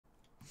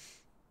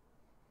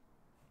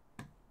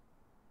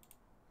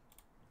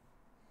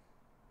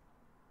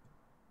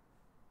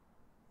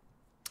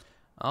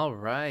All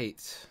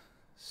right.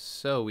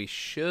 So we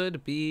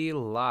should be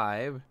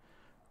live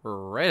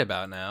right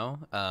about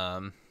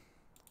now.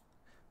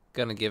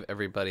 Gonna give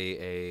everybody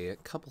a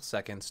couple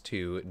seconds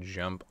to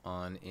jump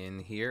on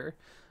in here.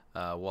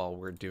 While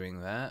we're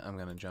doing that, I'm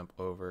gonna jump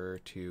over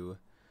to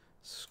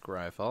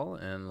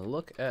Scryfall and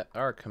look at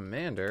our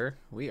commander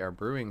we are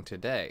brewing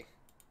today.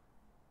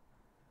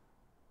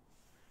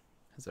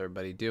 How's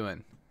everybody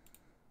doing?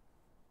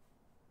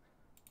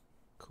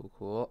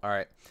 Cool. All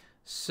right.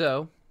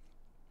 So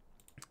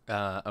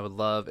I would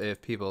love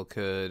if people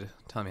could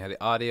tell me how the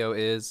audio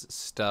is,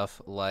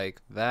 stuff like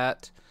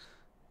that.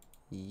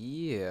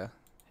 Yeah.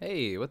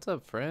 Hey, what's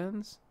up,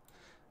 friends?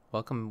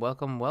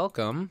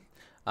 Welcome.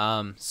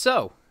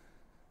 So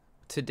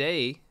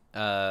today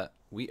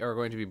we are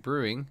going to be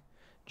brewing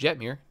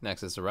Jetmir,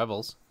 Nexus of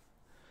Revels.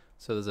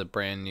 So there's a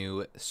brand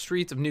new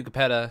Streets of New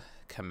Capenna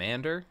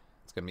commander.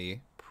 It's gonna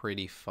be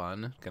pretty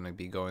fun. Gonna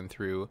be going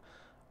through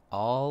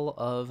all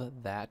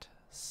of that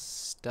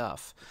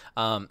stuff.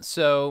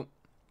 So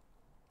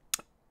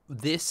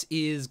this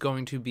is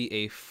going to be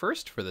a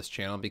first for this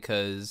channel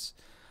because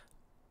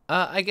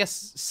I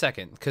guess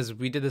second, because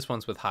we did this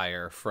once with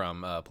Hire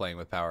from Playing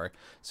with Power.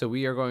 So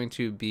we are going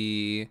to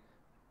be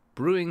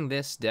brewing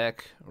this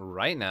deck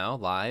right now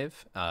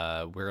live.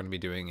 We're going to be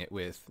doing it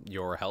with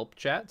your help,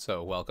 chat.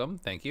 So welcome,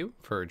 thank you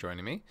for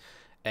joining me,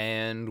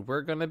 and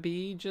we're going to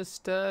be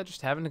just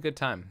having a good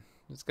time.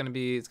 It's gonna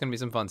be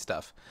some fun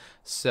stuff.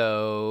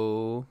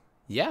 So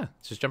yeah,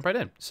 let's just jump right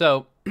in.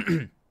 So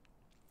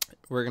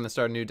we're gonna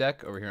start a new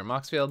deck over here in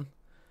Moxfield.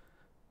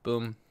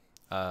 Boom.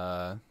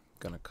 Gonna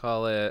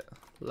call it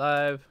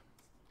live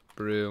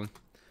brew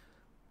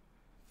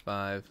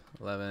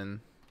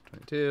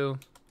 5/11/22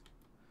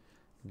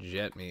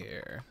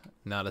 Jetmir.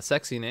 Not a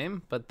sexy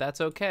name, but that's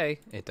okay.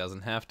 It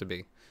doesn't have to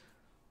be.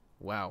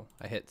 Wow,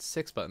 I hit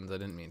 6 buttons. I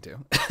didn't mean to.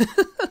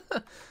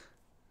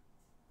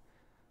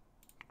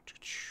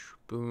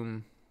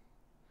 Boom.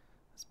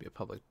 This be a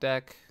public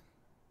deck.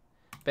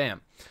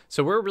 Bam.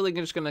 So we're really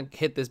just gonna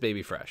hit this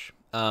baby fresh.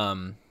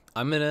 I'm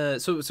gonna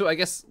so I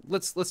guess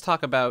let's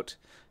talk about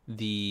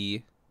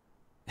the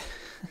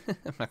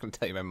I'm not gonna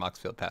tell you my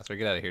Moxfield password.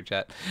 Get out of here,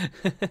 chat.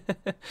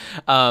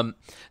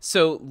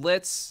 So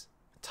let's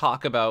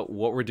talk about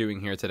what we're doing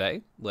here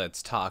today.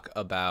 Let's talk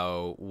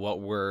about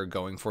what we're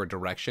going for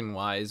direction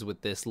wise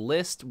with this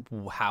list,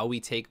 how we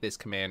take this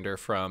commander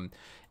from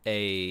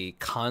a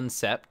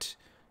concept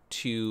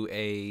to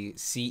a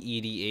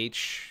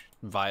cEDH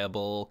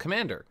viable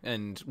commander,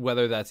 and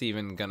whether that's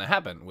even gonna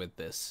happen with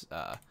this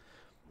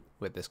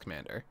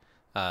commander.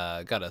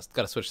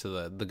 Gotta switch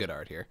to the good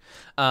art here.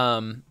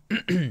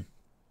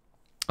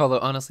 Although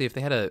honestly, if they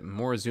had a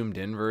more zoomed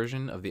in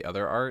version of the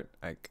other art,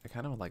 I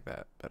kind of would like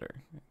that better.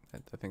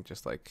 I think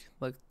just like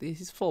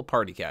he's full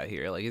party cat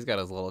here. Like he's got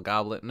his little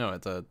goblet. No,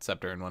 it's a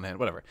scepter in one hand.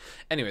 Whatever.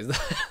 Anyways,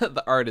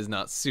 the art is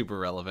not super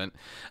relevant.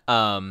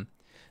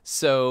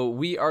 So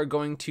we are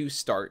going to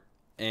start,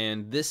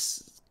 and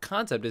this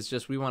concept is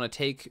just we want to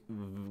take,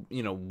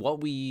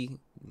 what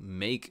we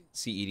make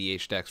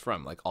cEDH decks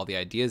from, like all the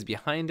ideas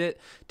behind it,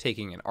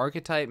 taking an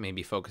archetype,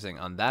 maybe focusing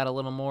on that a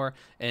little more,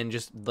 and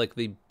just like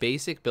the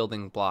basic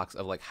building blocks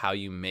of like how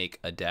you make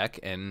a deck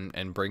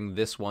and bring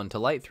this one to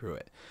light through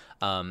it.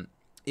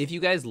 If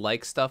you guys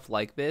like stuff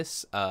like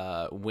this,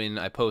 when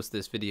I post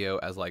this video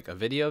as like a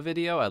video,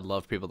 I'd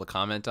love people to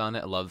comment on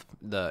it. I love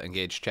the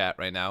engaged chat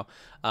right now.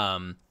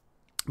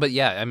 But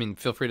yeah, I mean,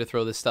 feel free to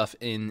throw this stuff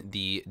in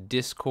the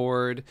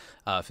Discord.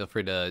 Feel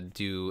free to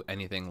do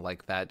anything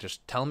like that.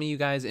 Just tell me you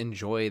guys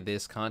enjoy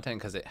this content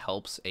because it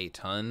helps a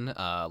ton.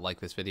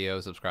 Like this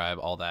video, subscribe,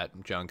 all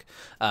that junk.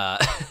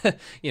 Check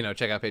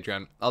out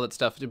Patreon, all that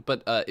stuff.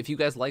 But if you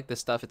guys like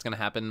this stuff, it's going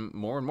to happen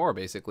more and more,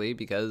 basically,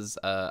 because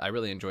I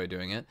really enjoy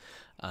doing it.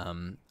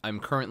 I'm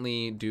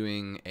currently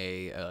doing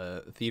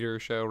a theater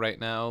show right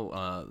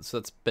now, so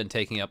that's been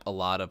taking up a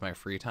lot of my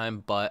free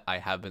time, but I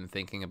have been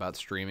thinking about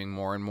streaming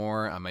more and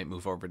more. I might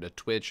move over to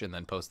Twitch and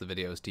then post the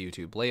videos to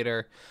YouTube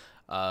later.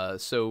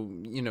 So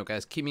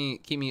guys, keep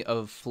me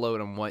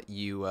afloat on what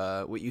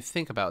you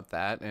think about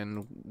that,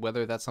 and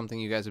whether that's something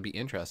you guys would be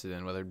interested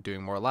in, whether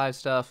doing more live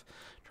stuff,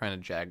 trying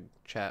to jag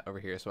chat over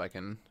here so I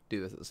can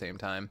do this at the same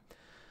time.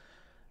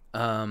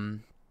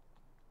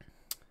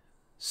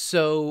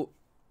 So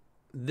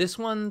this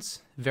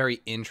one's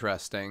very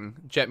interesting,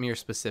 Jetmir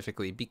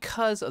specifically,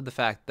 because of the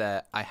fact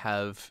that I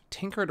have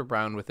tinkered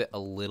around with it a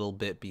little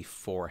bit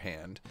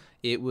beforehand.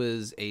 It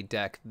was a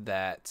deck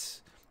that,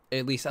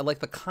 at least I like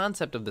the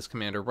concept of this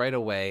commander right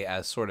away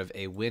as sort of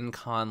a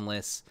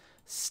win-conless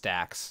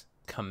stacks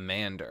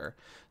commander.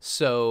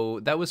 So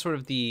that was sort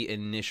of the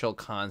initial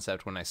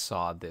concept when I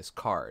saw this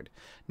card.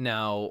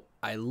 Now,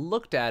 I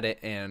looked at it,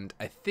 and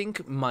I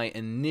think my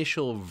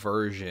initial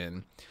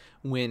version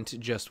went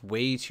just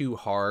way too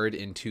hard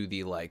into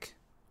the like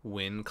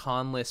win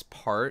conless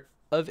part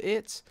of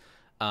it,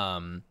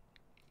 and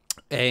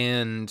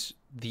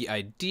the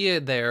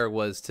idea there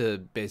was to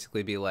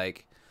basically be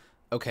like,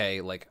 okay,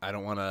 like I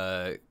don't want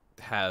to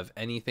have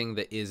anything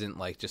that isn't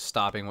like just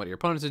stopping what your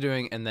opponents are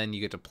doing, and then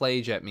you get to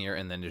play Jetmir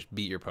and then just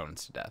beat your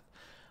opponents to death.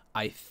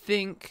 I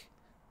think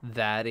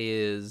that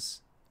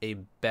is a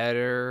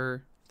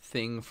better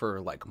thing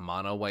for like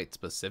mono white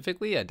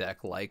specifically, a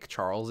deck like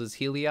Charles's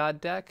Heliod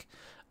deck.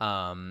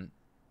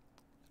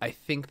 I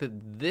think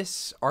that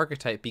this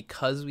archetype,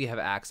 because we have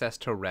access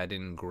to red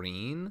and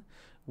green,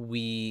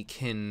 we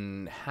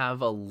can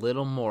have a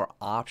little more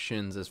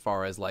options as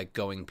far as like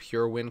going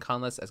pure win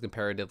conless as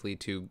comparatively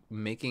to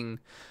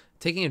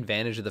taking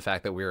advantage of the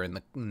fact that we're in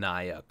the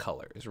Naya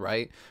colors,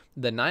 right?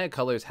 The Naya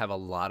colors have a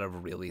lot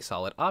of really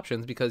solid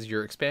options because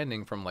you're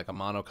expanding from like a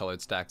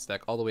monocolored stacks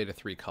deck all the way to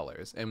 3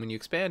 colors. And when you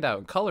expand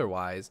out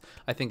color-wise,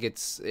 I think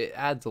it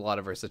adds a lot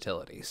of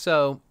versatility.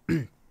 So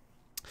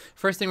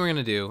first thing we're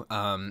going to do,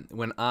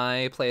 when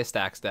I play a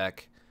stacks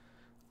deck,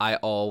 I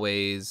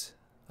always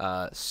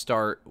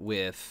start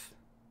with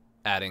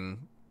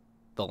adding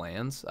the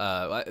lands.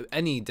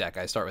 Any deck,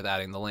 I start with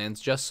adding the lands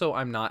just so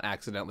I'm not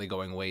accidentally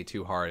going way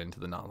too hard into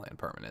the non-land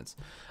permanents.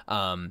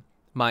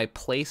 My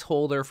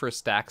placeholder for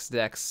stacks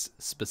decks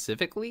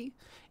specifically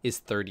is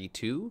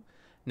 32.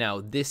 Now,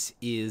 this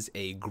is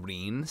a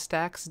green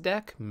stacks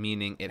deck,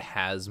 meaning it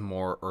has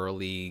more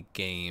early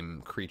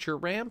game creature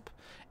ramp.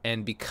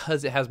 And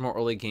because it has more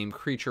early game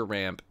creature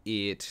ramp,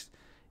 it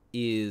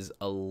is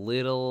a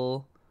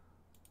little...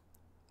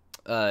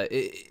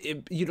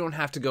 you don't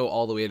have to go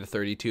all the way to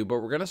 32,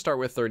 but we're going to start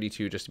with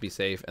 32 just to be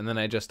safe. And then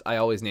I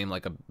always name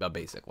like a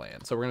basic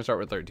land. So we're going to start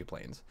with 32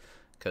 planes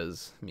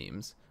because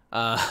memes.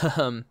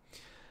 And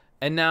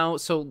now,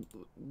 so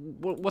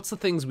what's the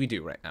things we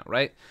do right now,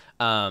 right?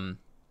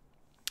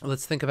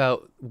 Let's think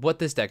about what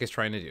this deck is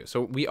trying to do.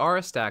 So we are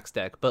a stacks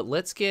deck, but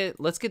let's get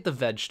the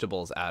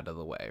vegetables out of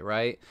the way,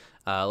 right?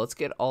 Let's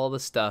get all the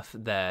stuff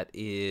that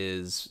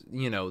is,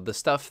 the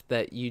stuff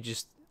that you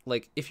just,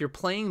 like, if you're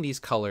playing these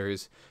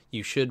colors,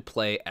 you should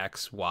play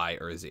X, Y,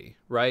 or Z,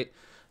 right?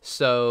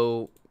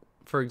 So,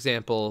 for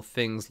example,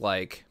 things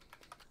like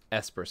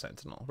Esper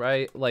Sentinel,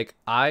 right? Like,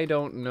 I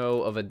don't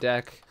know of a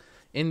deck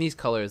in these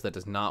colors that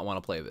does not want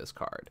to play this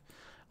card.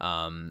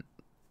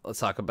 Let's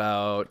talk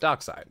about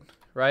Dockside,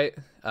 right?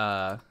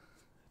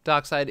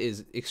 Dockside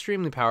is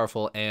extremely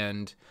powerful,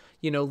 and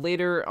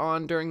later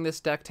on during this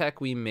deck tech,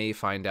 we may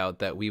find out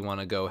that we want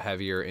to go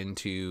heavier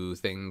into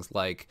things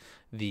like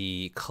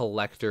the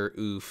collector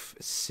oof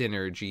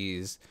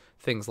synergies,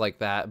 things like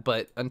that.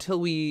 But until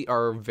we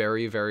are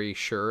very, very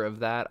sure of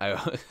that,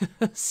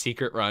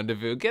 Secret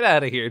Rendezvous, get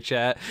out of here,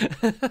 chat.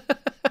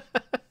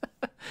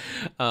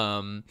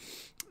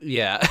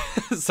 Yeah,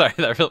 sorry,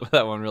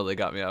 that one really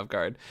got me off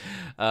guard.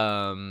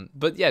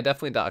 But yeah,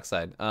 definitely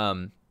Dockside.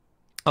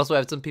 Also, I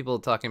have some people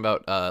talking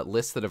about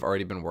lists that have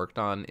already been worked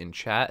on in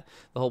chat.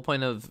 The whole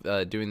point of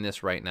doing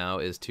this right now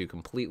is to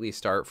completely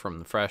start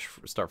from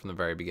the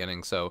very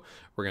beginning. So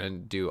we're going to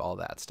do all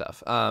that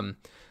stuff.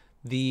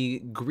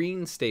 The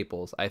green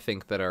staples, I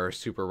think, that are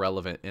super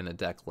relevant in a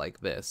deck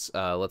like this.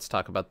 Let's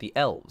talk about the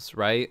elves,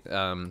 right?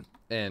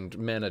 And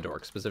Mana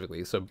Dork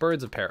specifically. So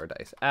Birds of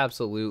Paradise,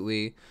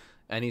 absolutely.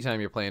 Anytime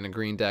you're playing a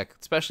green deck,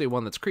 especially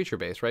one that's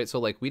creature-based, right? So,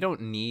 like, we don't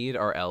need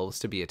our elves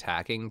to be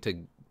attacking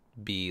to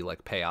be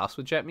like payoffs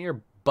with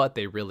Jetmir, but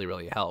they really,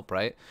 really help,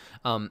 right?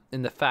 And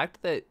the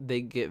fact that they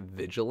get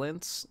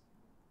vigilance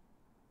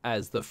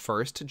as the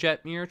first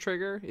Jetmir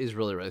trigger is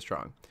really, really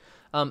strong.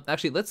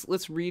 Actually,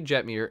 let's read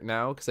Jetmir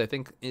now, because I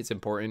think it's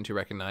important to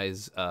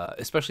recognize,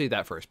 especially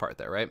that first part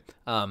there, right?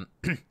 So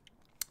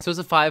it's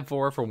a 5/4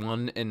 for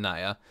 1 in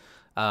Naya.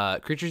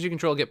 Creatures you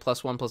control get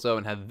 +1/+0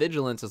 and have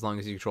vigilance as long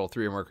as you control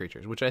 3 or more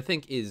creatures, which I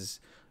think is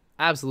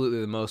absolutely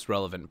the most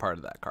relevant part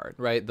of that card,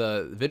 right?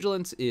 The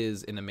vigilance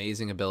is an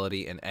amazing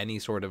ability in any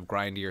sort of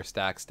grindier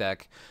stacks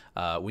deck.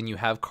 When you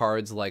have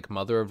cards like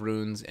Mother of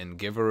Runes and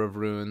Giver of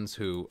Runes,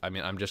 who, I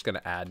mean, I'm just going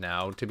to add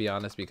now, to be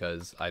honest,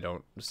 because I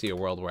don't see a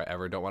world where I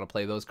ever don't want to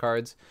play those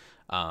cards.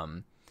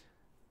 And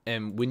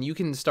when you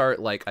can start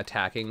like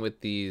attacking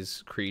with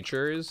these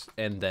creatures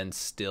and then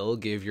still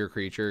give your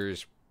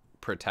creatures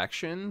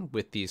protection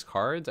with these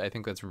cards, I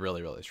think that's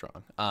really, really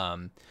strong.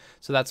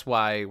 So that's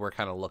why we're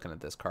kind of looking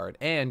at this card.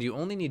 And you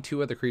only need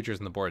 2 other creatures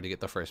on the board to get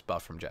the first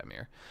buff from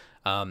Jetmir.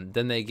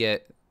 Then they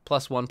get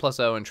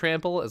 +1/+0 and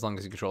trample as long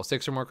as you control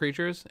 6 or more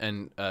creatures.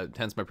 And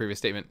hence my previous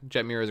statement,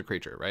 Jetmir is a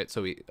creature, right?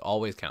 So he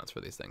always counts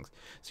for these things.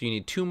 So you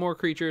need 2 more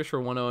creatures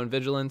for 1/0 and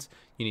vigilance.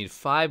 You need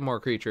 5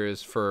 more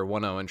creatures for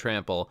 1/0 and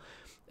trample.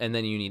 And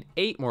then you need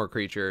 8 more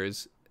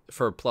creatures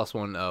for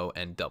 +1/0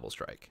 and double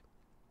strike.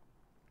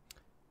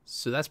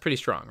 So that's pretty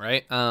strong,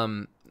 right?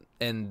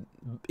 And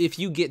if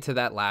you get to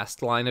that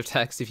last line of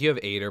text, if you have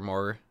 8 or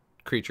more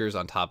creatures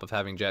on top of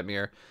having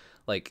Jetmir,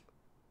 like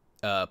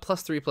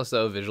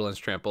 +3/+0 vigilance,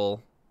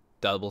 trample,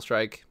 double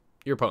strike,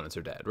 your opponents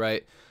are dead,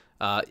 right?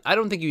 I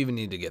don't think you even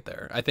need to get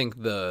there. I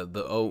think the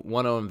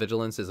 1/0 and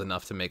vigilance is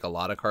enough to make a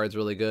lot of cards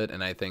really good,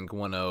 and I think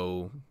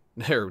 1/0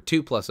 or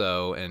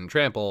 2/0 and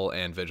trample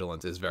and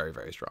vigilance is very,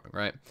 very strong,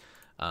 right?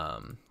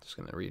 Just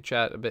gonna read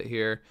chat a bit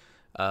here.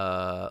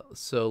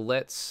 So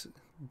let's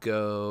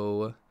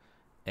go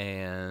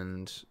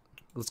and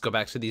let's go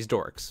back to these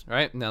dorks,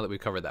 right? Now that we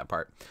covered that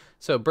part.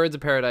 So Birds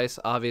of Paradise,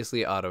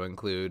 obviously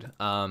auto-include.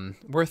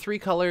 We're 3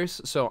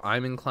 colors, so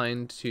I'm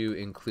inclined to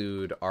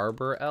include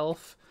Arbor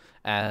Elf,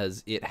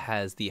 as it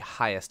has the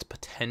highest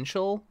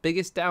potential,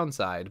 biggest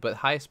downside, but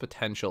highest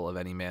potential of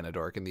any mana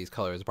dork in these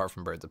colors, apart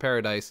from Birds of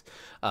Paradise,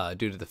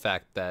 due to the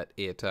fact that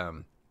it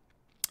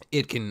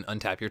can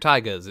untap your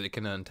taigas, it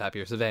can untap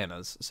your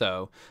savannas,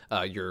 so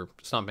your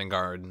stomping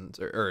gardens,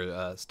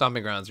 or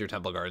stomping grounds, your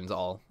temple gardens,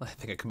 all, I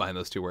think I combined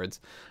those 2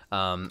 words.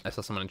 I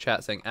saw someone in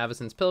chat saying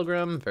Avacyn's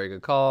Pilgrim, very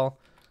good call.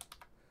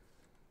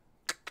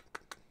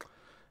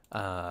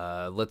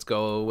 Let's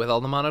go with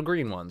all the mono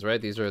green ones, right?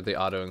 These are the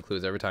auto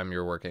includes every time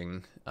you're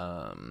working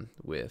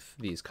with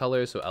these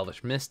colors. So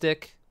Elvish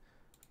Mystic,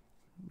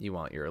 you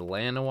want your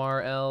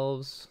Llanowar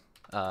elves.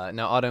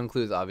 Now auto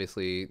includes,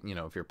 obviously, you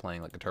know, if you're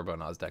playing like a Turbo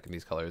Nos deck in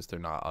these colors, they're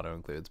not auto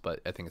includes, but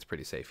I think it's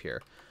pretty safe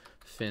here.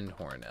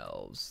 Fyndhorn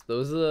elves.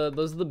 Those are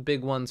the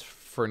big ones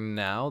for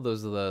now.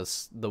 Those are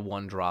the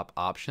 1-drop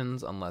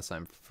options, unless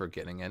I'm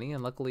forgetting any.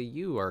 And luckily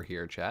you are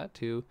here, chat,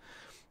 to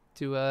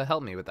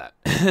help me with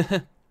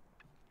that.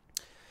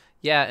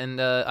 Yeah, and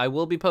I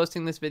will be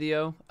posting this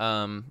video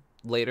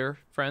later,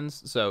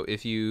 friends. So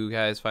if you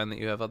guys find that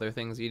you have other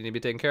things you need to be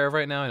taking care of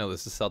right now, I know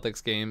this is a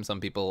Celtics game. Some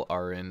people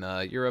are in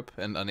Europe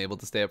and unable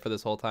to stay up for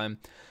this whole time.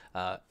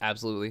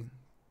 Absolutely,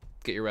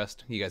 get your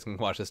rest. You guys can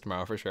watch this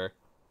tomorrow for sure.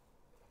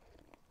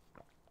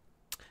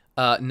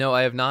 No,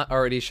 I have not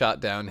already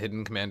shot down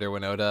Hidden Commander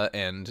Winota,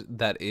 and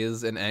that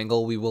is an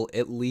angle we will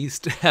at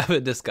least have a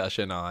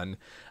discussion on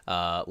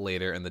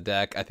later in the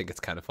deck. I think it's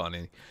kind of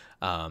funny.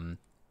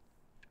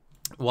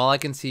 While I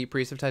can see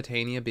Priest of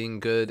Titania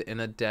being good in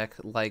a deck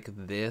like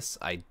this,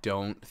 I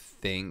don't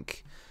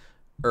think...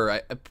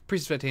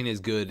 Priest of Titania is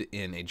good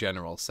in a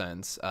general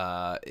sense.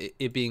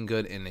 It being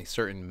good in a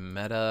certain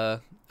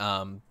meta...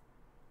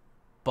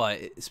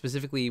 but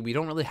specifically, we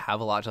don't really have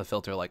a lot to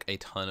filter like a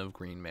ton of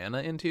green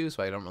mana into,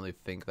 so I don't really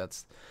think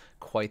that's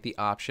quite the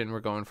option we're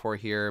going for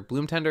here.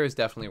 Bloom Tender is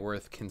definitely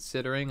worth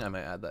considering. I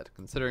might add that to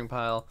considering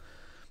pile.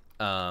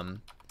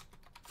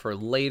 For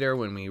later,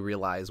 when we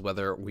realize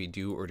whether we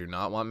do or do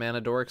not want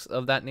mana dorks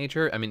of that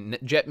nature. I mean,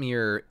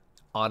 Jetmir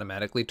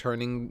automatically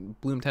turning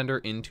Bloom Tender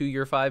into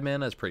your 5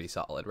 mana is pretty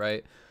solid,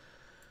 right?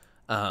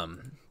 But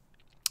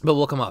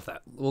we'll come off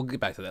that. We'll get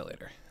back to that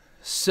later.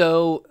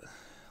 So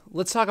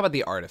let's talk about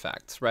the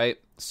artifacts, right?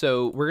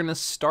 So we're going to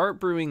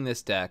start brewing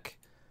this deck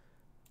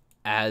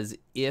as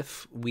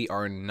if we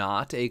are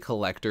not a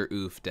collector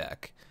oof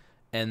deck,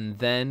 and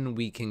then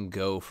we can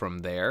go from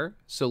there.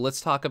 So let's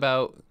talk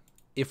about,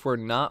 if we're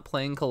not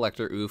playing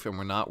collector oof and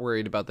we're not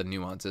worried about the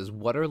nuances,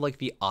 what are like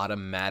the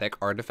automatic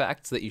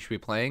artifacts that you should be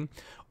playing?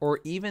 Or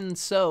even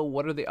so,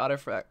 what are the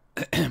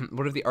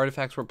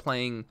artifacts we're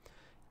playing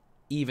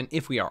even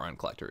if we are on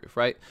collector oof,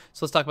 right?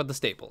 So let's talk about the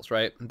staples,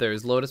 right?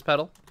 There's Lotus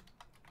Petal.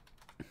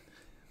 It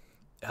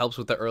helps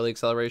with the early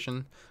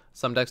acceleration.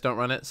 Some decks don't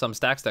run it. Some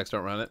Stax decks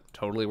don't run it.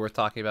 Totally worth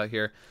talking about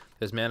here.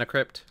 There's Mana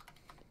Crypt.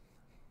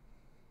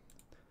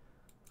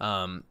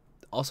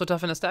 Also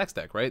tough in a Stax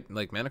deck, right?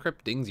 Like, Mana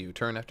Crypt dings you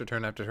turn after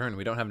turn after turn.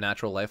 We don't have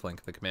natural lifelink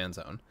in the command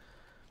zone.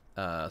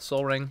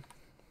 Soul Ring.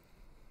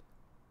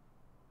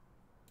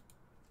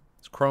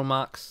 It's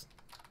Chromox.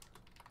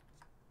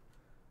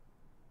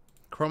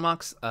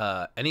 Chromox,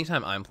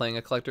 anytime I'm playing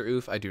a collector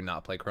oof, I do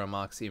not play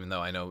Chromox, even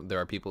though I know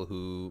there are people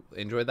who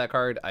enjoyed that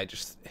card.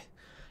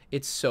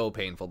 It's so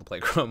painful to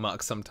play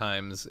Chromox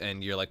sometimes,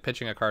 and you're like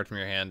pitching a card from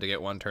your hand to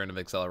get 1 turn of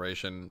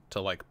acceleration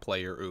to like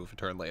play your oof a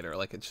turn later.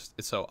 Like, it's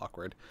so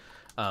awkward.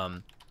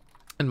 And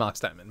Mox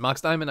Diamond.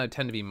 Mox Diamond I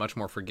tend to be much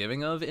more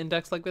forgiving of in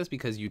decks like this,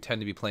 because you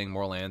tend to be playing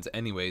more lands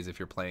anyways if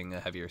you're playing a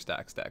heavier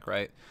Stax deck,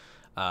 right?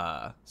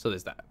 So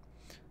there's that.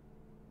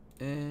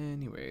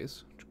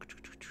 Anyways.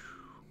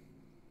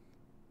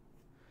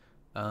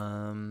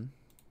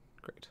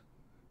 Great.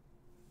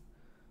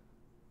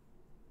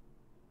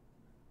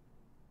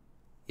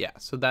 Yeah,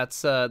 so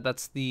that's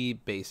the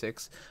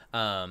basics.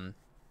 I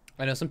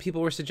know some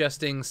people were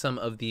suggesting some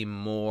of the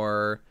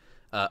more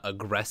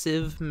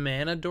aggressive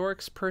mana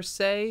dorks per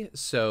se,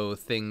 so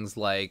things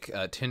like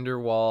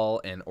Tinderwall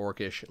and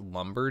Orcish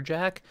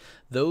Lumberjack.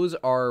 Those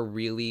are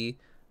really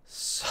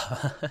so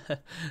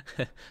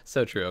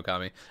true,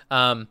 Okami.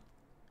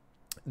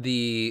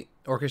 The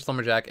Orcish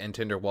Lumberjack and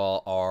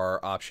Tinderwall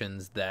are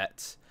options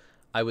that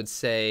I would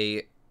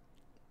say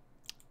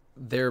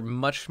they're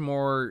much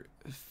more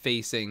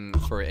facing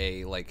for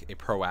a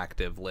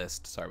proactive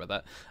list. Sorry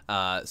about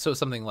that. So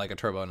something like a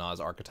Turbo Nos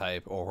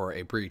archetype or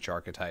a Breach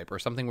archetype, or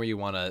something where you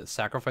want to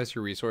sacrifice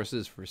your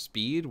resources for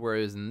speed,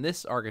 whereas in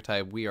this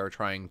archetype we are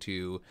trying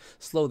to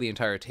slow the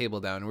entire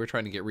table down, and we're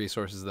trying to get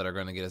resources that are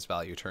going to get us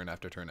value turn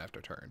after turn after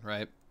turn,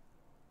 right?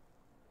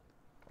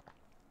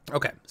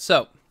 Okay,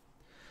 so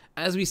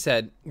as we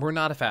said, we're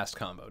not a fast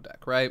combo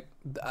deck, right?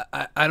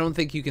 I don't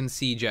think you can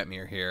see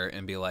Jetmir here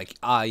and be like,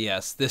 ah,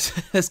 yes,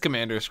 this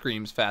commander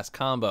screams fast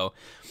combo,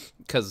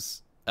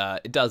 because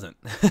it doesn't.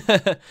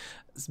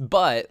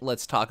 But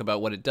let's talk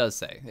about what it does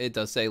say. It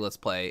does say let's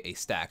play a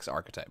Stax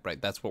archetype,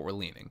 right? That's what we're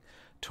leaning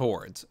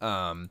towards.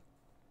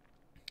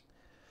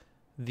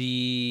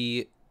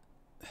 the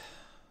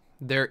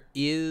there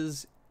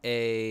is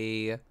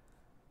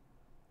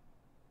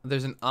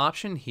there's an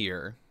option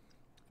here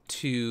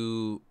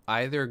to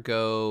either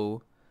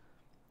go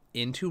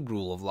into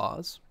Rule of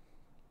Laws,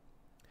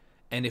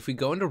 and if we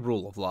go into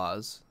Rule of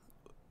Laws,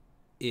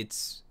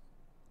 it's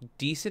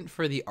decent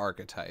for the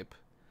archetype.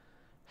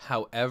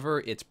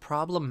 However, it's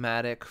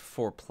problematic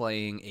for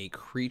playing a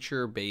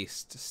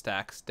creature-based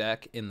stacks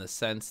deck in the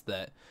sense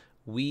that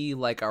we,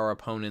 like our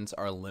opponents,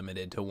 are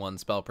limited to one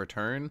spell per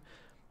turn.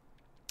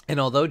 And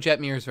although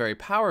Jetmir is very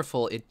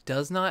powerful, it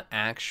does not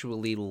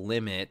actually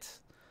limit...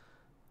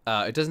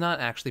 it does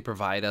not actually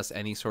provide us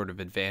any sort of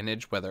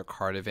advantage, whether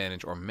card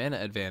advantage or mana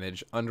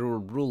advantage, under a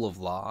Rule of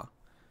Law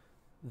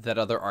that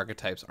other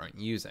archetypes aren't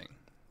using.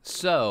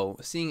 So,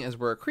 seeing as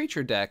we're a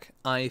creature deck,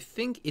 I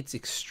think it's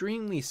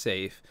extremely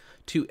safe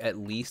to at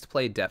least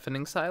play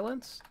Deafening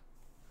Silence.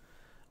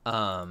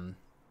 And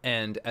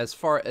as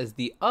far as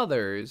the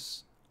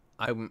others,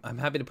 I'm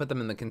happy to put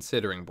them in the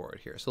considering board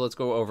here. So let's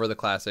go over the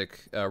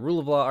classic Rule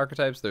of Law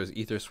archetypes. There's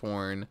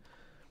Aethersworn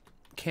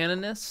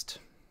Canonist.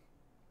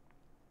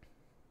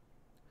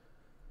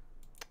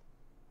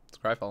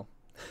 Scryfall.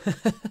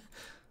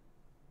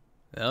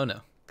 Oh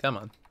no, come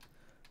on.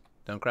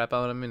 Don't crap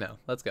out on me now.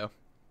 Let's go.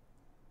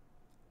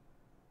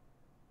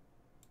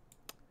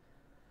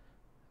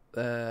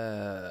 All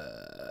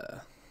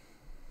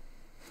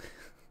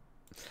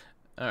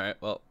right.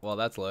 Well, while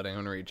that's loading, I'm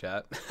gonna read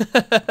chat.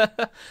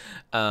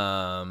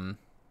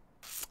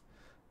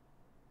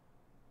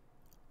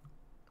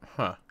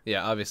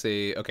 Yeah.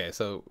 Obviously. Okay.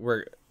 So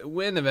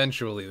when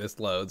eventually this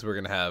loads, we're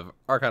gonna have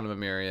Archon of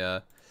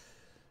Emeria.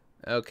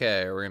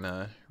 Okay. We're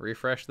gonna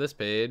refresh this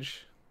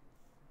page.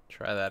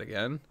 Try that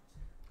again.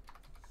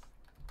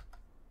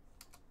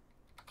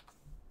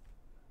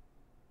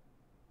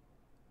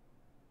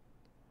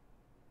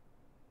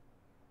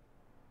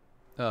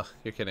 Oh,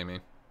 you're kidding me.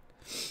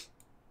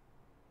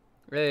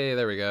 Hey,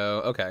 there we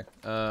go. Okay.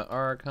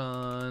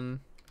 Archon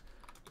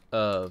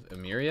of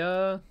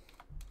Emeria.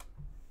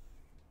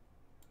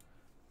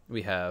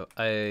 We have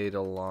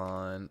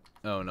Eidolon.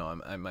 Oh,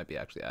 no, I might be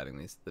actually adding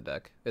these to the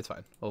deck. It's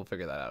fine. We'll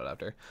figure that out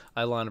after.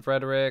 Eidolon of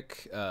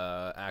Rhetoric.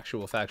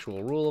 Actual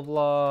Factual Rule of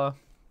Law.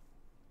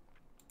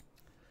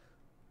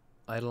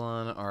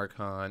 Eidolon,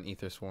 Archon,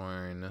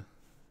 Aethersworn.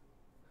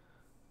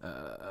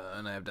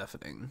 And I have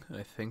Deafening.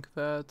 I think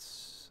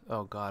that's...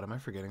 Oh, God, am I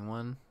forgetting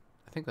one?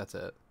 I think that's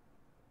it.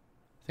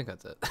 I think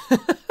that's it.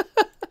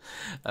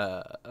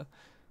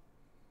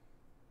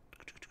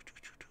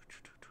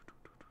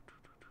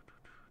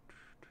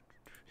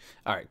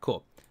 All right,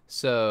 cool.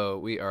 So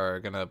we are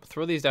going to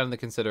throw these down in the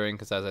considering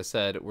because, as I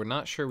said, we're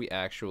not sure we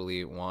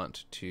actually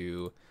want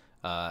to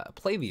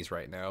play these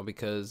right now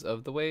because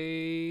of the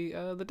way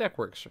the deck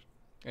works.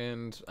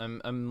 And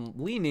I'm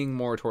leaning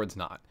more towards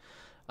not.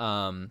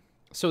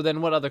 So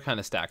then what other kind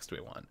of stacks do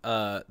we want?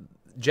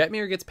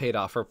 Jetmir gets paid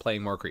off for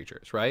playing more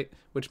creatures, right?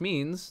 Which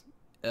means...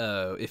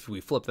 if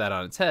we flip that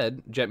on its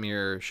head,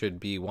 Jetmir should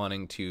be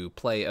wanting to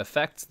play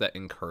effects that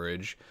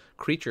encourage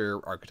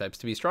creature archetypes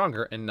to be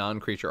stronger and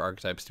non-creature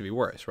archetypes to be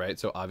worse, right?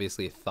 So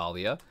obviously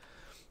Thalia,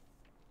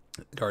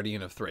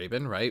 Guardian of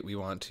Thraben, right? We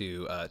want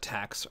to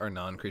tax our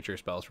non-creature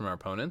spells from our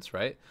opponents,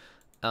 right?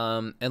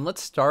 And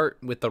let's start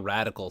with the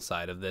radical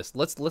side of this.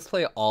 Let's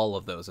play all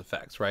of those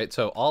effects, right?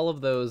 So all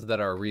of those that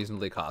are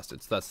reasonably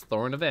costed. So that's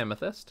Thorn of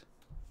Amethyst.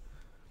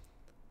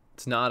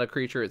 It's not a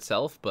creature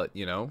itself, but,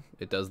 you know,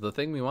 it does the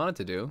thing we want it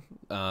to do.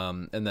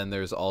 And then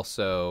there's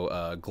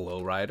also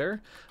Glow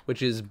Rider,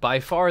 which is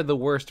by far the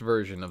worst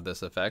version of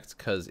this effect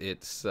because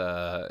it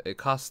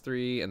costs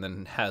 3 and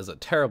then has a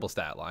terrible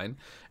stat line.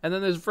 And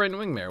then there's Friend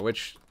Wingmare,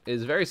 which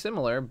is very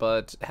similar,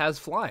 but has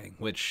flying,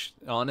 which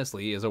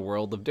honestly is a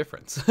world of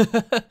difference.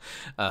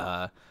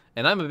 And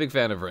I'm a big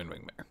fan of Friend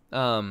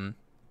Wingmare.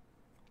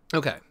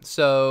 Okay,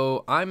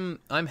 so I'm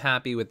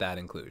happy with that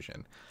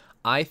inclusion.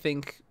 I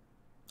think...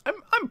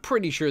 I'm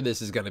pretty sure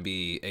this is going to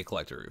be a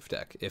Collector Roof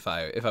deck if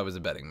I was a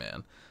betting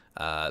man.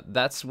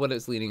 That's what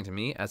it's leading to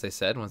me. As I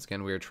said, once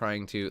again, we're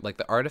trying to... Like,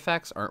 the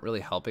artifacts aren't really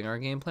helping our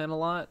game plan a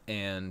lot,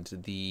 and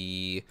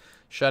the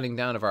shutting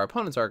down of our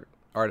opponent's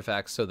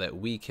artifacts so that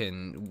we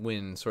can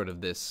win sort of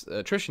this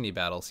attrition-y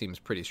battle seems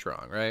pretty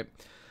strong, right?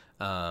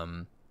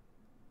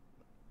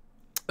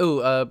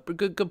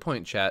 Good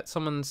point, chat.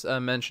 Someone's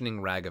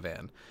mentioning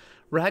Ragavan.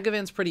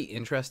 Ragavan's pretty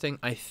interesting.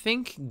 I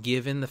think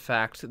given the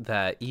fact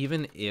that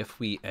even if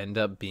we end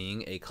up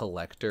being a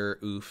collector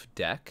oof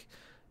deck,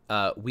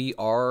 we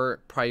are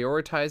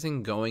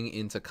prioritizing going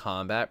into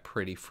combat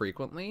pretty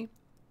frequently.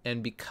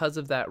 And because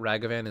of that,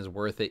 Ragavan is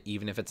worth it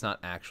even if it's not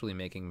actually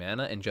making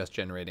mana and just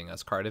generating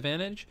us card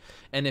advantage.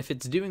 And if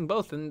it's doing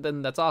both,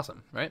 then that's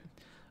awesome, right?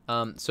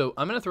 So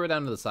I'm going to throw it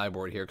down to the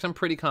sideboard here because I'm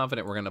pretty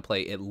confident we're going to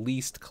play at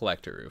least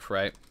Collector Oof,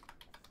 right?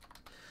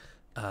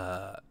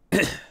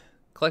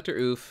 Collector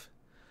Oof.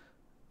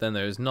 Then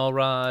there's Null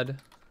Rod,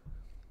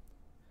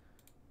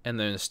 and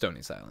then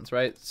Stony Silence,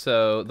 right?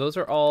 So those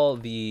are all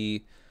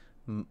the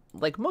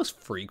most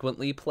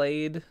frequently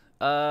played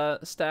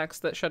stacks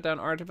that shut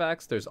down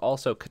artifacts. There's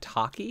also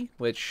Kataki,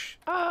 which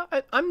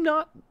I'm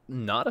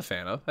not a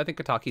fan of. I think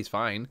Kataki's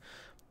fine.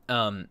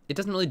 It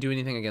doesn't really do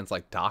anything against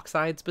like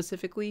Dockside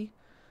specifically,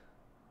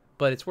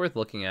 but it's worth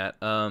looking at.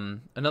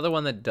 Another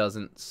one that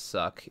doesn't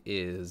suck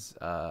is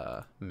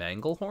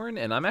Manglehorn,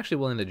 and I'm actually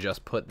willing to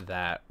just put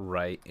that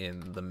right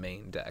in the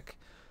main deck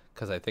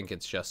because I think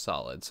it's just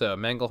solid. So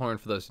Manglehorn,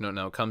 for those who don't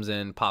know, comes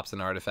in, pops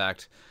an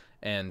artifact,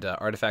 and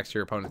artifacts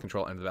your opponent's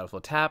control enter the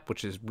battlefield tap,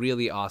 which is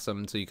really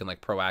awesome. So you can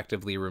like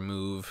proactively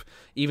remove,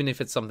 even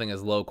if it's something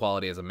as low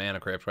quality as a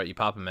mana crypt, right? You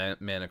pop a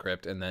mana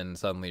crypt, and then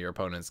suddenly your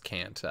opponents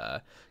can't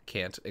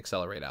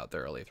accelerate out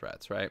their early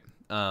threats, right?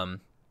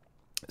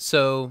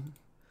 So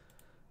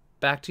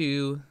back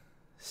to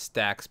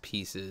stacks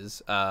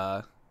pieces.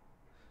 So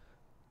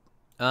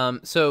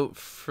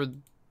for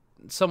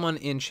someone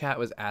in chat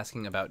was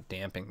asking about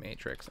Damping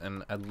Matrix,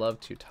 and I'd love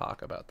to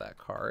talk about that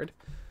card.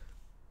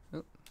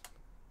 Oh,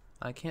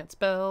 I can't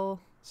spell.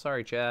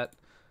 Sorry, chat.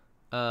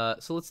 So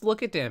let's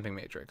look at Damping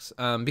Matrix,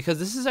 because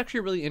this is actually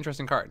a really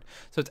interesting card.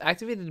 So its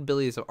activated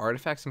abilities of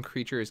artifacts and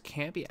creatures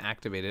can't be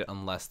activated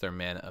unless they're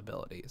mana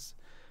abilities.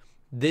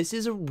 This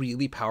is a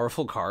really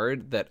powerful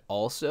card that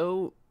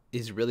also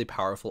is really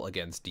powerful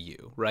against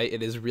you, right?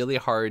 It is really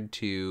hard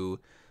to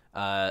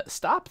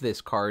stop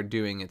this card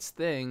doing its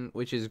thing,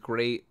 which is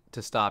great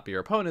to stop your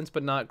opponents,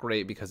 but not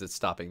great because it's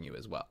stopping you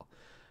as well.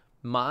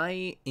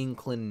 My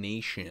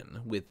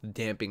inclination with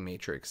Damping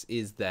Matrix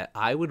is that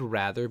I would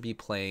rather be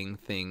playing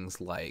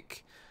things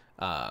like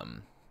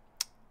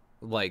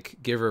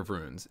Giver of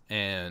Runes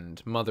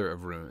and Mother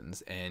of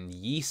Runes and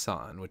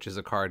Yisan, which is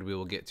a card we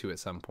will get to at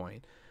some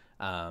point.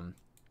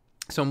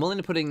 So I'm willing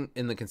to put in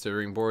the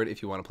considering board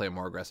if you want to play a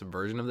more aggressive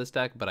version of this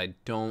deck, but I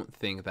don't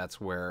think that's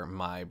where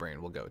my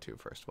brain will go to,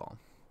 first of all.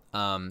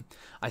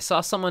 I saw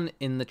someone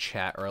in the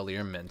chat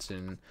earlier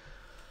mention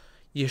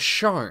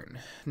Yasharn.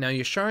 Now,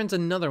 Yasharn's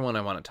another one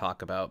I want to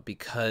talk about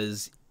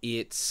because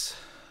it's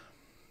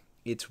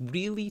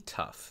really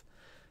tough.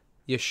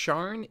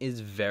 Yasharn is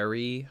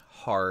very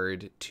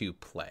hard to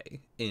play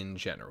in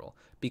general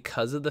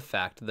because of the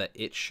fact that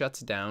it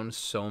shuts down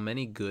so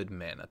many good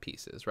mana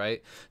pieces,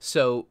 right?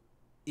 So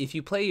if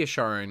you play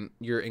Yasharn,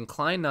 you're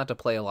inclined not to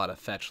play a lot of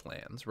fetch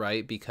lands,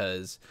 right?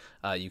 Because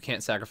you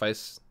can't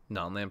sacrifice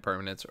non-land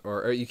permanents,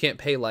 or you can't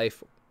pay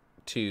life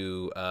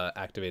to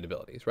activate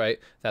abilities, right?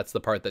 That's the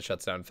part that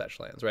shuts down fetch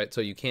lands, right?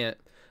 So you can't,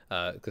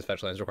 because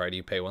fetch lands require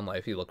you pay 1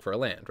 life, you look for a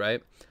land,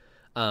 right?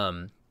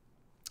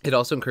 It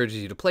also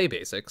encourages you to play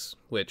basics,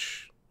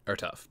 which are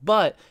tough.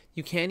 But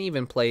you can't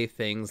even play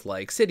things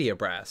like Cydia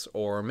Brass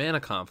or Mana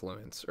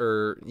Confluence,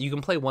 or you can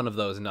play one of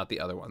those and not the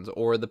other ones,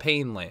 or the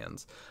Pain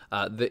lands.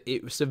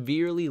 It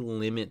severely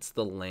limits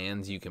the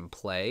lands you can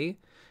play,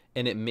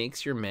 and it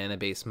makes your mana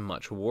base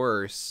much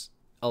worse,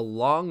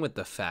 along with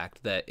the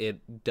fact that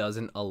it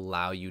doesn't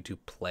allow you to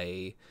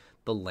play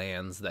the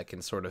lands that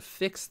can sort of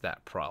fix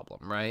that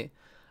problem, right?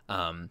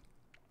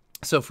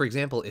 So, for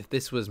example, if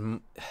this was,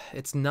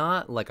 it's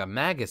not like a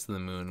Magus of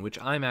the Moon,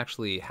 which I'm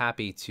actually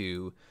happy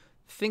to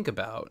think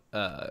about,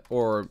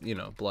 or, you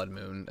know, Blood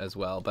Moon as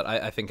well. But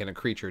I think in a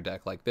creature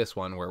deck like this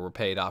one, where we're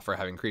paid off for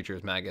having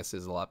creatures, Magus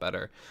is a lot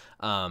better,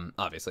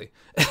 obviously.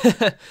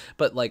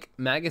 But, like,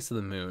 Magus of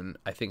the Moon,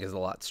 I think, is a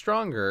lot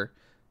stronger,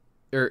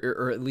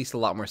 or at least a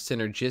lot more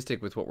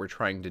synergistic with what we're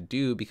trying to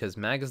do, because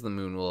Magus of the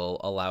Moon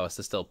will allow us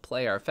to still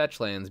play our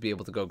fetch lands, be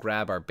able to go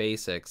grab our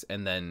basics,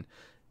 and then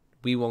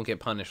we won't get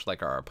punished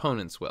like our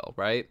opponents will,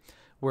 right?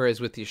 Whereas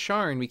with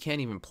Yasharn, we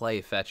can't even play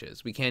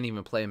fetches. We can't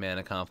even play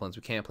Mana Confluence.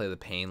 We can't play the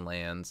Pain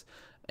lands.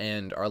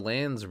 And our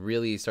lands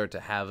really start to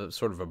have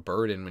sort of a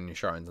burden when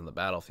Yasharn's in the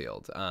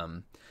battlefield.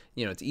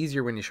 You know, it's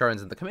easier when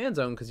Yasharn's in the command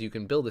zone because you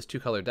can build this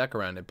 2-color deck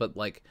around it. But,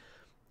 like,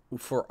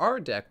 for our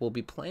deck, we'll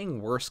be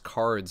playing worse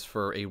cards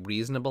for a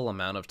reasonable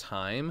amount of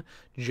time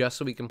just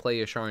so we can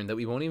play Yasharn that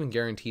we won't even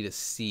guarantee to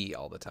see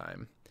all the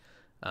time.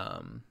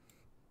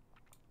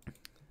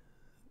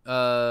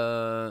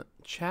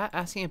 Chat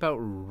asking about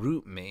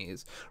Root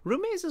Maze.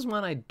 Root Maze is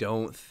one I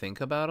don't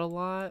think about a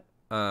lot.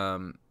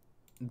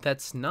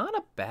 That's not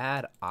a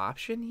bad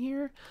option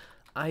here.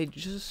 I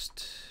guess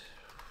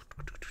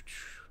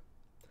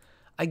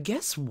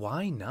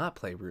why not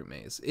play Root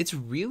Maze? It's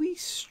really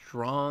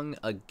strong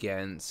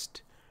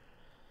against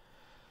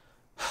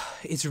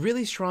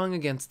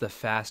the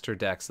faster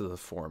decks of the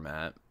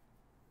format.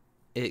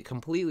 It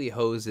completely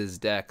hoses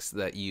decks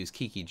that use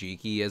Kiki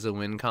Jiki as a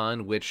win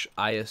con, which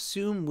I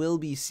assume will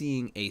be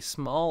seeing a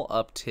small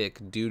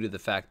uptick due to the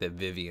fact that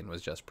Vivian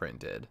was just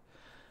printed.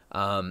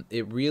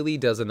 It really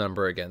does a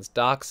number against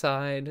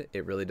Dockside.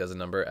 It really does a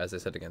number, as I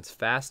said, against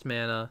fast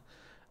mana.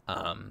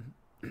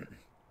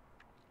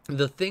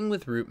 The thing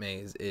with Root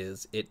Maze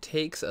is it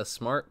takes a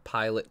smart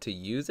pilot to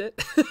use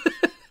it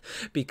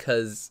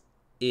because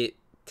it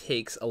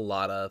takes a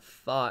lot of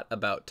thought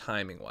about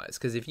timing wise,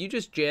 because if you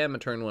just jam a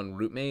turn 1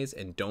 Root Maze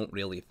and don't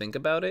really think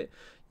about it,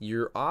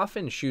 you're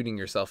often shooting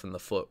yourself in the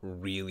foot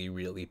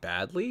really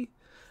badly.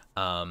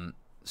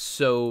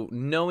 So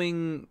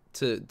knowing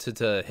to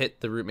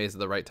hit the Root Maze at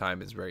the right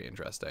time is very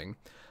interesting.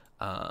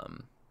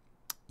 Chat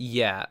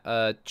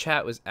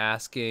was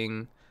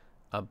asking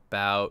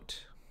about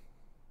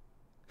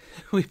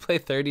We play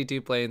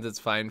 32 planes. It's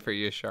fine for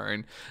you,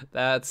 Sharn.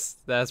 That's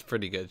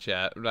pretty good,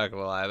 chat. I'm not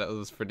gonna lie, that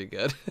was pretty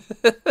good.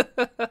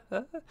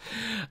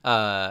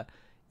 uh,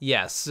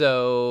 yeah.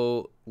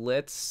 So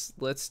let's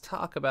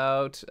talk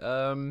about.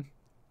 I'm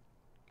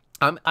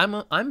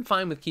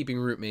fine with keeping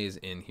Root Maze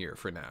in here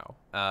for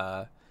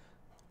now.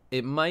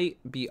 It might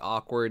be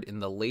awkward in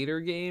the later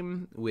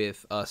game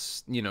with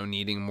us,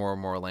 needing more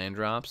and more land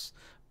drops,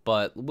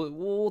 but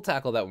we'll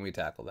tackle that when we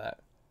tackle that.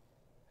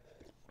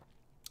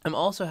 I'm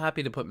also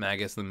happy to put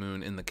Magus the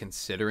Moon in the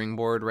considering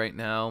board right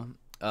now.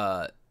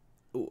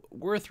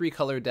 We're a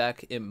 3-color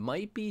deck. It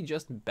might be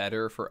just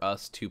better for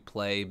us to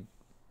play,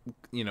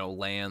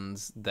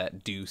 lands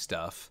that do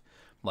stuff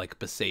like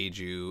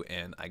Boseiju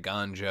and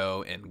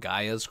Iganjo and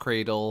Gaia's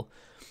Cradle.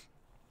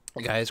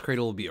 Gaia's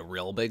Cradle will be a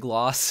real big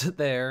loss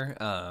there.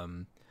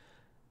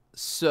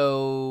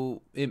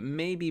 So it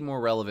may be more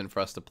relevant for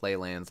us to play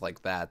lands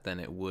like that than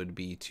it would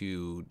be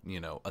to,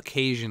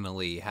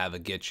 occasionally have a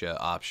Getcha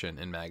option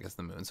in Magus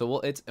the Moon.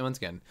 So it's once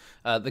again,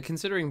 the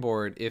considering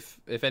board, if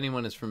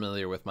anyone is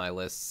familiar with my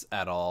lists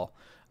at all,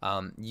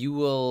 you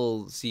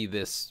will see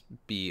this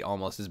be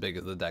almost as big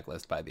as the deck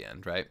list by the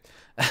end, right?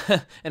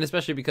 And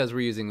especially because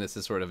we're using this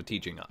as sort of a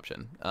teaching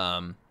option.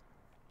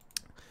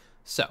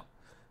 So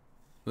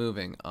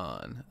moving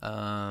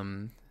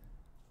on.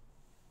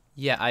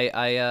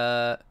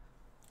 Yeah,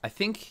 I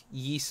think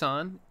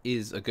Yi-san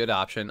is a good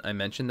option. I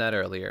mentioned that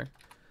earlier.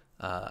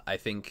 I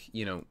think,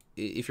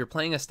 if you're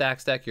playing a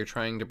stacks deck, you're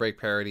trying to break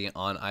parity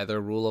on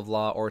either rule of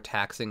law or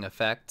taxing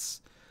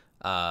effects.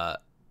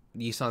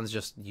 Yi-san's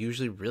just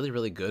usually really,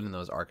 really good in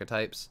those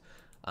archetypes.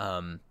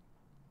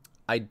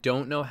 I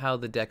don't know how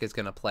the deck is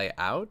going to play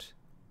out,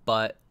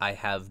 but I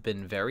have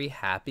been very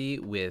happy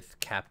with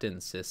Captain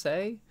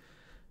Sisay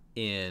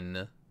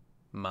in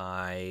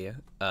my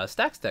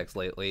stacks decks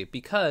lately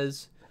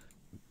because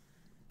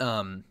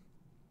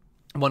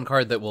one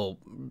card that will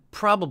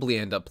probably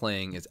end up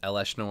playing is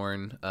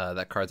Eleshnorn.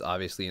 That card's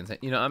obviously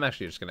insane. I'm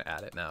actually just going to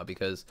add it now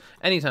because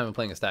anytime I'm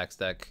playing a stacks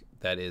deck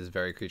that is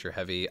very creature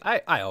heavy,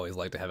 I always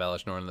like to have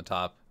Eleshnorn on the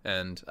top,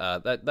 and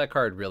that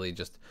card really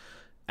just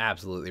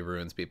absolutely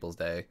ruins people's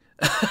day.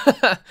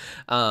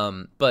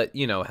 But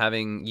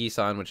having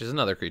Yi-san, which is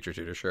another creature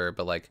tutor, sure,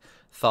 but like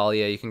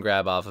Thalia you can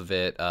grab off of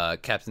it.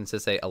 Captain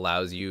Sisay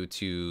allows you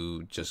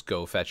to just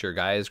go fetch your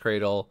Gaia's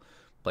Cradle,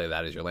 play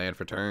that as your land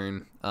for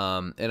turn.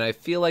 And I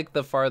feel like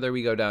the farther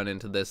we go down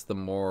into this, the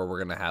more we're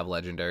gonna have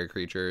legendary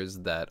creatures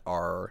that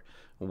are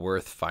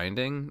worth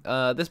finding.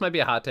 This might be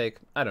a hot take,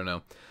 I don't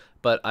know,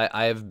 but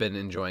I have been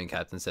enjoying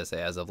Captain Sisay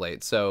as of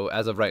late. So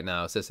as of right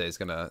now, Sisay's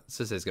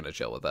gonna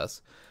chill with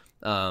us.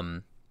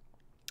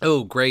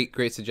 Oh,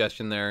 great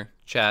suggestion there,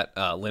 chat.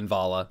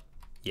 Linvala.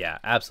 Yeah,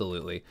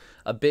 absolutely.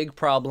 A big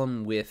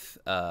problem with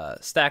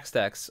stacks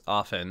decks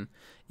often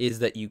is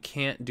that you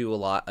can't do a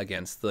lot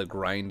against the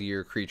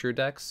grindier creature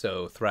decks,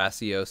 so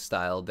Thrasios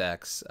style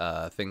decks,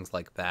 things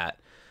like that.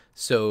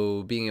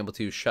 So being able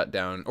to shut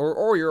down,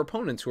 or your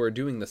opponents who are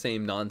doing the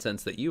same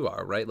nonsense that you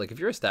are, right? Like if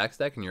you're a stacks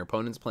deck and your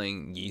opponent's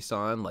playing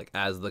Yi-san like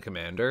as the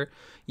commander,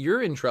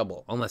 you're in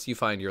trouble unless you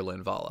find your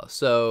Linvala.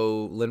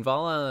 So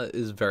Linvala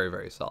is very,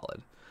 very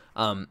solid.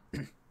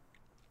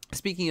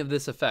 Speaking of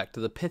this effect,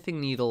 the Pithing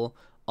Needle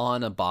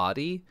on a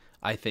body,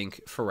 I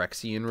think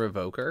Phyrexian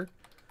Revoker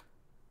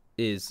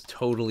is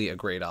totally a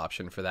great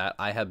option for that.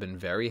 I have been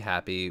very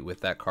happy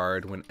with that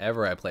card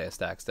whenever I play a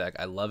stacks deck.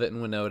 I love it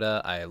in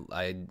Winota. I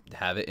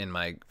have it in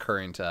my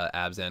current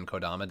Abzan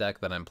Kodama deck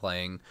that I'm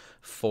playing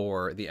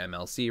for the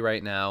MLC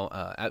right now.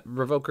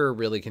 Revoker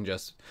really can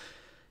just,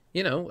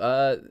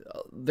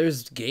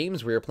 there's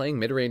games where you're playing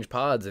mid-range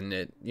pods and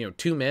it,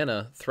 2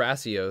 mana,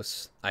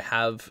 Thrasios, I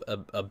have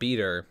a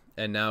beater,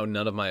 and now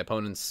none of my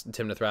opponents,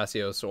 Tymna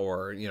Thrasios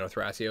or,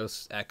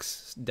 Thrasios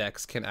X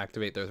decks can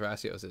activate their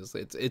Thrasios.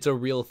 It's a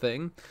real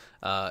thing,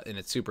 and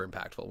it's super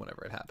impactful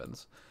whenever it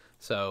happens.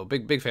 So,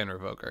 big fan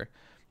of Revoker.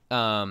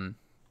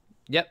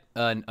 Yep,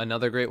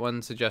 another great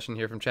one suggestion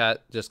here from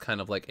chat, just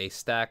kind of like a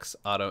stacks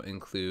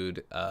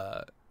auto-include,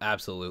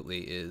 absolutely,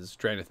 is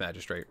Drannith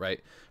Magistrate,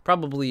 right?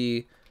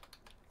 Probably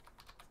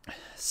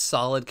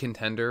solid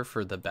contender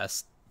for the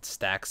best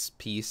stacks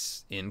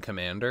piece in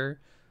Commander,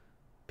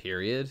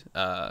 period.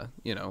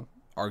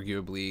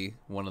 Arguably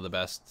one of the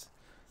best.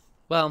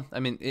 Well,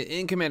 I mean,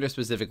 in Commander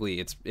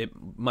specifically, it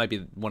might be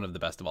one of the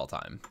best of all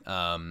time.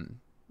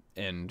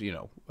 And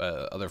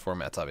other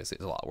formats obviously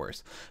is a lot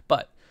worse.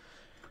 But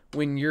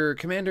when your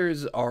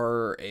commanders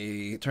are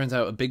turns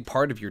out a big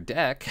part of your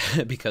deck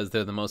because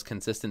they're the most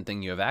consistent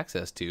thing you have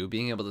access to,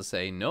 being able to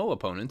say no,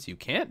 opponents, you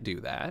can't do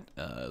that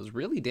is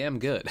really damn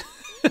good.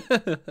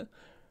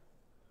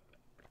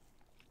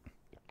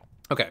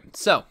 Okay,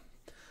 so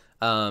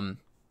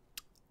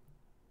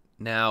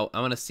now I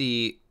want to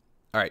see.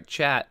 All right,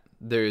 chat.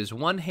 There's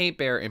one hate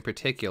bear in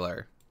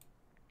particular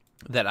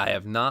that I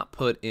have not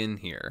put in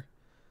here.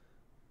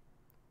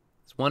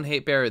 It's one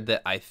hate bear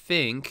that I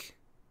think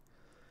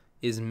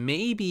is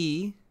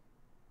maybe,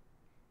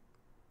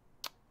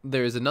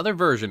 there's another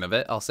version of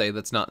it, I'll say,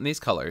 that's not in these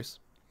colors,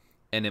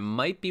 and it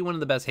might be one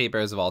of the best hate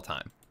bears of all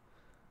time.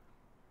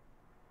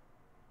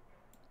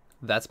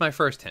 That's my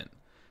first hint.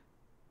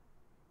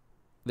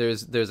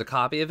 There's a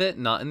copy of it,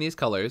 not in these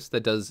colors,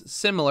 that does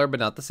similar but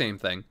not the same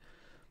thing.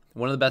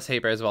 One of the best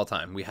hate bears of all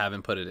time. We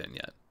haven't put it in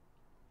yet.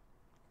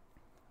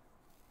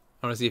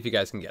 I want to see if you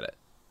guys can get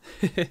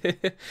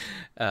it.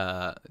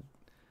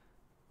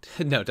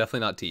 No, definitely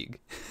not Teague.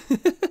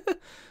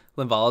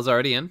 Limbala's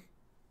already in.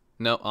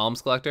 No,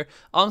 Alms Collector.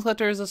 Alms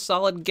Collector is a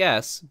solid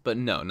guess, but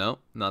no,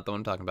 not the one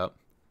I'm talking about.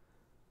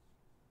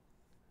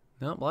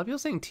 No, a lot of people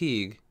saying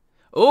Teague.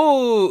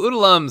 Oh,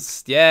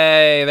 Oodalums!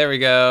 Yay, there we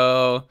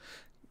go.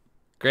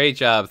 Great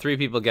job. 3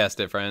 people guessed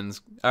it,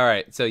 friends. All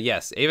right, so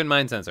yes, Aven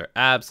Mind Sensor,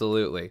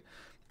 absolutely.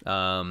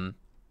 Congrats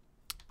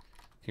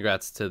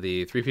to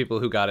the 3 people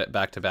who got it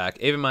back to back.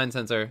 Aven Mind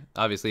Sensor,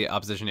 obviously,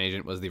 Opposition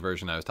Agent was the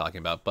version I was talking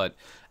about, but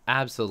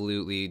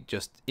absolutely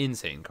just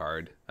insane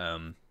card.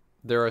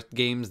 There are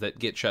games that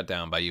get shut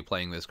down by you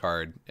playing this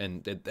card,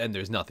 and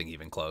there's nothing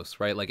even close,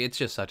 right? Like, it's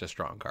just such a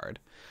strong card.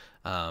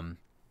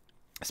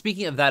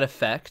 Speaking of that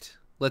effect,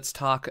 let's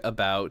talk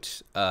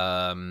about...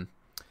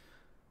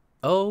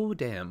 oh,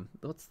 damn.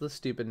 What's the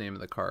stupid name of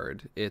the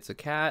card? It's a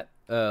cat.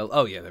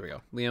 Oh, yeah, there we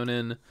go.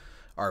 Leonin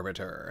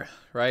Arbiter,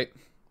 right?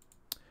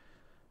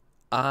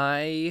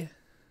 I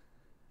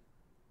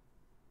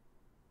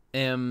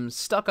am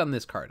stuck on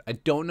this card. I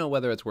don't know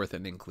whether it's worth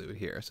an include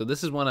here. So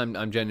this is one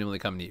I'm genuinely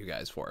coming to you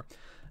guys for.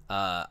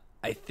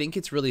 I think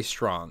it's really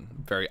strong,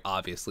 very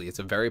obviously. It's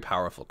a very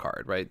powerful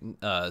card, right?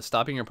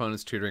 Stopping your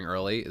opponent's tutoring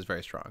early is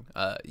very strong.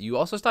 You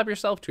also stop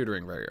yourself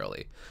tutoring very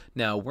early.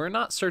 Now, we're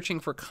not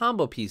searching for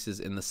combo pieces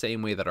in the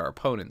same way that our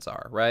opponents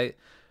are, right?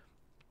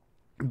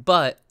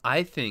 But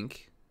I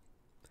think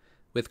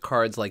with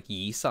cards like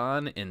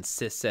Yisan and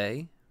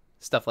Sisei,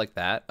 stuff like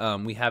that,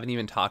 we haven't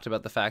even talked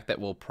about the fact that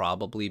we'll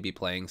probably be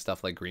playing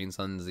stuff like Green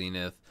Sun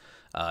Zenith,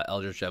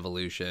 Eldritch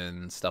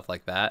Evolution, stuff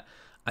like that.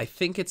 I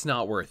think it's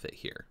not worth it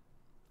here.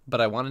 But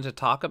I wanted to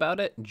talk about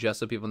it just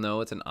so people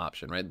know it's an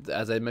option, right?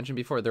 As I mentioned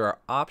before, there are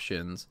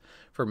options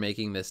for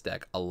making this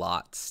deck a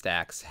lot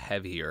stacks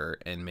heavier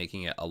and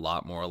making it a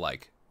lot more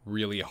like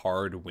really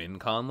hard win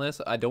conless.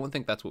 I don't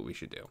think that's what we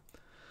should do.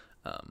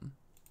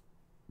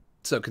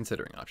 So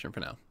considering option for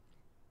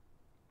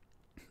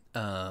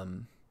now.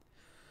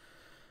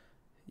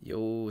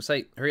 Yo,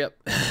 site, hurry up.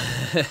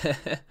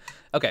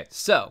 Okay,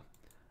 so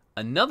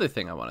another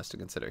thing I want us to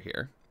consider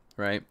here,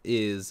 right,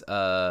 is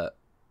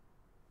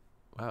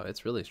wow,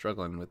 it's really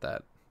struggling with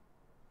that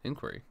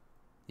inquiry.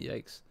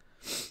 Yikes.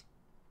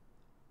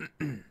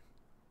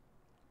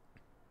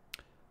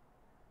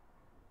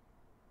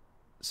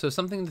 So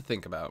something to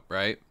think about,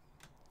 right,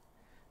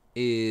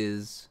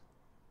 is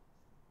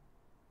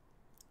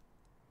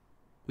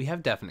we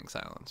have Deafening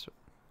Silence.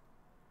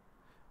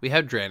 We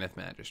have Dranith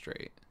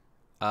Magistrate.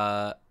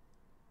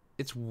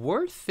 It's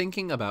worth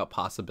thinking about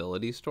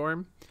Possibility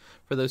Storm.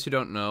 For those who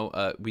don't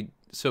know,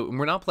 so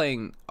we're not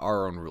playing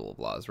our own Rule of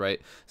Laws,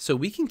 right? So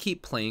we can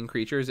keep playing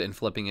creatures and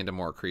flipping into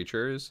more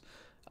creatures.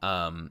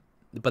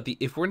 But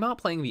if we're not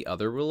playing the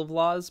other Rule of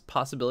Laws,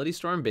 Possibility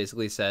Storm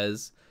basically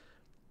says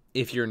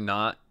if you're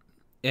not,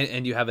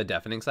 and you have a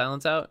Deafening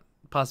Silence out,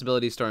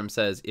 Possibility Storm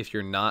says if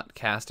you're not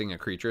casting a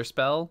creature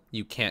spell,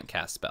 you can't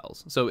cast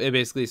spells. So it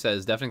basically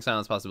says Deafening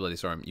Silence, Possibility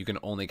Storm, you can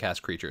only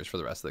cast creatures for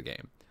the rest of the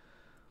game.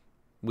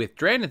 With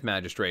Dranith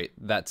Magistrate,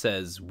 that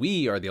says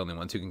we are the only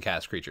ones who can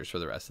cast creatures for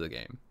the rest of the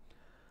game.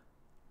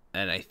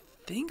 And I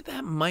think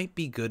that might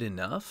be good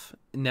enough.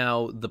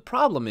 Now, the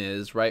problem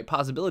is, right,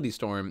 Possibility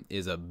Storm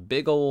is a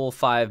big ol'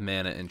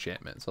 5-mana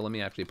enchantment. So let me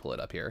actually pull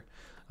it up here.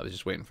 I was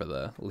just waiting for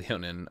the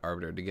Leonin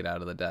Arbiter to get out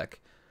of the deck.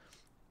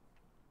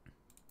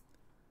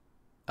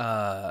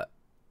 Yeah,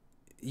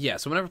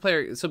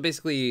 so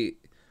basically,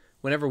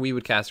 whenever we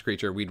would cast a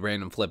creature, we'd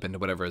random flip into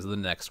whatever the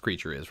next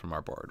creature is from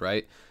our board,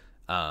 right?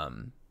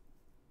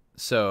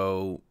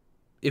 So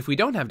if we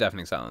don't have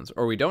Deafening Silence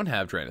or we don't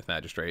have Dranith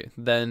Magistrate,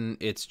 then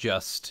it's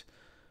just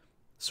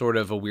sort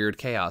of a weird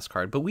chaos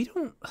card. But we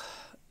don't,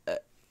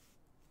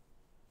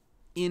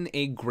 in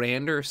a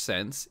grander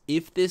sense,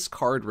 if this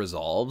card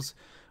resolves,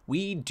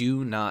 we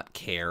do not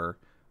care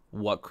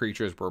what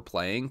creatures we're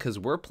playing, because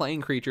we're playing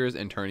creatures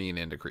and turning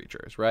it into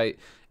creatures, right?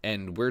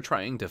 And we're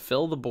trying to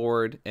fill the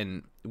board,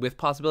 and with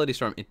Possibility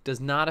Storm, it does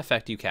not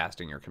affect you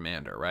casting your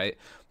commander, right?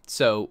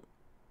 So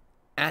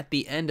at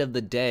the end of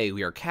the day,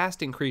 we are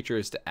casting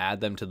creatures to add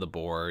them to the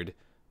board,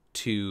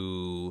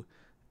 to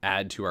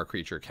add to our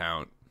creature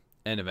count,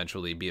 and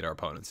eventually beat our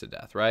opponents to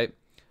death, right?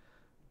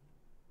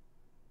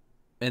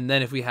 And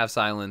then if we have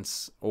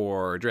Silence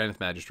or Dranith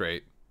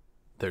Magistrate,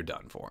 they're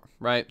done for,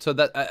 right? So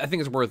that, I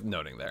think, is worth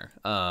noting there.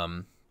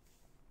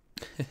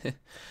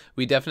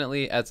 We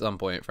definitely, at some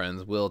point,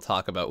 friends, will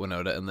talk about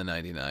Winota in the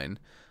 99.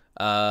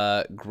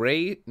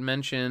 Great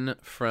mention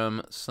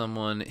from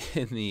someone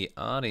in the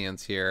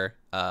audience here.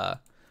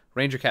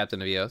 Ranger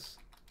Captain of Eos.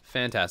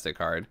 Fantastic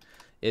card.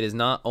 It is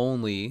not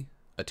only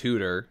a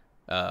tutor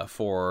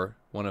for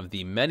one of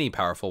the many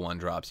powerful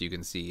 1-drops you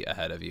can see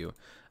ahead of you,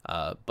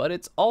 but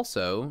it's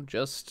also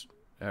just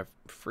a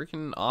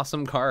freaking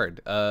awesome card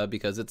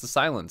because it's a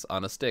silence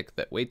on a stick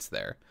that waits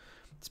there.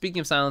 Speaking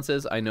of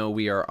silences, I know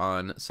we are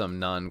on some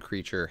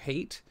non-creature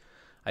hate.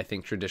 I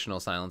think traditional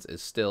silence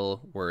is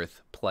still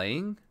worth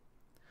playing.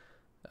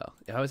 Oh,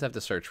 I always have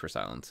to search for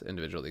silence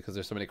individually because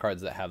there's so many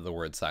cards that have the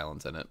word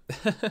silence in it.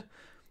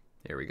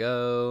 Here we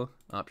go.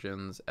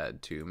 Options,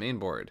 add to main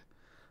board.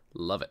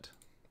 Love it.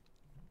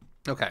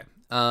 Okay.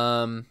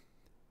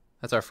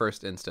 That's our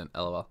first instant,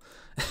 LOL.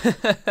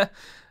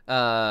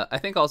 I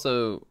think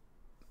also,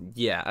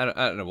 yeah, I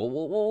don't know.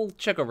 We'll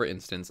check over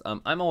instants.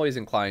 I'm always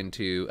inclined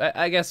to,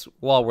 I guess,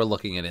 while we're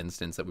looking at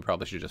instants that we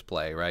probably should just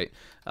play, right?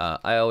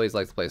 I always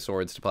like to play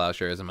Swords to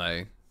Plowshares in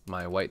my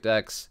white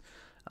decks.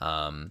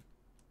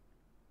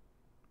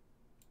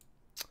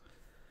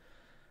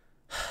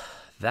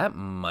 That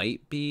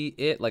might be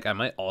it. Like, I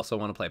might also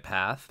want to play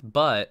Path,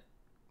 but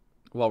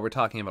while we're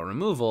talking about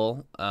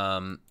removal,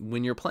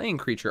 when you're playing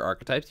creature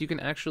archetypes, you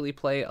can actually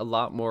play a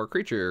lot more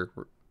creature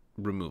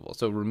removal.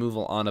 So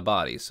removal on a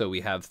body. So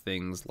we have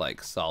things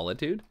like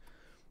Solitude.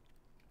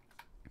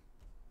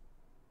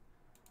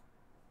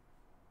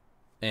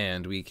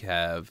 And we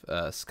have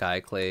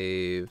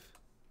Skyclave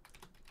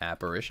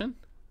Apparition.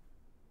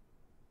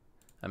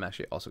 I'm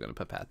actually also going to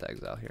put Path to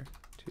Exile here.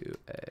 To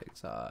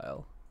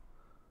exile.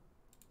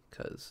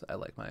 Because I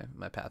like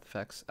my path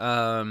effects.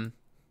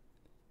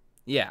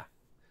 Yeah.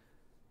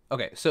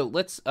 Okay, so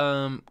let's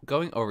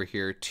going over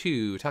here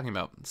to talking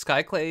about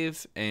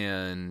Skyclave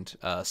and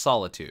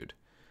Solitude.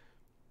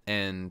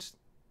 And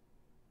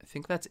I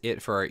think that's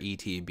it for our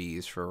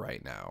ETBs for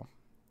right now.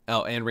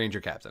 Oh, and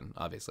Ranger Captain,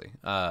 obviously,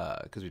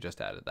 because we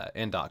just added that,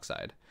 and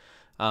Dockside.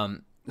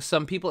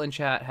 Some people in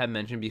chat have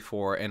mentioned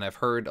before, and I've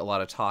heard a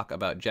lot of talk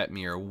about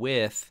Jetmir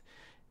with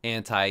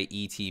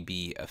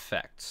anti-ETB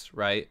effects,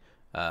 right?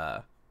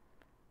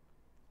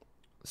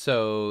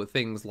 So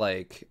things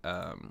like,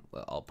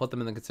 I'll put them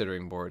in the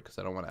considering board because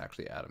I don't want to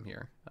actually add them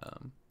here.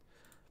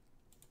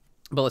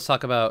 But let's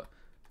talk about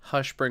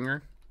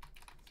Hushbringer,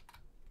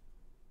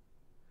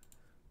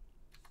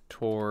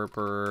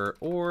 Torpor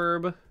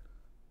Orb,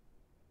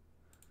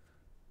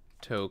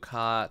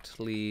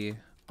 Tocatli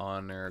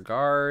Honor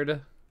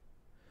Guard.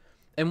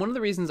 And one of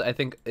the reasons I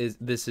think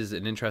this is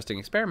an interesting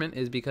experiment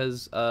is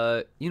because,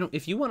 you know,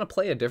 if you want to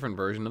play a different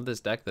version of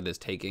this deck that is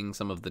taking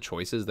some of the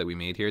choices that we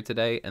made here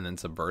today and then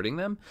subverting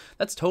them,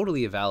 that's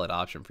totally a valid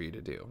option for you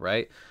to do,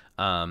 right?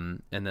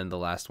 And then the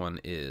last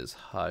one is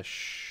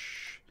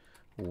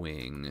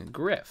Wing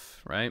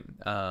Griff, right?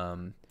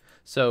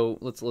 So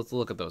let's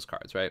look at those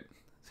cards, right?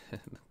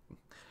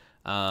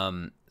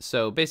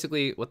 So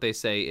basically what they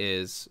say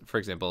is, for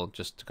example,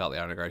 just to call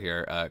the honor guard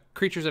here,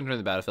 creatures entering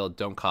the battlefield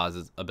don't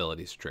cause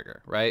abilities to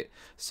trigger, right?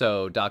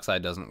 So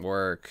Dockside doesn't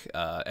work.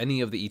 Any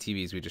of the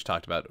ETBs we just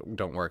talked about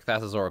don't work.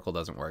 Thassa's Oracle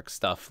doesn't work.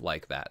 Stuff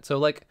like that. So,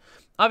 like,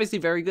 obviously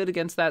very good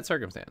against that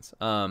circumstance.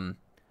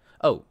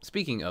 Oh,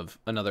 speaking of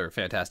another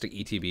fantastic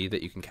ETB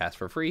that you can cast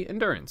for free,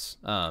 Endurance.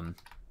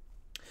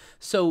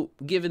 So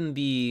given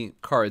the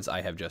cards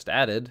I have just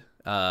added,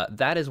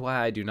 that is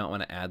why I do not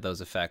want to add those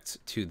effects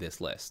to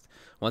this list.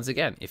 Once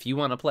again, if you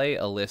want to play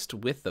a list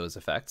with those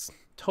effects,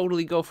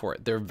 totally go for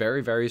it. They're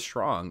very, very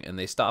strong, and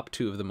they stop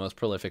two of the most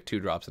prolific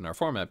 2-drops in our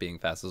format, being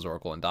Thassa's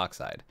Oracle and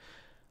Dockside.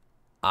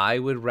 I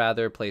would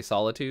rather play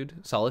Solitude.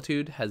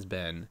 Solitude has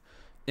been,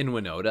 in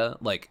Winota,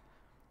 like,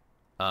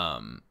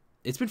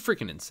 it's been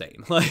freaking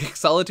insane. Like,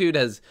 Solitude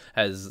has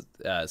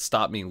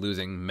stopped me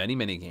losing many,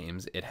 many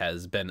games. It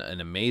has been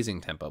an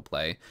amazing tempo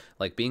play.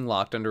 Like, being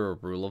locked under a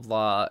Rule of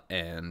Law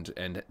and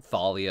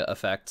Thalia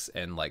effects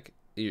and, like,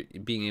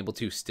 being able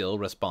to still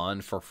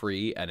respond for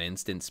free at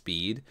instant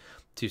speed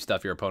to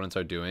stuff your opponents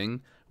are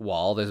doing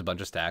while there's a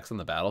bunch of stacks on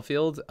the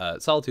battlefield.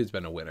 Solitude's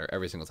been a winner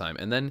every single time.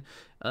 And then,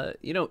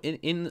 you know,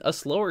 in a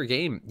slower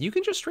game, you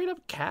can just straight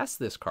up cast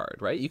this card,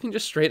 right? You can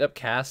just straight up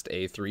cast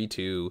a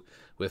 3/2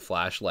 with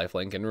Flash,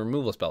 Lifelink, and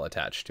removal spell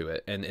attached to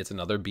it. And it's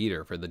another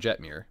beater for the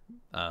Jetmir.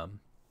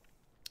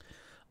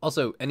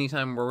 Also,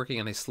 anytime we're working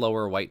on a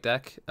slower white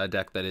deck, a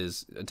deck that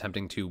is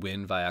attempting to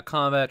win via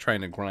combat,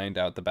 trying to grind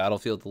out the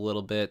battlefield a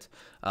little bit,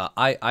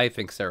 I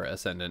think Serra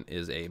Ascendant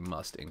is a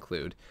must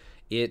include.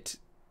 It,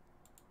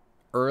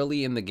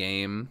 early in the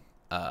game,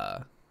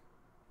 oh,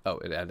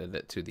 it added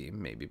it to the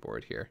maybe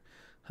board here,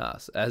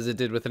 as it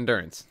did with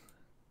Endurance.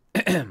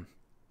 Okay,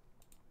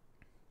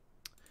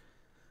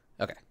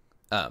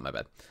 my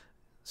bad.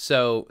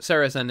 So,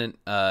 Serra Ascendant,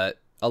 a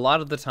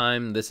lot of the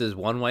time, this is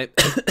one white...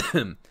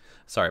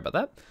 Sorry about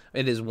that.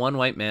 It is 1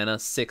 white mana,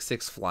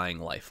 6/6 flying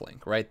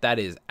lifelink, right? That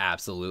is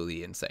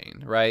absolutely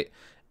insane, right?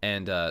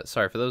 And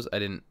sorry for those, I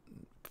didn't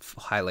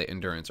highlight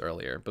Endurance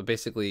earlier, but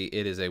basically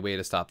it is a way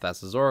to stop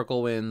Thassa's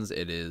Oracle wins.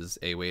 It is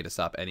a way to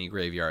stop any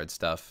graveyard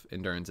stuff.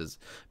 Endurance is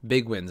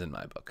big wins in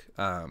my book.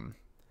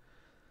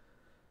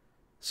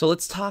 So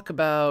let's talk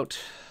about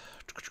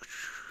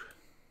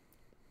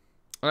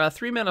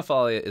 3 mana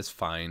Thalia is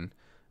fine.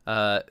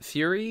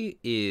 Fury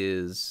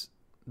is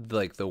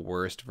like the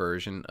worst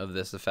version of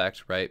this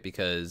effect, right?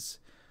 Because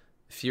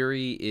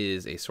Fury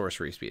is a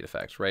sorcery speed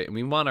effect, right? And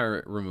we want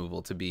our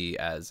removal to be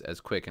as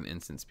quick and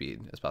instant speed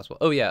as possible.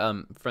 Oh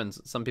yeah,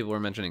 friends, some people were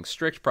mentioning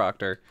Strict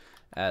Proctor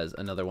as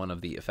another one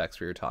of the effects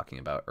we were talking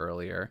about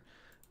earlier.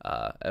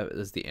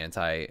 As the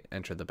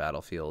anti-enter the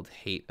battlefield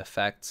hate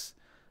effects.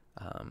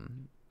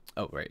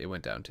 Oh, right, it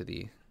went down to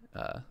the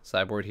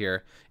sideboard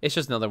here. It's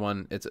just another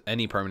one. It's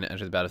any permanent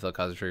enter the battlefield,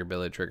 causes trigger,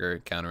 ability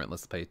trigger, counter it,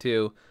 let's play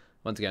 2.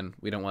 Once again,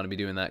 we don't want to be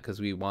doing that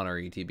because we want our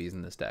ETBs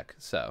in this deck.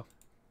 So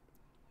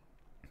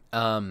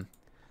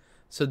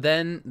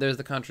then there's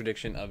the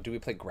contradiction of, do we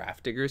play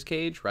Grafdigger's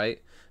Cage,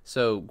 right?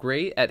 So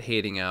great at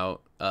hating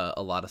out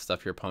a lot of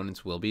stuff your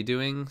opponents will be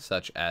doing,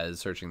 such as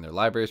searching their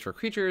libraries for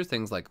creatures,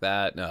 things like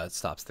that. It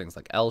stops things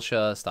like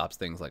Elsha, stops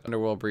things like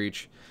Underworld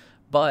Breach,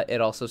 but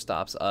it also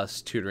stops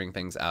us tutoring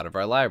things out of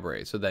our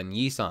library. So then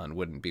Yisan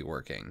wouldn't be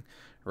working,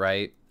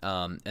 right?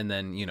 And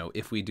then, you know,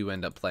 if we do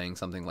end up playing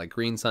something like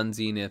Green Sun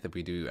Zenith, if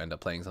we do end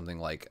up playing something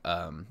like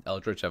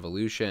Eldritch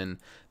Evolution,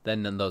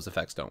 then those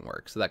effects don't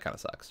work. So that kind of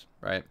sucks,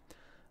 right?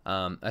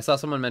 I saw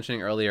someone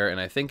mentioning earlier, and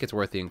I think it's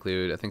worth the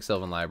include. I think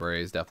Sylvan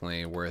Library is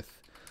definitely worth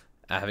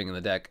having in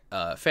the deck.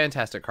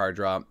 Fantastic card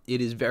draw. It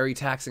is very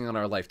taxing on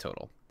our life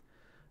total.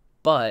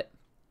 But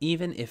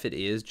even if it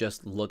is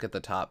just look at the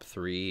top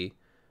 3,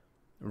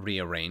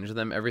 rearrange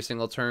them every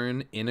single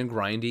turn, in a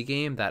grindy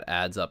game, that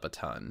adds up a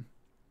ton.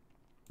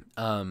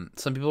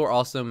 Some people are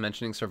also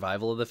mentioning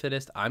Survival of the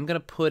Fittest. I'm going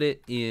to put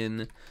it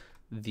in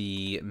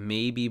the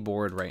maybe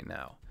board right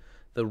now.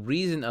 The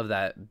reason of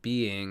that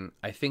being,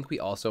 I think we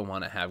also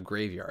want to have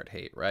Graveyard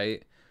Hate,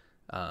 right?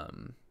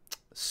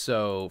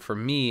 So for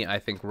me, I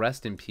think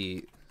Rest in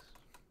Peace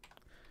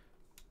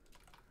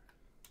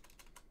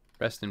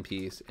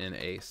in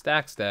a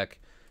Stacks deck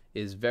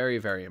is very,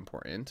 very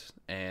important.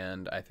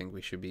 And I think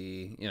we should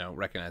be, you know,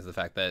 recognize the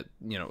fact that,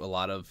 you know, a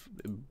lot of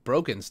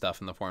broken stuff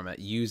in the format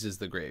uses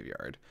the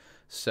graveyard.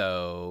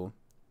 So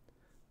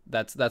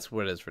that's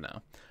what it is for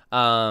now.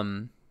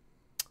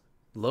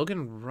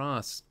 Logan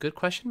Ross, good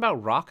question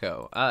about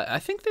Rocco. I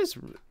think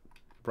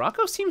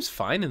Rocco seems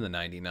fine in the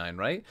 99,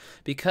 right?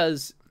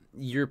 Because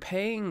you're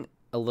paying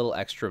a little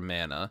extra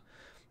mana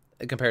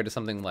compared to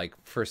something like,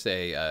 for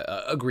say,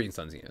 a Green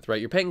Sun Zenith, right?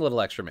 You're paying a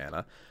little extra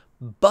mana,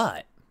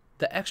 but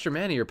the extra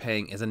mana you're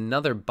paying is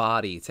another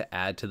body to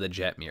add to the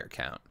Jetmir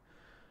count.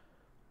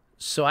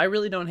 So I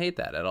really don't hate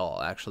that at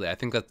all, actually. I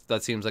think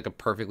that seems like a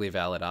perfectly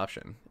valid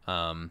option.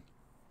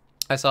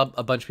 I saw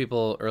a bunch of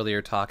people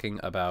earlier talking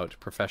about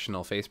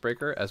Professional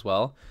Facebreaker as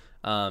well.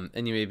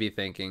 And you may be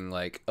thinking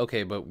like,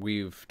 okay, but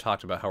we've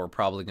talked about how we're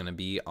probably going to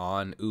be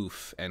on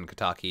Oof and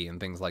Kataki and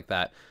things like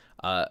that.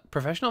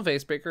 Professional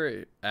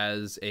Facebreaker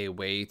as a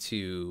way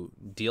to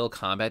deal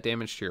combat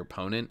damage to your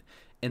opponent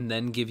and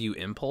then give you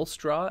Impulse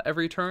Draw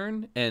every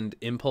turn. And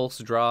Impulse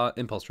Draw,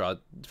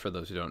 for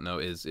those who don't know,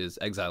 is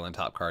exile and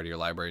top card of your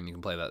library, and you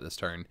can play that this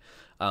turn.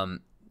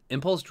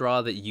 Impulse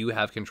Draw that you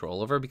have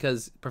control over,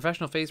 because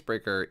Professional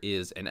Facebreaker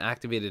is an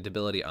activated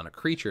ability on a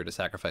creature to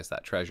sacrifice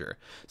that treasure.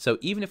 So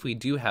even if we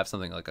do have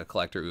something like a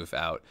Collector Oof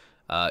out,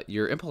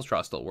 your Impulse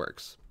Draw still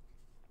works.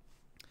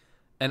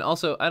 And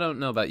also, I don't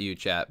know about you,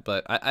 chat,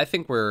 but I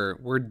think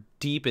we're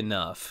deep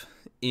enough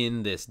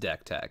in this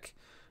deck tech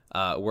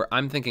where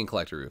I'm thinking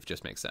Collector Oof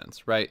just makes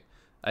sense, right?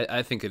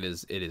 I think it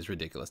is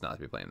ridiculous not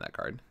to be playing that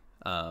card.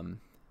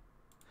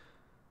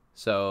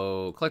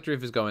 So Collector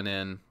Oof is going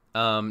in.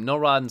 No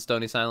Rod and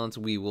Stony Silence.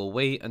 We will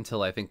wait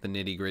until I think the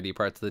nitty-gritty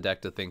parts of the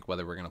deck to think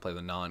whether we're going to play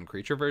the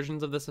non-creature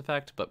versions of this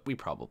effect, but we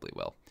probably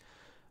will.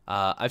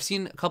 I've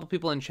seen a couple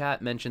people in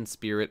chat mention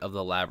Spirit of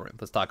the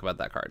Labyrinth. Let's talk about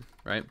that card,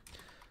 right?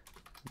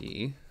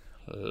 The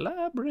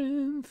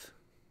Labyrinth.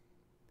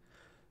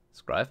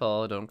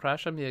 Scryfall, don't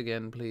crash on me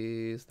again,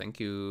 please. Thank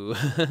you.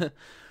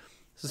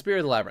 So Spirit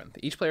of the Labyrinth.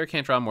 Each player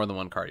can't draw more than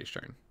one card each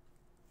turn.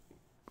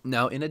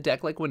 Now, in a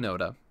deck like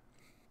Winota,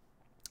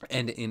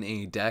 and in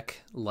a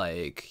deck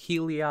like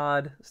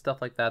Heliod,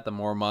 stuff like that, the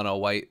more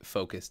mono-white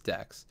focused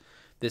decks,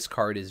 this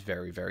card is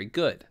very, very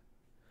good.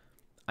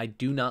 I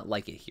do not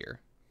like it here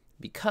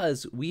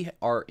because we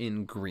are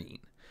in green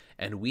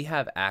and we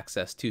have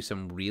access to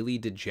some really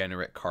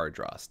degenerate card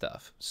draw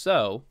stuff.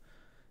 So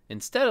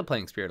instead of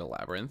playing Spirit of the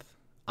Labyrinth,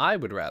 I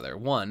would rather,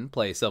 one,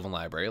 play Sylvan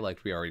Library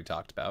like we already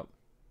talked about,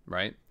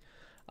 right?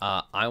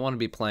 I want to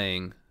be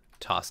playing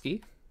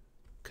Toski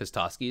because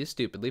Toski is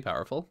stupidly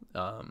powerful.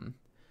 Boom.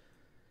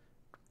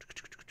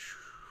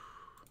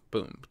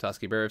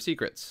 Toski, Bearer of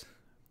Secrets.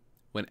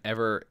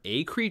 Whenever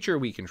a creature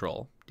we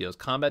control deals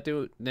combat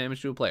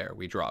damage to a player,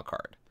 we draw a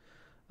card.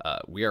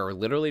 We are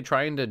literally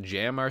trying to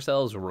jam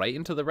ourselves right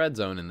into the red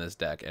zone in this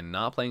deck, and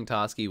not playing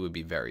Toski would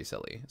be very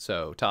silly.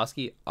 So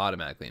Toski,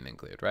 automatically an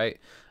include, right?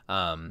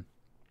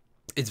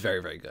 It's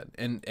very, very good.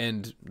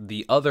 And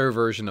the other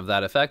version of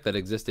that effect that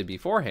existed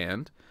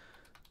beforehand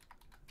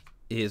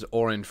is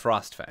Orin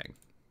Frostfang.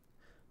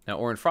 Now,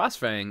 Orin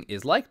Frostfang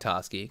is like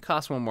Toski,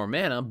 costs 1 more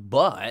mana,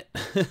 but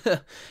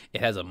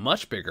it has a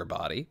much bigger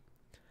body.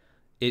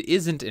 It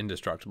isn't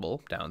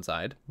indestructible,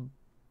 downside,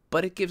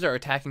 but it gives our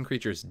attacking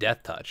creatures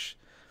Death Touch.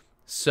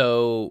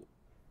 So,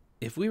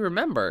 if we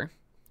remember,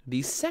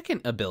 the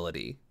second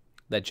ability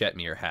that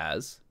Jetmir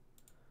has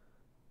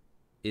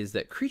is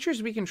that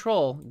creatures we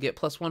control get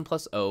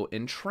 +1/+0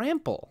 and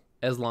trample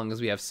as long as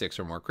we have 6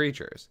 or more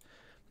creatures.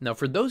 Now,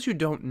 for those who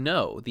don't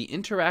know, the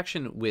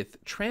interaction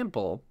with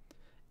trample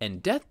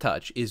And Death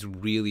Touch is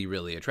really,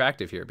 really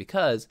attractive here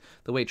because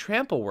the way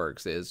Trample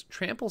works is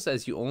Trample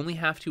says you only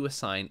have to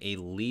assign a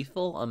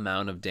lethal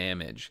amount of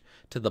damage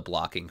to the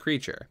blocking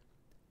creature.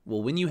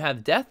 Well, when you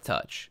have Death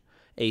Touch,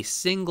 a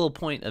single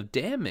point of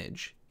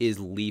damage is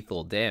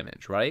lethal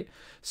damage, right?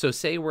 So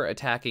say we're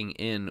attacking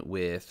in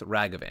with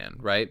Ragavan,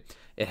 right?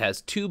 It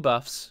has 2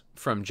 buffs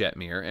from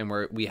Jetmir, and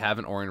we have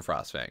an Orin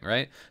Frostfang,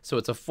 right? So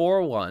it's a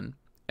 4/1,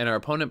 and our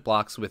opponent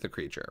blocks with a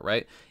creature,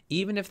 right?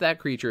 Even if that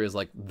creature is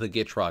like the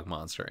Gitrog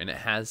monster and it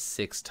has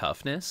 6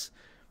 toughness,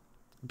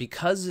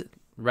 because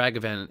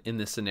Ragavan in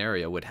this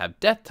scenario would have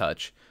Death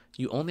Touch,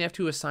 you only have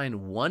to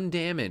assign 1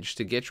 damage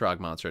to Gitrog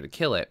monster to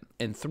kill it,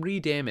 and 3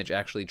 damage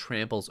actually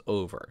tramples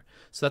over.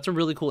 So that's a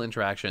really cool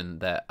interaction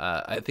that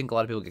I think a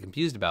lot of people get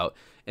confused about,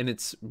 and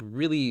it's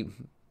really,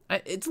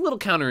 it's a little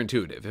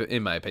counterintuitive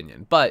in my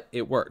opinion, but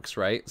it works,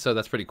 right? So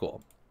that's pretty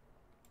cool.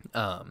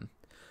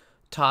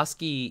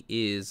 Toski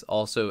is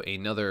also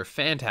another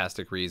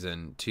fantastic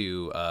reason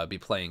to be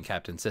playing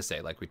Captain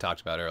Sisse, like we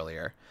talked about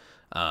earlier.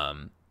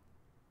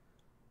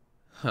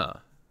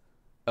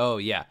 Oh,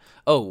 yeah.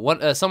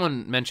 Oh,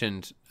 someone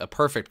mentioned a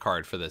perfect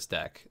card for this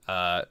deck.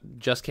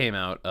 Just came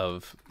out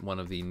of one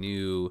of the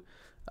new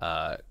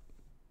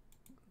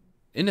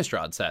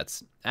Innistrad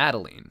sets,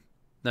 Adeline.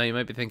 Now, you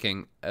might be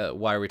thinking,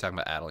 why are we talking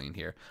about Adeline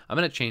here? I'm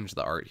going to change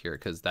the art here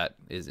because that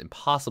is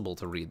impossible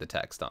to read the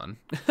text on.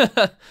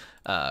 So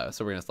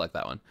we're going to select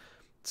that one.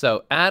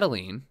 So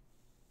Adeline,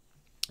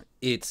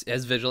 it's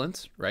as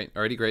Vigilance, right?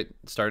 Already great.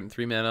 Starting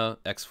 3 mana,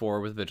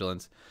 X4 with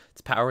Vigilance.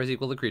 Its power is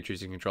equal to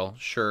creatures you control.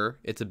 Sure,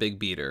 it's a big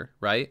beater,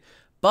 right?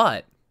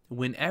 But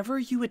whenever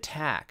you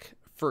attack,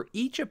 for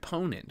each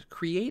opponent,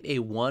 create a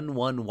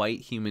 1/1 white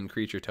human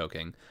creature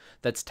token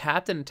that's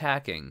tapped and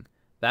attacking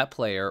that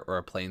player or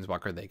a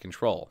planeswalker they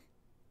control.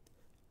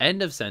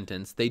 End of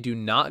sentence. They do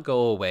not go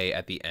away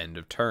at the end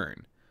of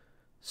turn.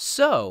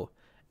 So,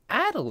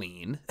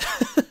 Adeline,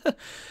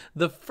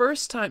 the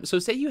first time, so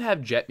say you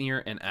have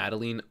Jetmir and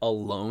Adeline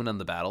alone on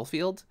the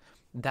battlefield,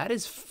 that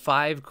is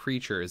 5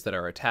 creatures that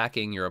are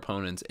attacking your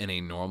opponents in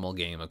a normal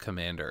game of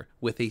Commander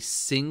with a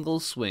single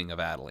swing of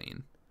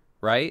Adeline,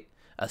 right?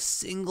 A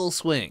single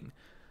swing.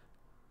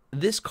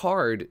 This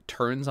card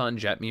turns on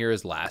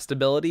Jetmir's last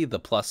ability, the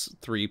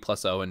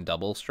 +3/+0 and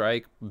double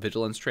strike,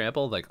 Vigilance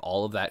Trample, like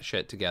all of that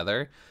shit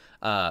together,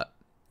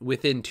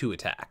 within 2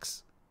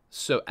 attacks.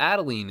 So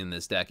Adeline in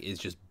this deck is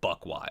just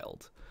buck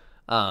wild.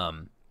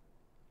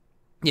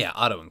 Yeah,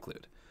 auto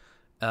include.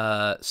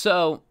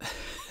 So,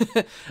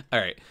 all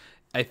right.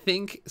 I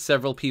think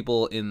several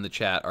people in the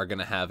chat are going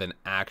to have an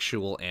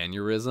actual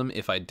aneurysm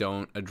if I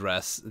don't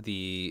address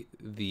the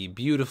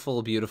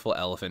beautiful, beautiful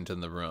elephant in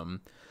the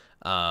room.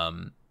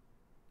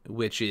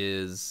 Which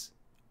is,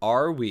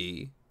 are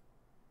we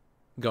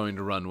going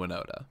to run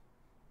Winota?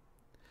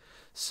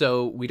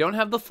 So we don't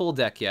have the full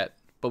deck yet,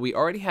 but we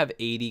already have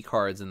 80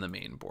 cards in the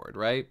main board,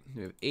 right?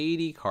 We have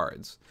 80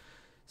 cards.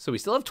 So we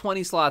still have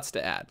 20 slots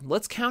to add.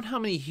 Let's count how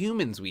many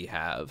humans we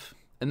have,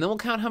 and then we'll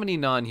count how many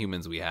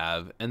non-humans we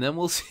have, and then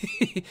we'll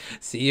see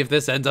if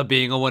this ends up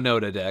being a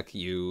Winota deck.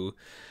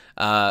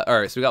 All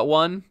right, so we got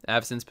 1,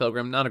 Absence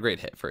Pilgrim, not a great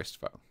hit, first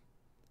of all.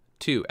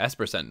 2,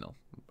 Esper Sentinel.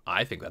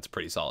 I think that's a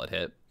pretty solid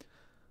hit.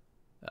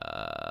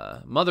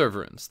 Mother of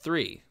Runes,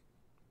 3.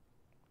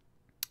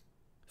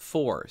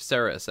 4,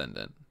 Serra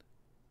Ascendant.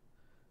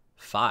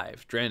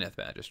 5, Drannith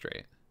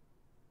Magistrate.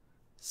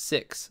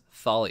 6,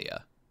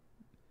 Thalia.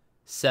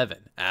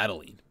 7,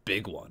 Adeline,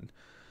 big one.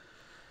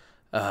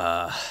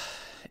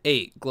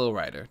 8, Glow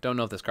Rider. Don't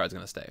know if this card's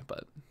gonna stay,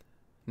 but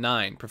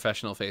 9,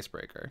 Professional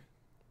Facebreaker.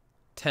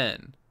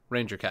 10,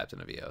 Ranger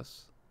Captain of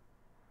Eos.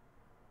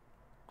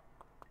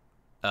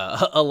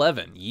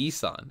 11,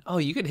 Yisan. Oh,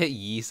 you could hit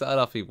Yisan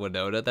off of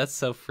Winota. That's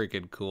so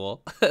freaking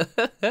cool.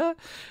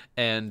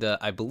 And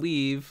I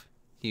believe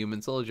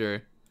Human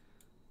Soldier.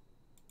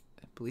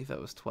 I believe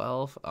that was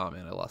 12. Oh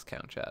man, I lost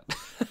count, chat.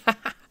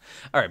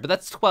 All right, but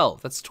that's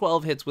 12. That's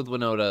 12 hits with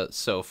Winota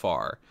so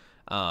far.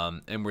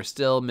 And we're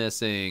still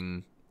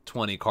missing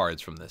 20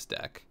 cards from this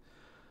deck.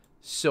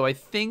 So I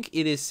think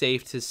it is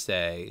safe to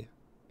say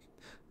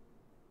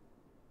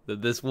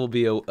that this will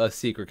be a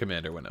Secret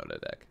Commander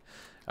Winota deck.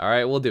 All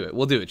right, we'll do it.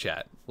 We'll do it,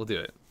 chat. We'll do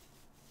it.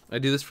 I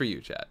do this for you,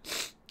 chat.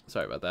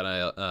 Sorry about that.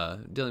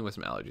 I'm dealing with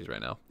some allergies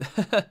right now.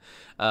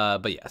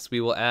 But yes,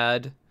 we will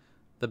add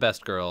the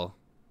best girl,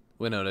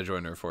 Winota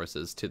Joiner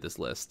Forces, to this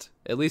list,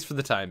 at least for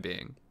the time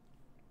being.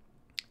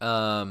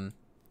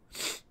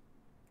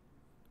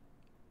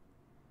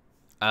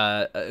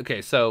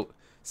 Okay, so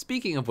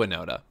speaking of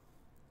Winota,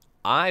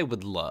 I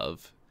would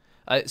love...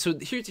 so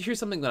here's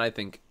something that I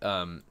think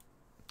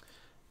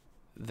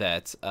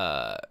that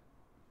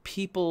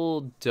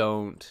people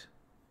don't...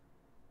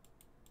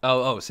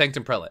 Oh,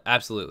 Sanctum Prelate.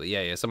 Absolutely.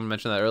 Yeah. Someone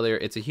mentioned that earlier.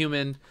 It's a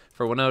human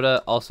for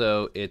Winota.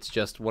 Also, it's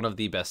just one of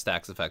the best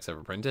stacks effects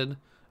ever printed.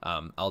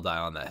 I'll die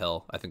on that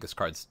hill. I think this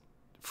card's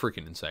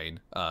freaking insane.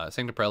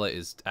 Sanctum Prelate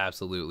is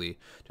absolutely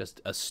just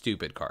a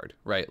stupid card,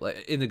 right?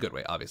 Like, in a good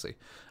way, obviously.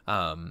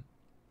 Yeah,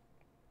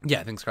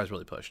 I think this card's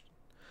really pushed.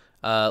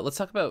 Let's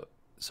talk about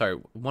sorry,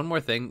 one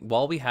more thing.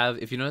 While we have,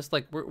 if you notice,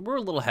 like we're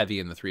a little heavy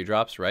in the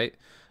 3-drops, right?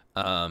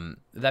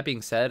 That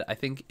being said, I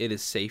think it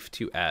is safe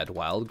to add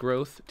Wild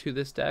Growth to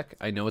this deck.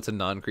 I know it's a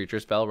non-creature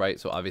spell, right?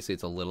 So obviously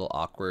it's a little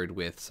awkward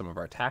with some of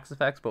our tax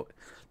effects, but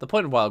the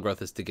point of Wild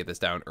Growth is to get this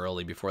down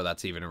early before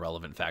that's even a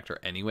relevant factor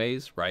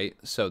anyways, right?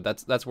 So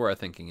that's where our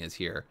thinking is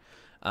here.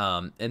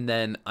 And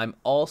then I'm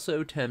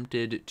also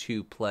tempted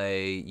to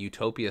play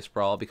Utopia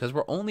Sprawl because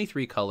we're only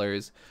 3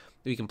 colors.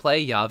 We can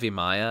play Yavi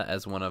Maya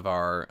as one of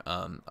our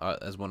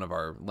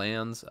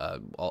lands.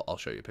 I'll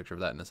show you a picture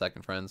of that in a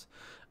second, friends.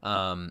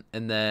 And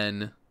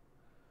then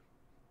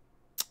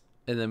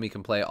we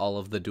can play all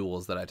of the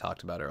duels that I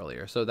talked about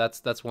earlier. So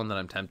that's one that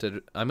I'm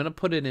tempted. I'm gonna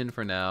put it in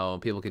for now.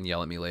 People can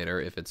yell at me later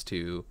if it's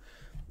too,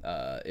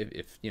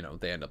 if you know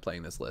they end up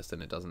playing this list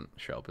and it doesn't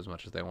show up as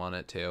much as they want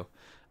it to.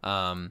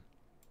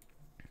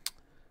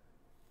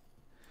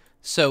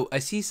 So I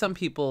see some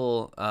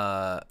people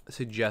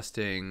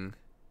suggesting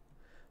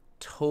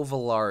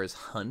Tovalar's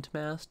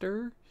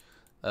Huntmaster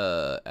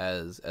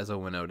as a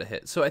winnow to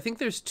hit. So I think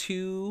there's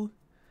two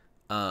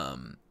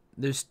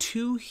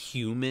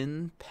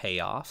human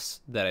payoffs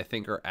that I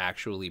think are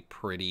actually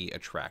pretty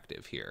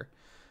attractive here.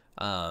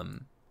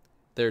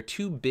 There are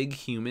 2 big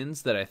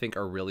humans that I think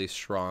are really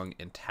strong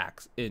in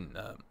stax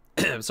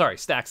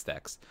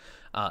decks.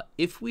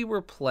 If we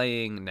were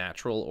playing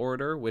Natural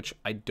Order, which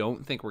I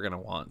don't think we're gonna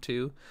want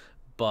to,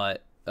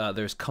 but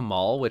there's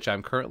Kamal, which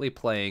I'm currently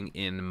playing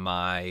in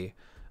my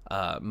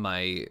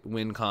my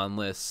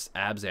win-conless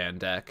Abzan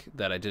deck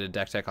that I did a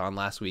deck tech on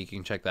last week. You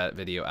can check that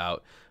video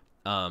out.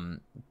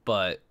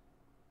 But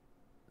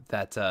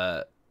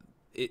that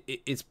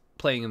it's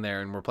playing in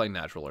there, and we're playing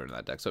Natural Order in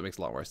that deck, so it makes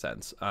a lot more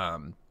sense.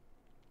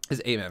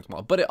 Is 8-mana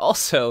Kamal, but it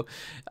also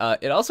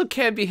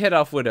can be hit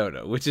off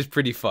Winota, which is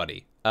pretty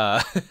funny.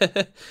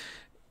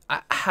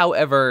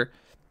 However,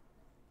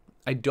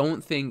 I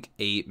don't think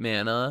 8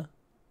 mana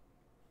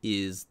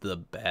is the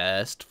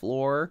best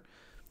floor.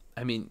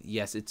 I mean,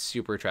 yes, it's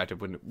super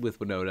attractive with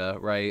Winota,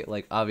 right?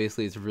 Like,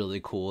 obviously, it's really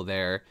cool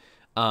there.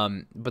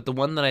 But the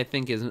one that I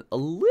think is a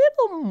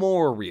little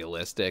more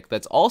realistic,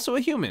 that's also a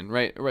human,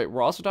 right?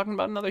 We're also talking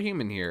about another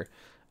human here,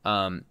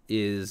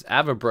 is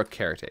Avabrook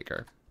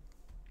Caretaker.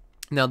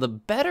 Now, the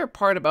better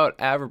part about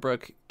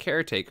Avabrook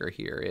Caretaker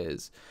here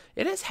is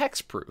it has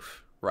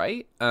hexproof,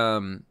 right?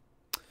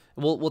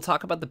 We'll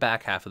talk about the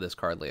back half of this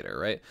card later,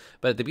 right?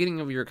 But at the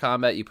beginning of your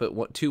combat, you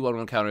put 2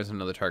 1/1 counters on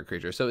another target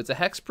creature. So it's a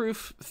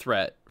hexproof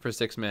threat for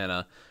 6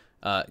 mana.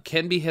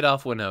 Can be hit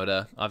off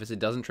Winota. Obviously,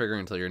 doesn't trigger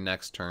until your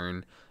next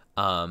turn.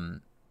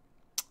 But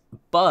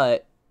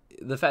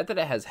the fact that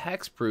it has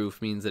hexproof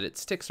means that it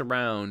sticks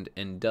around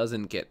and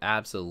doesn't get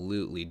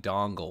absolutely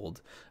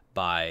dongled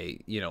by,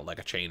 you know, like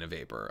a Chain of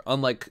Vapor.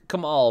 Unlike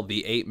Kamal,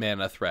 the 8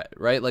 mana threat,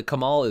 right? Like,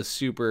 Kamal is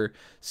super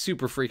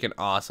freaking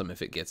awesome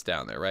if it gets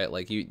down there, right?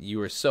 Like, you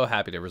are so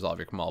happy to resolve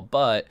your Kamal,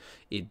 but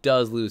it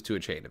does lose to a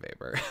Chain of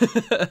Vapor.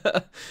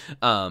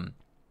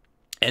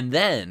 And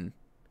then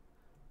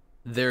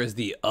there's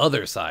the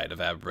other side of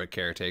Avabrook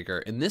Caretaker,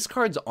 and this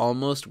card's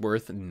almost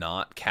worth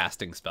not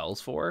casting spells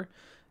for,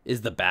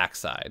 is the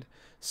backside.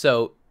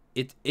 So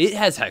it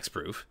has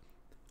hexproof.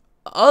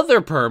 Other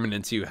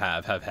permanents you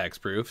have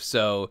hexproof,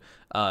 so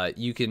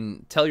you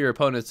can tell your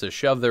opponents to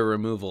shove their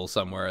removal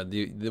somewhere.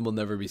 They will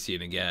never be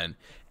seen again.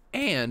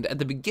 And at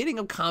the beginning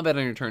of combat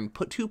on your turn,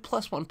 put 2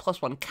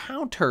 +1/+1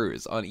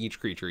 counters on each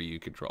creature you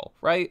control,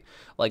 right?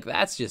 Like,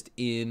 that's just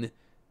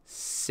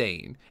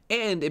insane.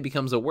 And it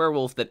becomes a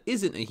werewolf that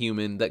isn't a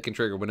human that can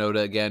trigger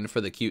Winota again for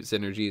the cute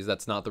synergies.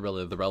 That's not the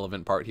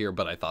relevant part here,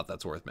 but I thought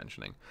that's worth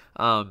mentioning.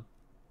 But,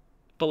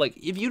 like,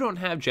 if you don't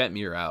have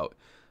Jetmir out,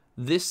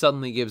 this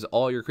suddenly gives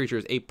all your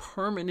creatures a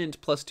permanent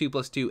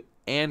 +2/+2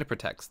 and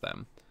protects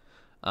them.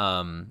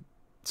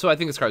 So I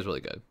think this card's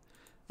really good.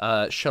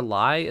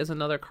 Shalai is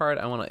another card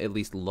I want to at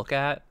least look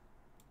at.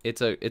 It's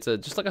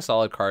just like a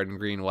solid card in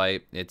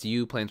green-white. It's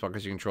you,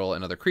 planeswalkers you control,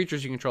 and other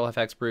creatures you control have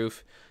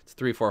hexproof. It's a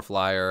 3/4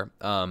 flyer.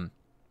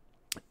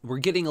 We're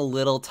getting a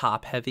little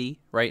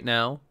top-heavy right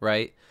now,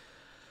 right?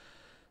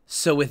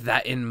 So with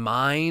that in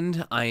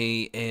mind,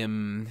 I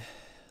am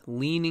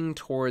leaning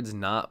towards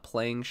not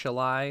playing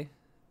Shalai.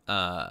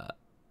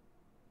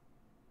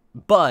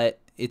 But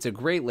it's a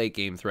great late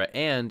game threat,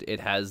 and it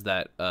has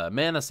that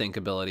mana sink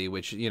ability,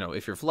 which, you know,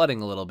 if you're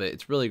flooding a little bit,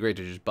 it's really great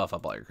to just buff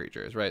up all your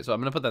creatures, right? So I'm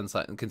going to put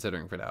that in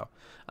considering for now.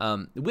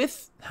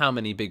 With how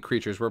many big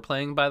creatures we're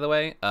playing, by the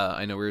way,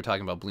 I know we were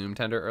talking about Bloom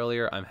Tender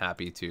earlier. I'm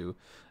happy to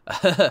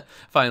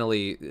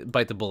finally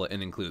bite the bullet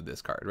and include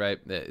this card,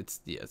 right?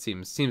 It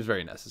seems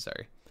very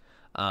necessary.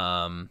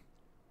 I'm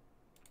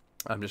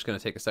just going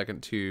to take a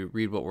second to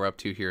read what we're up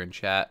to here in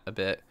chat a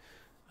bit.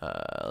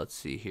 Let's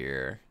see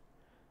here.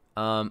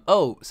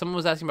 Oh, someone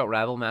was asking about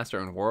Rabble Master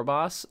and War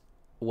Boss.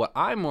 What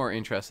I'm more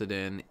interested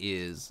in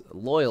is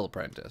Loyal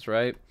Apprentice,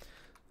 right?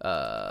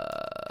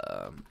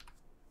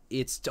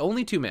 It's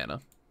only 2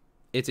 mana.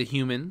 It's a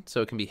human,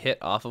 so it can be hit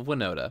off of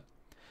Winota.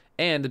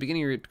 And at the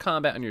beginning of your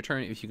combat on your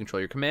turn, if you control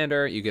your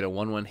commander, you get a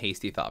 1/1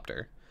 Hasty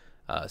Thopter.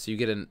 So you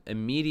get an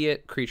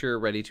immediate creature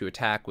ready to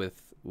attack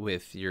with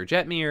with your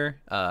Jetmir,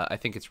 I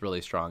think it's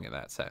really strong in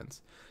that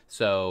sense.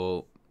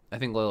 So I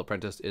think Loyal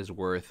Apprentice is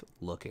worth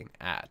looking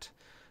at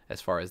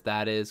as far as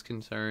that is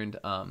concerned.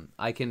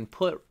 I can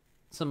put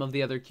some of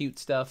the other cute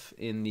stuff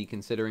in the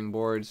considering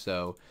board.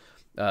 So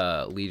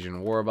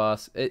Legion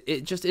Warboss,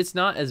 it's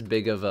not as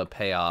big of a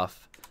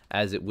payoff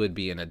as it would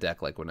be in a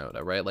deck like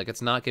Winota, right? Like,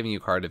 it's not giving you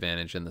card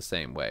advantage in the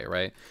same way,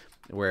 right?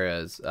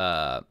 Whereas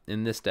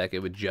in this deck, it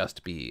would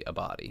just be a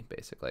body,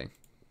 basically.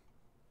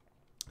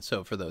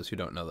 So for those who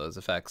don't know those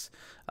effects,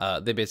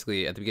 they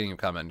basically, at the beginning of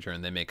combat and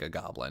turn, they make a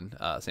goblin.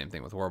 Same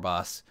thing with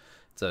Warboss.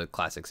 It's a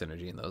classic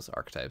synergy in those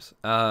archetypes.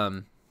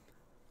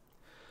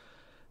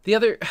 The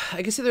other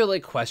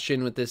like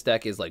question with this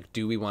deck is like,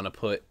 do we want to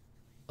put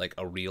like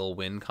a real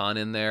win con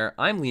in there?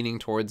 I'm leaning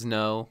towards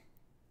no.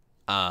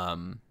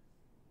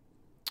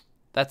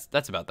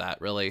 That's about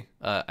that, really.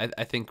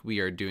 I think we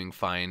are doing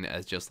fine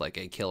as just like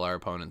a kill our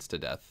opponents to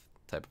death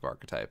type of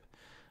archetype.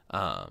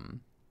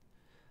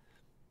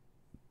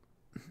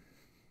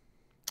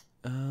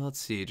 Let's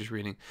see, just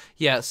reading.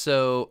 Yeah,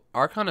 so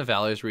Archon of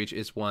Valor's Reach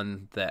is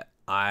one that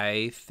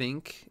I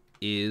think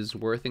is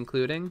worth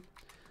including.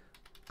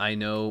 I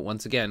know,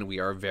 once again, we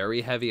are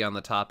very heavy on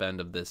the top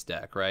end of this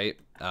deck, right?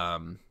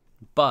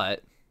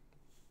 But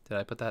did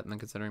I put that in the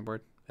considering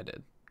board? I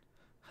did.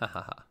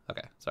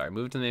 Okay, sorry.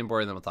 Move it to the main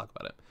board and then we'll talk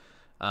about it.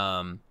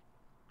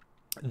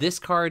 This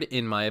card,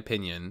 in my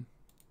opinion,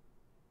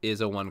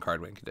 is a 1-card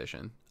win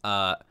condition.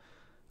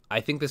 I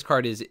think this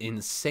card is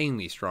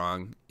insanely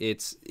strong.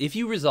 It's, if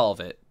you resolve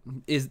it,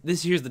 here's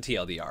the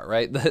TLDR,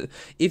 right?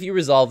 If you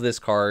resolve this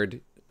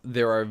card,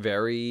 there's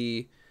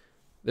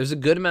a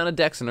good amount of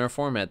decks in our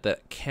format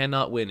that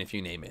cannot win if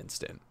you name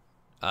instant.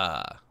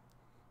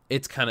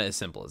 It's kind of as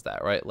simple as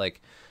that, right?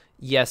 Like,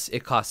 yes,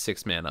 it costs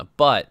 6 mana,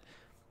 but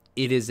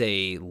it is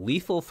a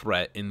lethal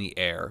threat in the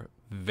air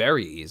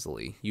very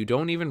easily. You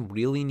don't even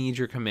really need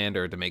your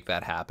commander to make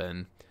that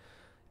happen.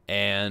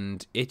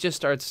 And it just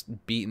starts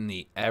beating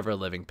the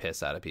ever-living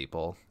piss out of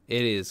people.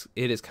 It is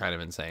kind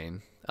of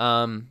insane.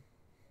 So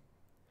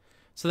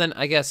then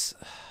I guess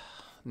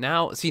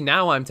now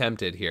I'm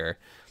tempted here.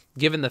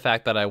 Given the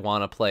fact that I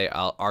want to play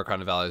Archon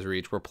of Valor's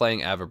Reach, we're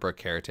playing Avabrook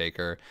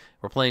Caretaker,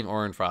 we're playing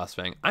Orin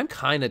Frostfang, I'm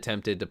kind of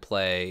tempted to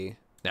play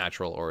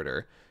Natural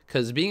Order.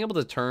 Because being able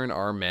to turn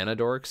our mana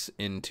dorks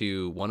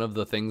into one of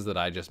the things that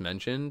I just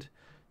mentioned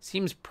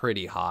seems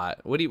pretty hot.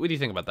 What do you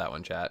think about that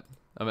one, chat?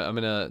 I'm going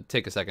to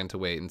take a second to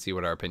wait and see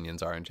what our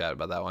opinions are in chat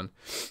about that one.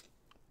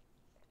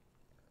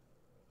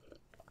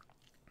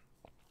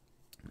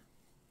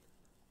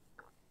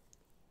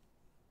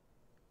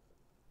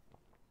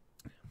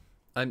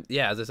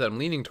 Yeah, as I said, I'm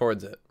leaning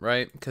towards it,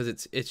 right? Because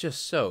it's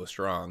just so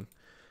strong.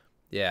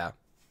 Yeah.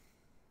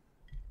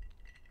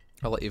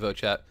 I'll let you vote,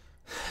 chat.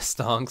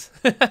 Stonks.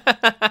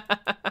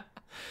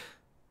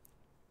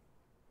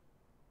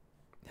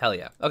 Hell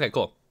yeah. Okay,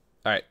 cool.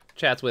 All right,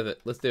 chat's with it.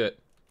 Let's do it.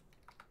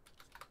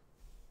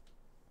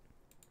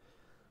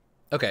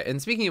 Okay,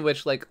 and speaking of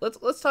which, like,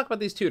 let's talk about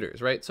these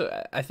tutors, right?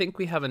 So I think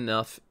we have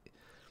enough,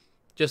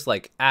 just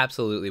like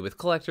absolutely with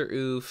Collector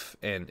Oof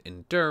and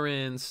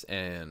Endurance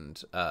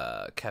and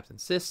Captain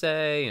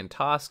Sisay and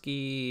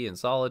Toski and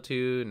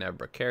Solitude and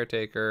Avabrook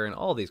Caretaker and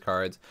all these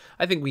cards.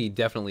 I think we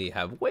definitely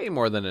have way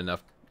more than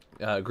enough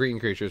green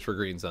creatures for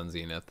Green Sun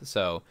Zenith.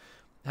 So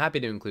happy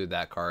to include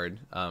that card.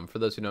 For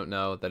those who don't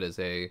know, that is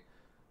a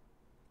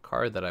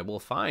card that I will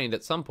find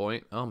at some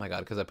point. Oh my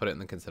god, because I put it in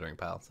the considering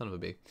pile. Son of a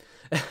bee.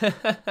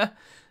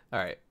 All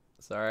right,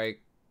 sorry.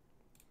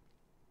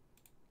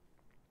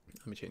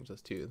 Let me change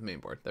this to the main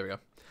board. There we go.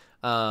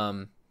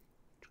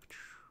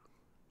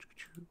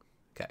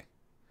 Okay.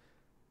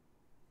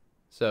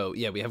 So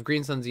yeah, we have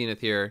Green Sun Zenith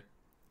here.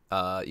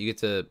 You get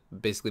to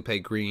basically pay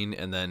green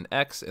and then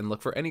X and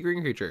look for any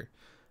green creature.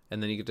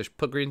 And then you get to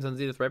put Green Sun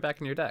Zenith right back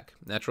in your deck.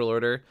 Natural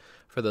Order,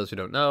 for those who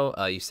don't know,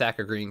 you sack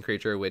a green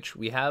creature, which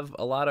we have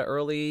a lot of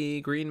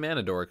early green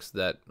mana dorks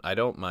that I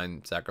don't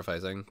mind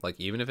sacrificing. Like,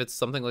 even if it's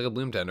something like a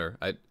Bloom Tender.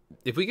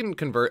 If we can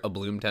convert a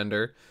Bloom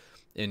Tender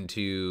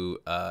into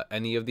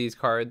any of these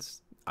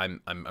cards,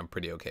 I'm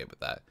pretty okay with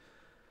that.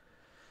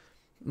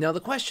 Now, the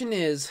question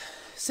is,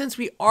 since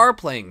we are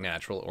playing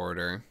Natural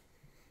Order,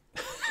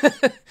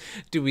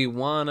 do we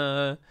want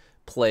to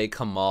play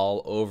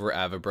Kamal over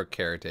Avabrook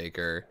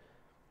Caretaker?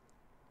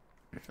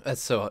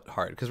 That's so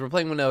hard because we're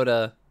playing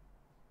Winota.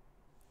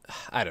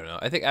 I don't know.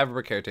 I think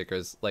Avabrook Caretaker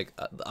is like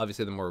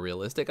obviously the more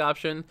realistic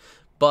option,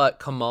 but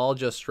Kamal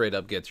just straight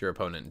up gets your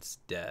opponent's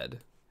dead.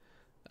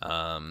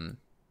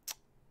 Yeah.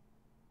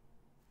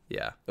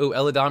 Oh,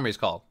 Elidamir's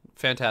Call.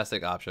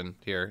 Fantastic option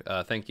here.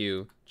 Thank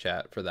you,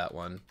 chat, for that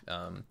one.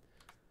 For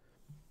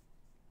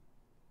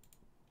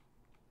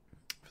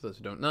those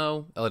who don't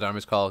know,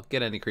 Elidamir's Call.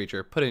 Get any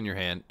creature, put it in your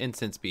hand,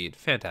 instant speed.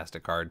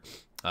 Fantastic card.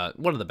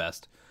 One of the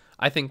best.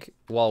 I think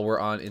while we're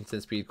on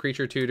instant speed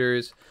creature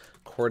tutors,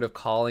 Court of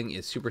Calling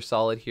is super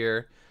solid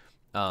here.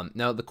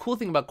 Now, the cool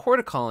thing about Court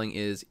of Calling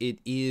is it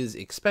is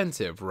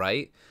expensive,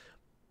 right?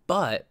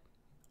 But,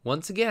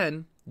 once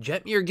again,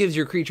 Jetmir gives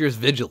your creatures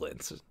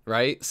vigilance,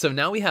 right? So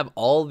now we have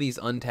all these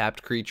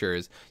untapped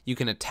creatures. You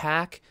can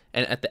attack,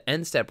 and at the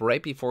end step,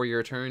 right before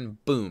your turn,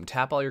 boom,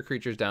 tap all your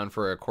creatures down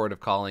for a Chord of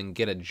Calling,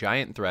 get a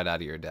giant threat out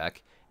of your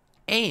deck,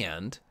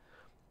 and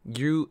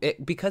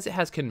because it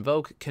has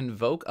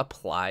Convoke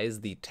applies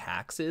the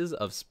taxes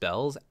of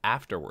spells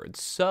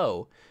afterwards.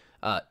 So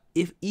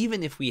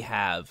even if we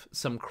have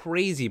some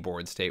crazy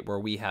board state where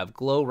we have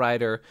Glow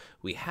Rider,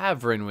 we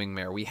have Rinwing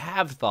Mare, we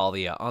have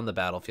Thalia on the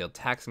battlefield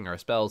taxing our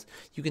spells,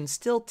 you can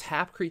still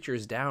tap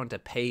creatures down to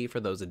pay for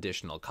those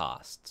additional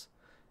costs.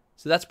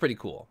 So that's pretty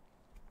cool.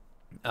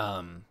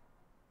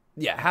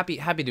 Yeah, happy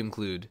to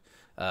include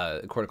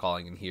Chord of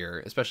Calling in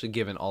here, especially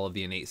given all of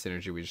the innate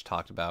synergy we just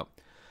talked about.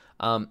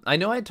 I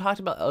know I talked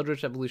about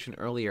Eldritch Evolution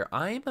earlier.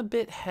 I am a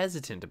bit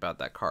hesitant about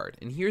that card,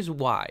 and here's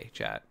why,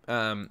 chat.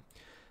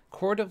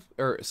 Eldritch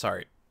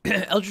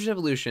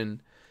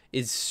Evolution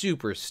is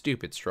super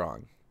stupid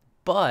strong,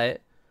 but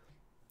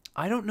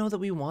I don't know that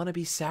we want to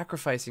be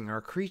sacrificing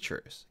our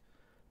creatures,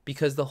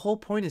 because the whole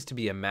point is to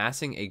be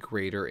amassing a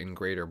greater and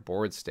greater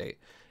board state,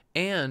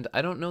 and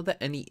I don't know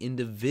that any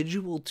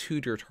individual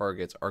tutor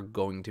targets are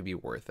going to be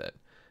worth it.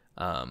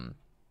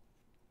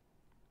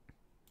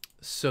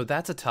 So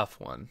that's a tough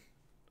one.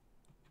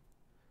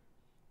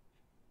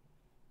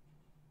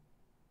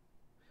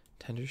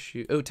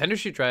 Tendershoot. Oh,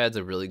 Tendershoot Dryad's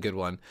a really good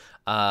one.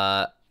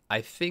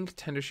 I think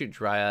Tendershoot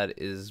Dryad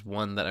is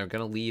one that I'm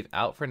gonna leave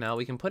out for now.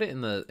 We can put it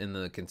in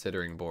the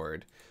considering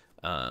board.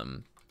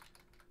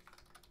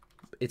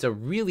 It's a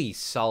really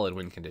solid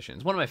win condition.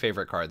 It's one of my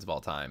favorite cards of all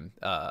time,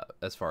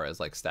 as far as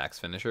like stacks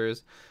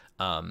finishers,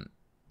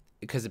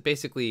 because it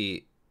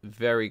basically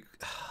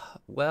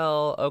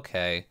well,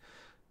 okay.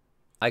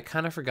 I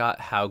kind of forgot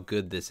how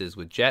good this is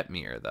with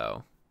Jetmir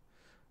though.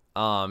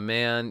 Oh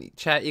man,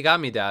 chat, you got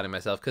me doubting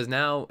myself, because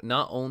now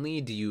not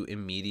only do you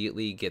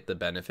immediately get the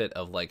benefit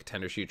of like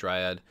Tendershoot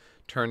Dryad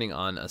turning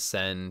on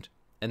Ascend,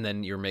 and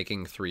then you're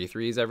making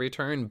 3/3s every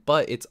turn,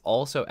 but it's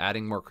also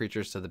adding more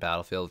creatures to the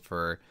battlefield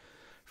for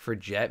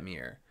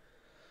Jetmir.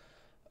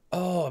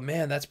 Oh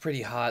man, that's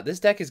pretty hot. This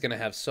deck is gonna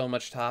have so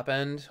much top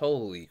end.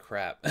 Holy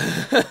crap.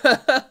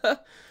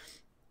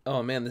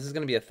 Oh man, this is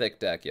gonna be a thick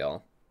deck,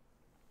 y'all.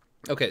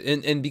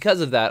 Okay, and because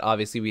of that,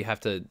 obviously we have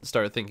to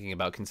start thinking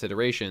about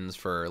considerations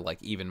for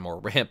like even more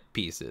ramp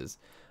pieces,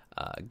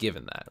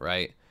 given that,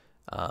 right?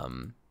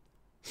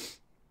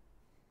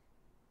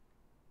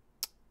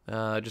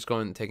 Just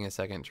taking a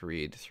second to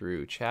read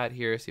through chat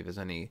here, see if there's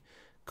any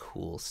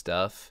cool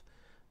stuff.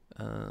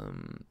 I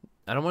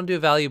don't want to do a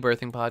value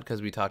birthing pod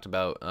because we talked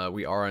about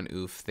we are on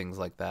oof, things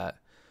like that.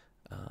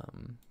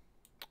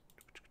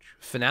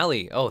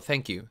 Finale. Oh,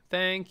 thank you.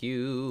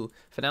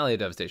 Finale of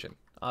Devastation.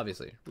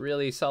 Obviously,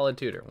 really solid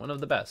tutor, one of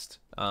the best.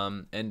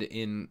 And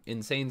in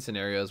insane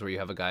scenarios where you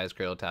have a guy's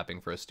Cradle tapping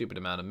for a stupid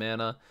amount of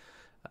mana,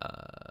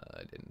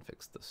 I didn't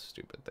fix the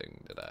stupid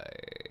thing, did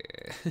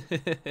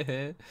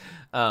I?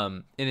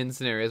 In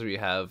scenarios where you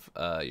have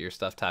your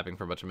stuff tapping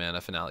for a bunch of mana,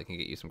 Finale can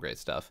get you some great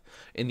stuff.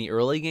 In the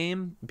early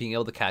game, being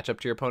able to catch up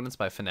to your opponents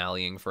by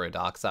Finaleing for a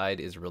dockside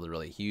is really,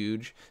 really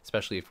huge,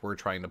 especially if we're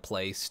trying to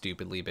play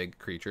stupidly big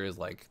creatures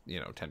like, you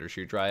know,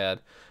 Tendershoot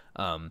Dryad.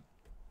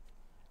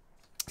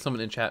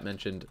 Someone in chat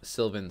mentioned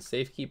Sylvan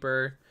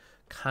Safekeeper,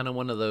 kind of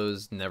one of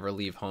those never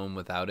leave home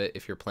without it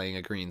if you're playing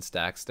a green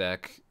stacks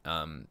deck.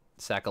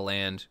 Sack a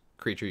land,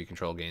 creature you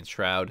control gains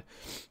Shroud.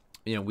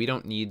 You know, we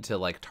don't need to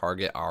like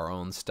target our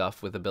own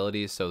stuff with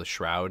abilities, so the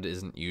Shroud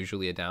isn't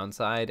usually a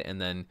downside.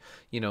 And then,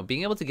 you know,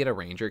 being able to get a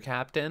Ranger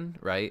Captain,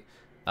 right,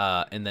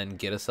 and then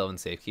get a Sylvan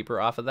Safekeeper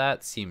off of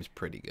that seems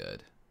pretty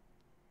good.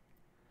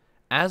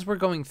 As we're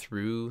going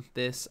through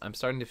this, I'm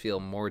starting to feel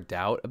more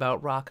doubt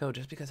about Rocco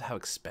just because of how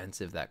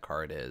expensive that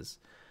card is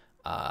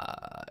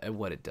and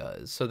what it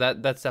does. So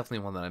that's definitely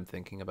one that I'm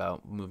thinking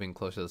about moving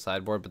closer to the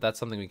sideboard, but that's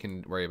something we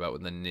can worry about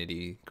with the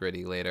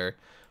nitty-gritty later.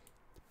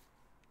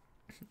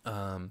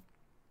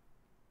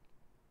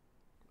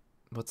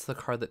 What's the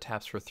card that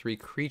taps for 3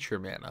 creature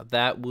mana?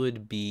 That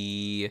would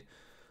be...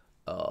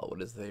 what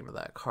is the name of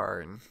that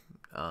card?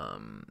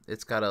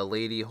 It's got a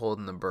lady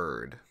holding the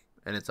bird.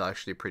 And it's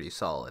actually pretty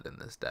solid in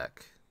this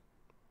deck.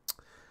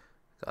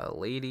 Got a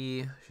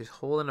lady. She's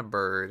holding a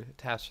bird.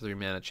 Taps for 3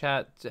 mana.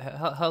 Chat.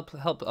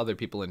 Help other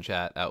people in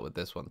chat out with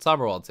this one.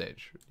 Somberwald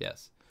Sage.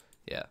 Yes.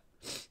 Yeah.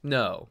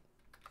 No.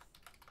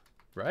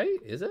 Right?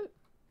 Is it?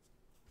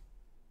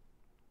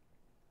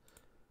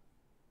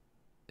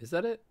 Is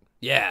that it?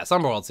 Yeah.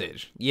 Somberwald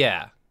Sage.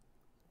 Yeah.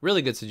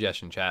 Really good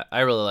suggestion, chat.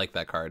 I really like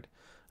that card.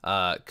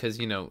 Because,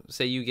 you know,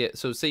 say you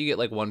get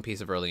like one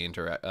piece of early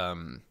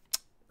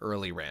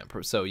ramp.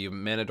 So you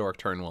Mana Dork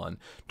turn 1,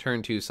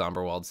 turn 2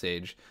 Somberwald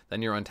Sage,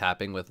 then you're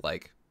untapping with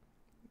like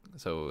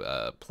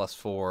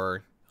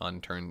 +4 on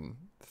turn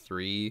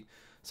 3,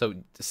 so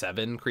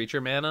 7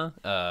 creature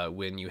mana.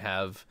 When you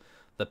have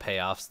the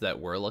payoffs that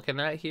we're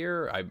looking at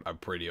here, I'm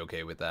pretty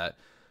okay with that.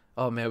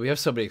 Oh man, we have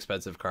so many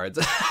expensive cards.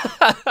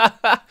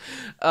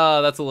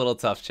 That's a little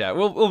tough, chat.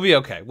 We'll be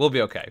okay. We'll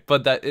be okay.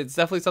 But it's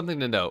definitely something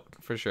to note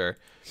for sure.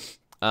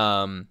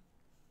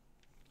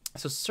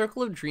 So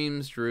Circle of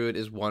Dreams Druid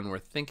is one we're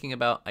thinking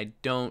about. I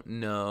don't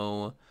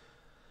know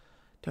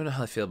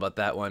how I feel about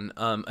that one.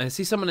 I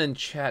see someone in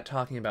chat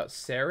talking about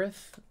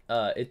Seraph.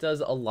 It does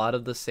a lot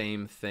of the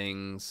same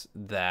things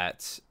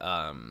that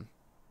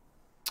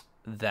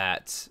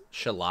that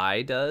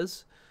Shalai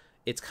does.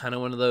 It's kind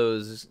of one of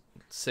those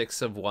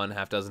 6 of one,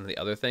 half dozen of the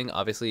other thing.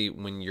 Obviously,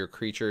 when your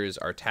creatures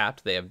are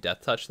tapped, they have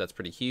Death Touch. That's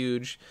pretty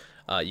huge.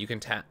 You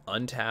can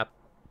untap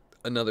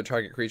another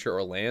target creature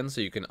or land,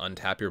 so you can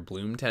untap your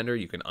Bloom Tender,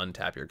 you can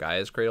untap your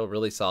Gaia's Cradle.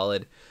 Really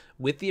solid.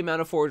 With the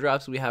amount of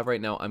 4-drops we have right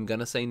now, I'm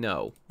gonna say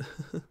no.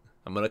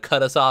 I'm gonna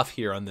cut us off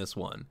here on this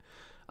one.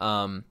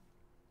 I'm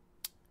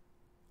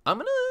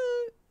gonna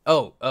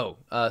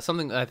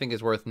something I think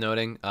is worth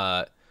noting.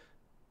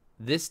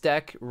 This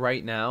deck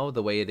right now,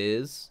 the way it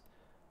is,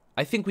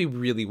 I think we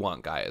really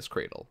want Gaia's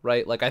Cradle,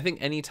 right? Like, I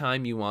think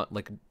anytime you want,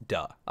 like,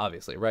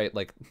 obviously, right?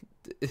 Like,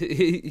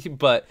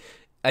 but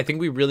I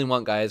think we really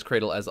want Gaia's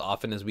Cradle as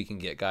often as we can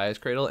get Gaia's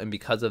Cradle, and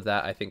because of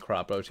that, I think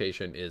Crop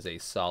Rotation is a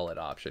solid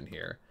option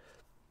here.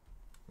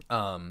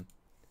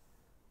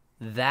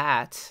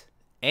 That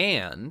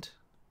and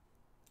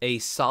a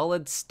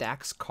solid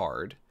Stax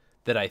card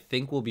that I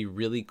think will be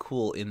really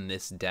cool in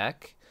this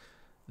deck,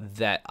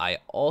 that I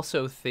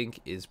also think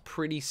is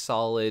pretty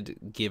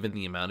solid given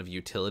the amount of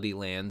utility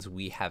lands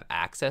we have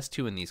access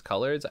to in these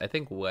colors. I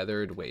think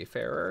Weathered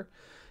Wayfarer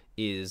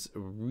is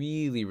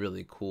really,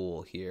 really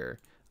cool here,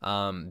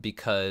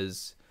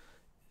 because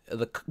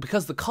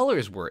the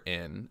colors we're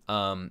in,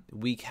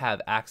 we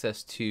have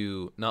access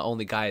to not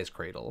only Gaia's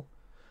Cradle,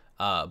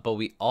 but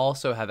we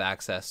also have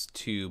access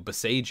to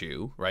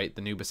Boseiju, right?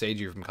 The new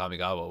Boseiju from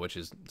Kamigawa, which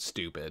is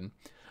stupid.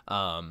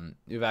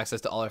 We have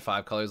access to all our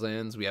 5 colors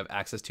lands. We have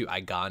access to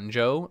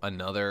Iganjo,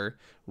 another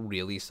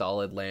really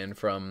solid land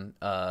from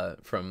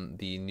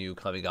the new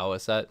Kamigawa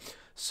set.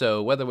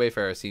 So Weather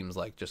Wayfarer seems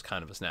like just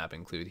kind of a snap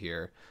include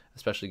here,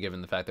 especially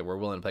given the fact that we're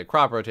willing to play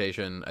Crop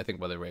Rotation. I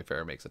think Weather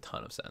Wayfarer makes a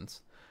ton of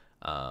sense.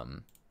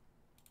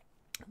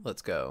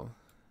 Let's go.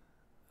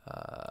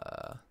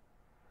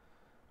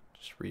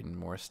 Just reading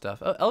more stuff.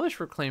 Oh, Elvish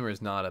Reclaimer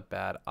is not a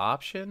bad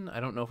option.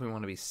 I don't know if we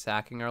want to be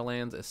sacking our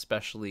lands,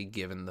 especially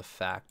given the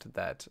fact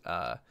that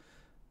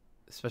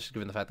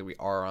we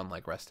are on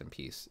like Rest in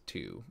Peace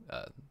too.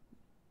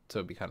 So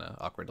it'd be kind of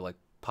awkward to like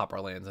pop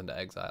our lands into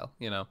exile,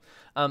 you know.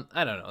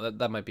 I don't know.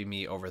 That might be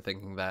me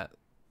overthinking that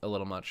a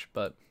little much,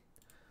 but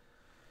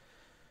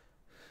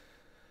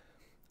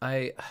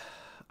I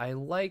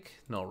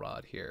like Null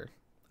Rod here.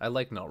 I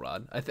like Null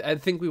Rod. I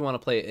think we want to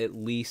play at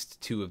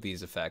least 2 of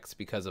these effects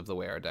because of the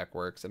way our deck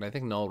works, and I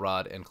think Null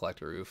Rod and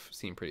Collector Roof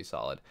seem pretty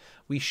solid.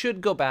 We should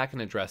go back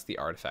and address the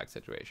artifact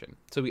situation.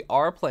 So we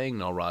are playing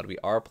Null Rod, we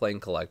are playing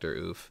Collector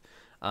Roof.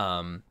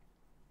 I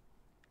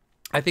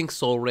think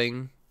Soul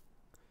Ring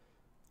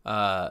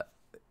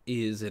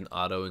is an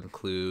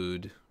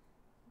auto-include,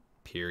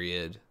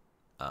 period.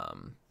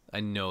 I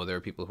know there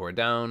are people who are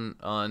down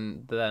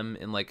on them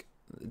in like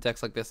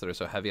decks like this that are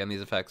so heavy on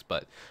these effects,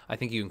 but I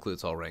think you include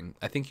Soul Ring.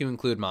 I think you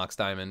include Mox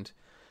Diamond.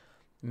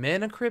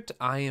 Mana Crypt,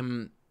 I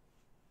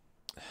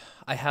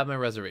have my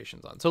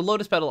reservations on. So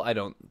Lotus Petal, I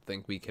don't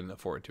think we can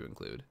afford to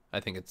include. I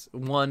think it's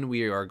one,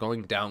 we are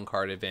going down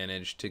card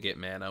advantage to get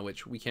mana,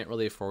 which we can't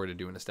really afford to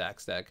do in a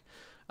Stax deck.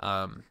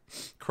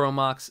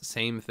 Chromox,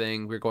 same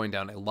thing. We're going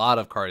down a lot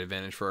of card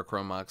advantage for a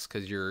Chromox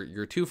because you're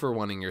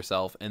 2-for-1ing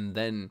yourself and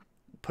then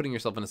putting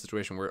yourself in a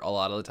situation where a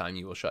lot of the time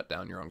you will shut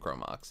down your own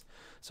Chromox.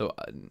 So,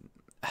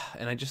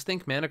 and I just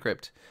think Mana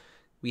Crypt,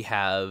 we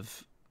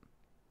have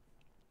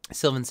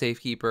Sylvan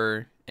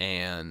Safekeeper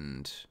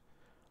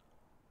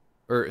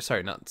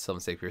sorry, not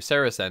Sylvan Safekeeper,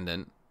 Serra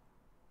Ascendant,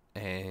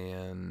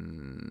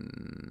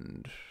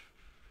 and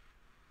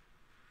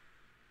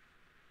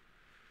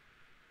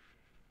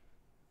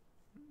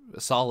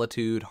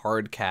Solitude,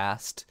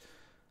 Hardcast.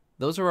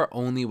 Those are our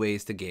only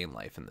ways to gain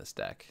life in this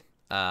deck.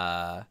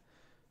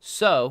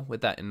 So, with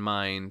that in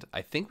mind,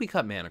 I think we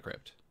cut Mana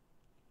Crypt.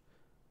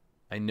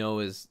 I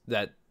know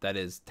that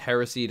is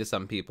heresy to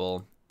some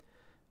people,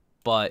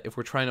 but if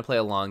we're trying to play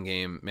a long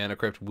game, Mana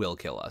Crypt will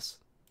kill us.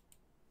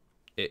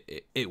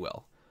 It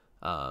will.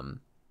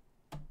 Someone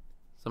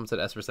said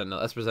Esper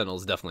Sentinel. Esper Sentinel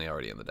is definitely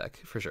already in the deck,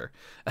 for sure.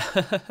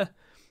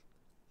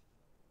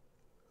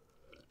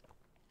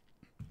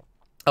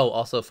 Oh,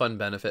 also fun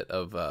benefit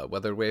of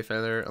Weathered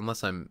Wayfarer,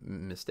 unless I'm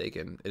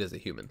mistaken, it is a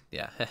human.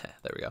 Yeah,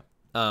 there we go.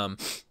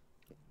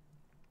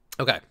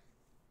 Okay,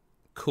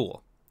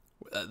 cool.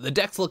 The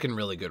deck's looking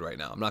really good right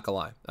now. I'm not gonna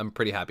lie. I'm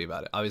pretty happy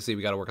about it. Obviously,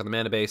 we got to work on the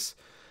mana base.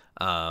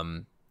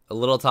 A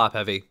little top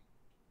heavy.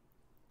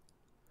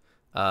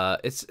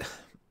 It's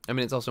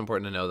also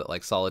important to know that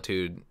like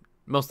Solitude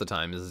most of the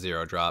time is a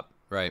 0-drop,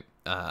 right?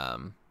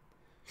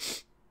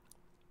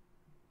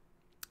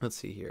 Let's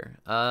see here.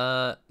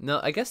 No,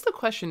 I guess the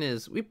question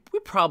is we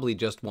probably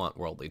just want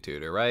Worldly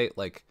Tutor, right?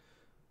 Like,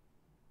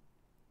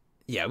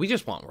 yeah, we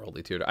just want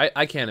Worldly Tutor.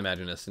 I can't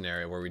imagine a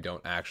scenario where we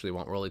don't actually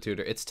want Worldly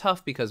Tutor. It's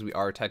tough because we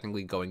are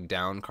technically going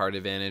down card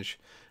advantage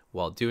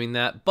while doing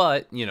that.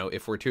 But, you know,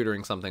 if we're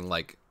tutoring something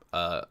like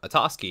a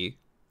Toski,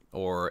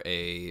 or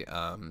a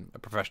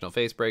professional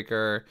face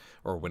breaker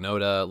or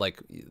Winota.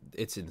 Like,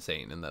 it's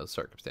insane in those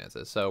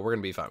circumstances. So we're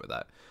gonna be fine with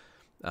that.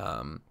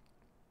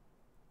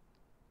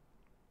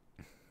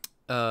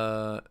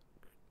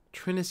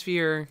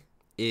 Trinisphere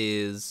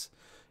is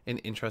an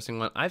interesting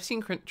one. I've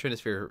seen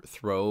Trinisphere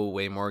throw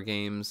way more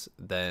games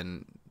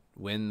than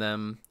win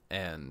them,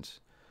 and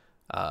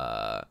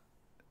that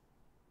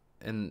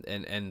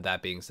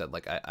being said,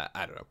 like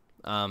I don't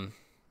know.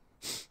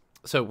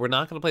 So we're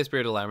not going to play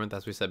Spirited Labyrinth,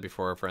 as we said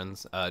before,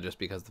 friends, just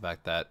because of the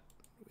fact that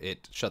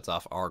it shuts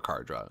off our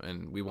card draw,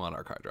 and we want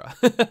our card draw.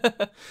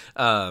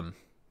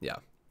 Yeah.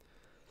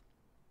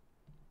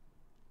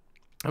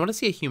 I want to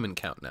see a human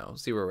count now.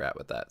 See where we're at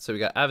with that. So we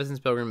got Avacyn's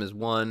Pilgrim is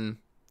 1,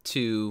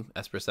 2,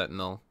 Esper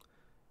Sentinel,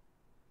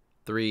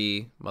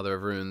 3, Mother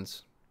of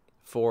Runes,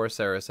 4,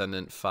 Sarah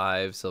Ascendant,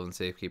 5, Sylvan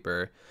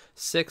Safekeeper,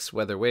 6,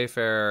 Weather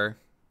Wayfarer,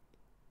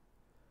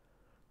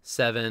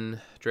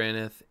 7,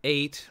 Dranith,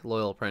 8,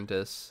 Loyal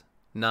Apprentice,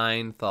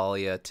 9,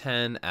 Thalia,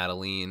 10,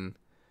 Adeline,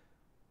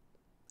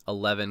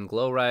 11,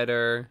 Glow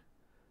Rider,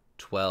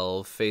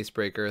 12,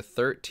 Facebreaker,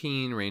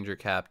 13, Ranger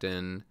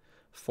Captain,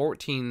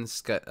 14,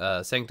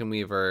 Sanctum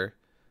Weaver,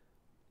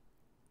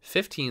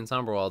 15,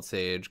 Somberwald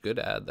Sage, good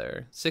ad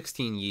there,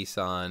 16,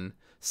 Yisan,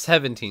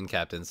 17,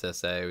 Captain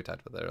Sisse, we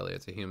talked about that earlier,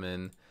 it's a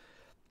human,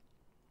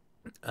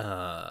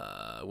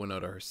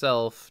 Winota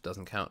herself,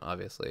 doesn't count,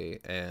 obviously,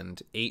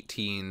 and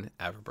 18,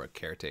 Averbrook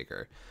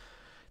Caretaker.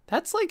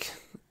 That's like,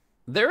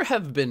 there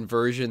have been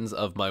versions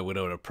of my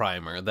Winota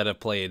Primer that have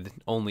played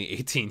only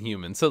 18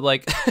 humans, so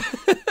like,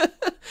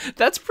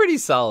 that's pretty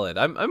solid.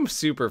 I'm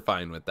super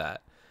fine with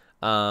that.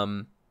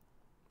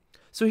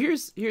 So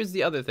here's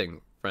the other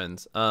thing,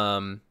 friends.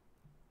 So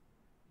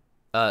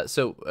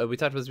we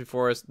talked about this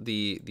before.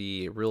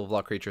 The Rule of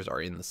Law creatures are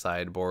in the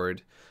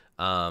sideboard.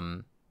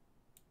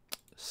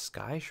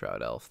 Sky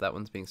Shroud Elf. That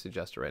one's being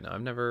suggested right now.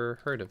 I've never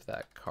heard of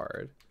that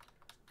card.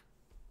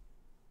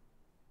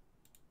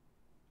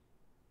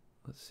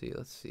 Let's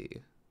see.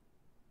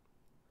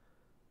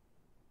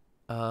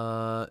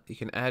 You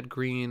can add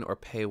green or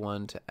pay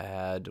 1 to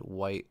add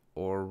white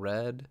or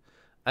red.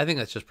 I think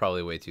that's just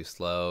probably way too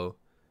slow.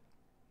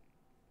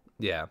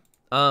 Yeah.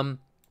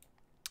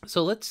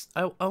 So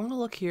I want to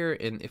look here,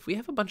 and if we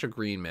have a bunch of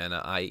green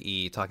mana,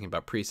 i.e. talking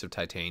about Priest of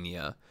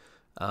Titania,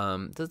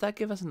 does that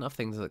give us enough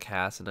things to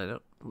cast? And I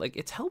don't, like,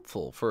 it's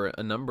helpful for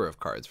a number of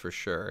cards for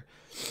sure.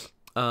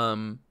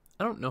 I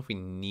don't know if we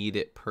need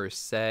it per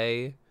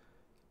se.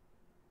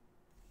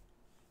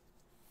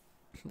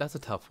 That's a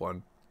tough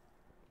one.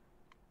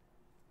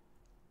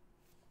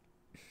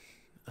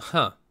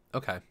 Huh.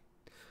 Okay.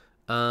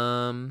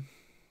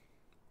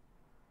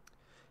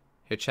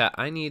 Here, chat,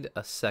 I need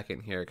a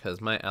second here because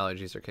my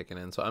allergies are kicking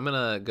in. So I'm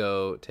going to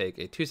go take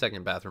a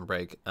 2-second bathroom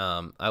break.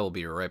 I will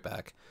be right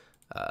back.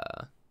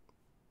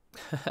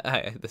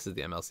 This is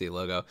the MLC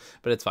logo,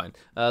 but it's fine.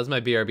 This is my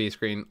BRB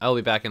screen. I will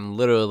be back in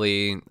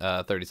literally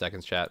 30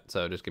 seconds, chat.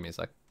 So just give me a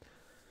sec.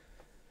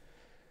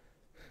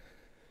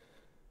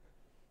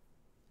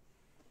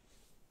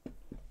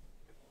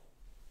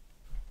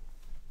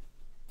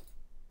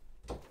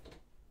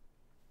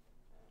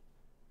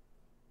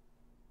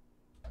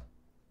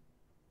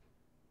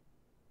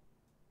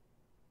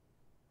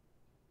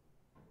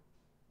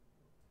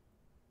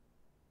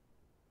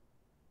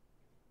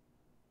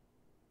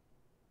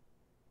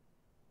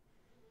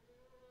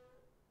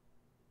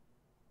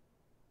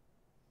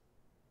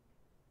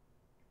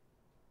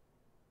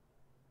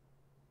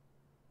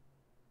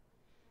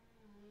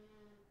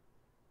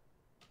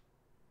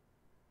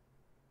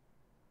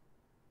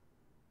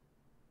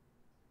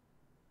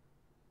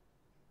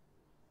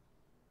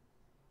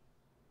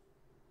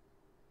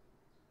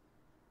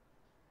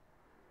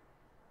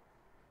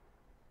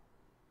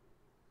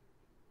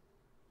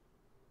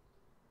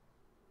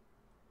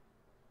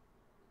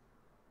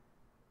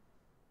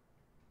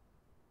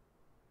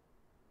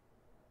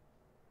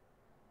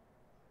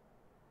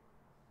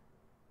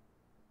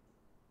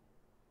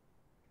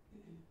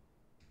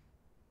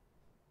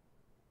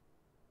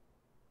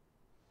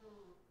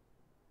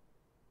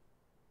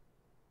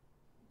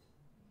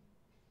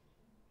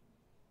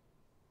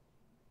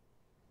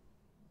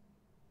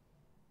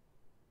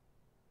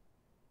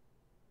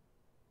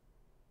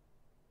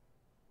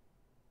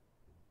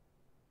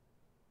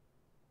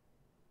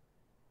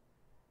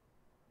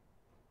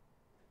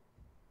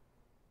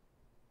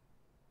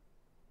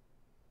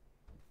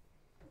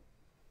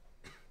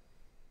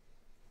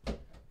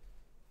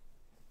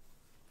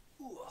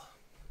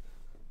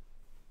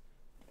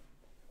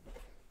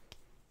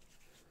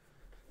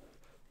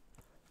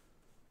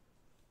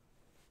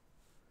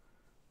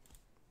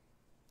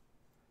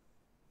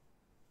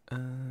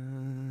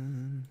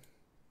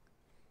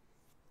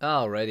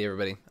 Alrighty,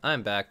 everybody.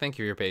 I'm back. Thank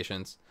you for your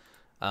patience.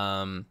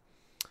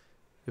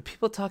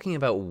 People talking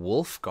about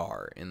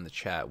Wolfgar in the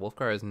chat.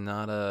 Wolfgar is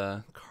not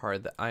a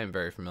card that I am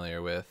very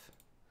familiar with.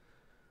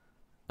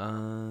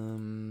 Wolfgar.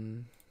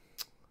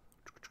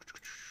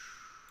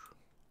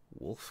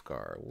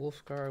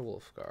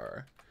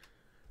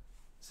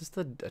 Is this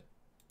the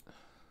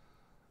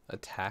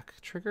attack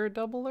trigger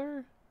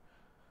doubler?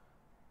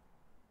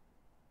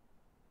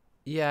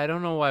 Yeah, I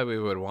don't know why we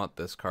would want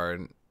this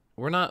card.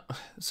 We're not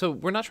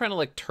we're not trying to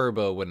like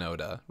turbo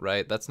Winota,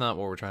 right? That's not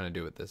what we're trying to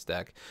do with this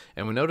deck.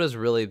 And Winota's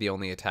really the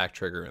only attack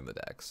trigger in the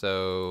deck.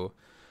 So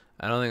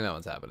I don't think that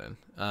one's happening.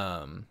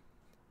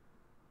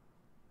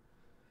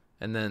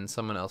 And then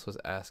someone else was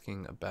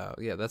asking about,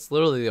 yeah, that's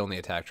literally the only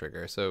attack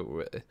trigger.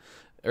 So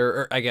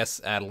or I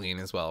guess Adeline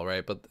as well,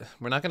 right? But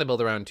we're not going to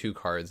build around 2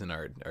 cards in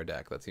our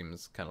deck. That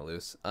seems kind of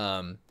loose.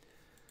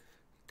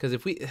 Because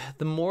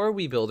the more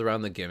we build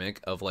around the gimmick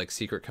of like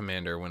Secret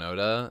Commander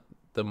Winota,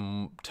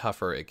 the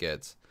tougher it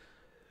gets.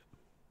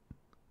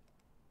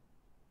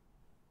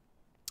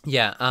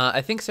 Yeah,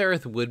 I think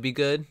Sereth would be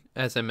good,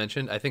 as I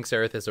mentioned. I think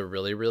Sereth is a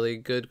really, really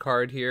good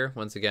card here,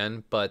 once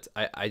again. But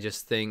I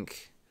just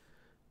think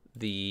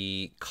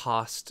the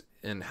cost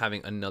in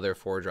having another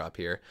 4-drop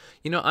here.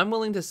 You know, I'm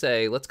willing to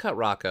say, let's cut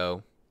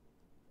Rocco.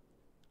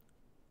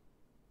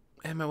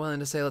 Am I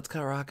willing to say, let's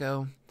cut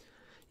Rocco?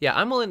 Yeah,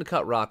 I'm willing to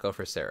cut Rocco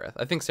for Sereth.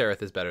 I think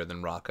Sereth is better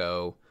than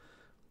Rocco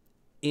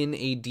in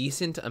a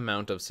decent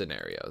amount of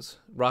scenarios.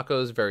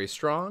 Rocco's very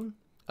strong.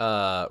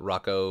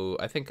 Rocco,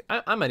 I think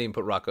I might even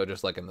put Rocco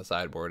just like in the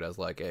sideboard as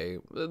like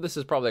this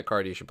is probably a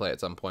card you should play at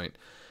some point.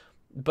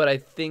 But I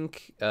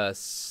think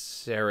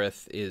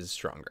Sereth is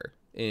stronger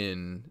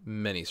in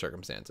many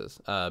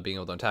circumstances. Being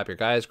able to untap your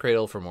Gaia's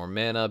Cradle for more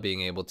mana,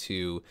 being able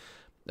to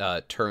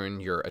turn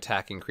your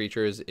attacking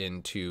creatures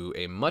into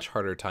a much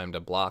harder time to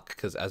block,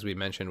 because as we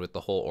mentioned with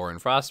the whole Orin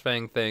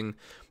Frostfang thing,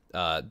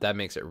 that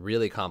makes it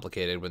really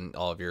complicated when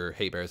all of your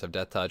hate bears have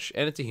Death Touch,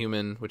 and it's a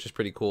human, which is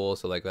pretty cool,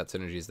 so like that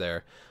synergy's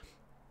there.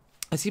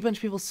 I see a bunch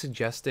of people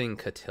suggesting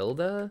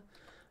Catilda.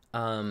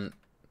 Tonheart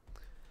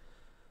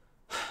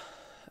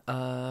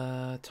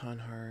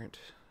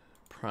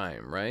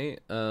Prime, right?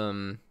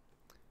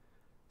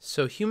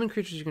 So human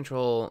creatures you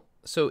control,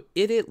 so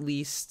it at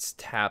least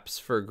taps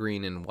for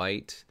green and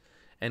white,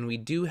 and we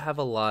do have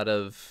a lot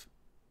of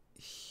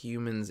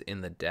humans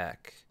in the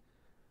deck.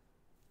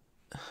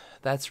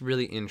 That's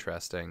really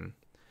interesting.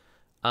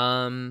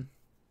 I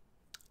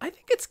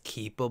think it's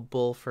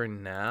keepable for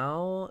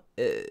now.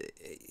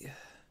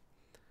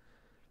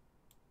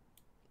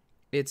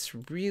 It's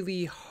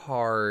really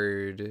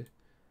hard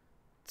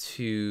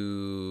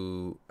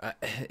to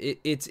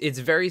it's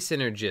very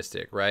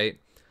synergistic, right?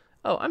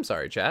 Oh, I'm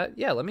sorry, chat.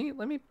 Yeah, let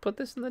me put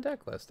this in the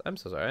deck list. I'm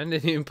so sorry. I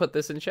didn't even put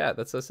this in chat.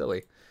 That's so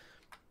silly.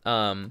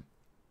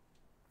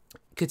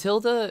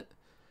 Catilda,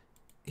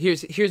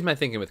 here's my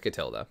thinking with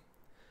Catilda.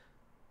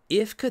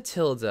 If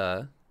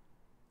Catilda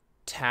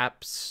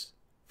taps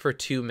for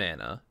 2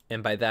 mana,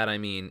 and by that I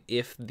mean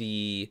if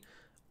the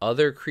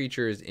other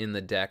creatures in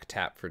the deck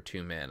tap for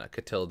 2 mana,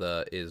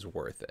 Catilda is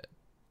worth it.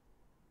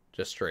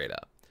 Just straight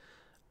up.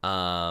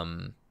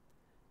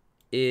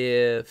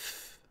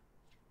 If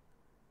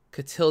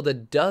Catilda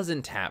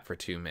doesn't tap for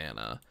 2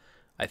 mana,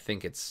 I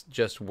think it's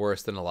just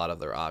worse than a lot of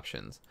their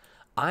options.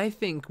 I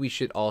think we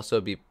should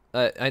also be...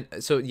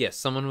 so, yes,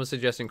 someone was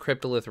suggesting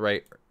Cryptolith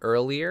right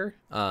earlier.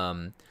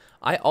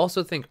 I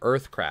also think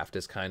Earthcraft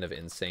is kind of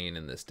insane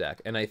in this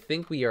deck. And I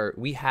think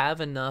we have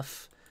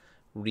enough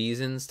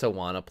reasons to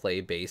want to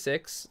play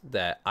basics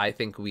that I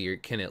think we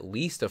can at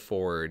least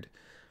afford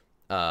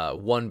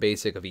 1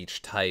 basic of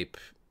each type.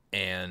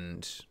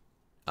 And,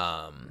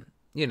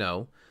 you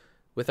know...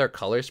 with our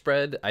color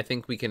spread, I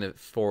think we can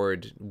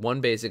afford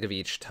 1 basic of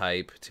each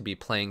type to be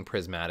playing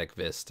Prismatic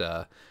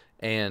Vista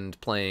and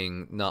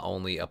playing not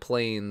only a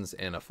plains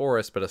and a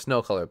forest, but a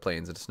snow-colored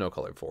plains and a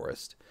snow-colored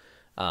forest.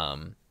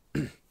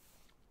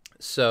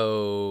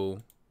 So,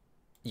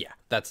 yeah,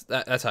 that's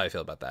how I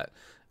feel about that.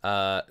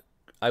 I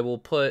will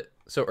put...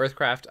 So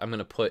Earthcraft, I'm going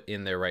to put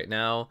in there right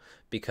now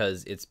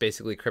because it's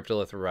basically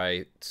Cryptolith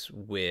right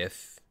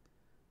with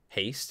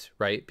haste,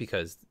 right?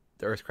 Because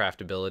the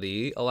Earthcraft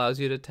ability allows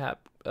you to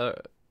tap... or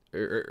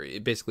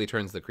it basically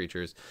turns the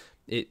creatures.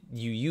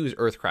 You use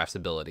Earthcraft's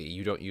ability.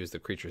 You don't use the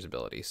creature's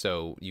ability.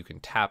 So you can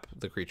tap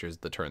the creatures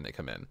the turn they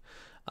come in.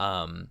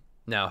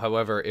 Now,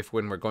 however, if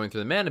when we're going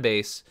through the mana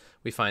base,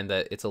 we find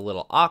that it's a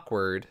little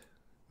awkward,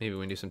 maybe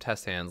we do some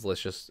test hands.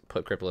 Let's just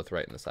put Cryptolith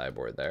right in the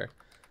sideboard there.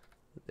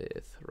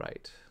 With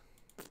right.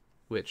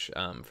 Which,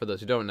 for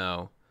those who don't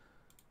know,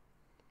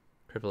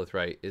 Cryptolith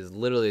right is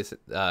literally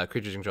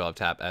creatures control of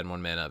tap, add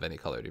 1 mana of any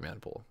color to your mana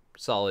pool.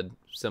 Solid,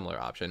 similar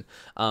option.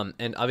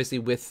 And obviously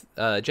with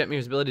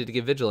Jetmir's ability to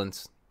give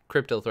vigilance,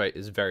 Cryptolith right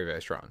is very,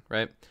 very strong,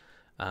 right?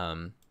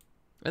 And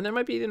there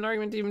might be an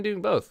argument to even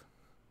doing both.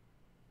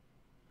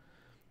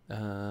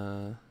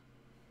 Yeah,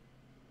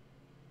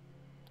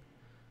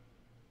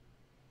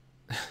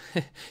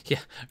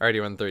 I already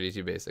run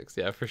 32 basics.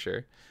 Yeah, for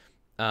sure.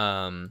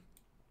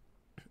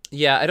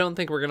 Yeah, I don't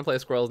think we're gonna play a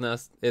Squirrel's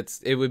Nest.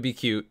 It would be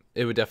cute.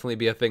 It would definitely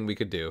be a thing we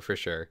could do for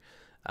sure.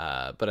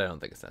 But I don't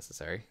think it's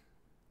necessary.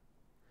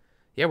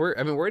 Yeah, we're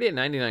already at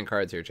 99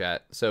 cards here,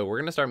 chat. So we're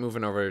gonna start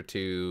moving over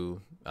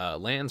to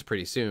lands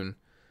pretty soon.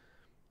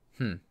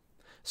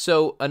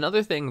 So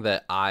another thing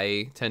that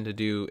I tend to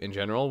do in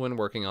general when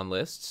working on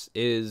lists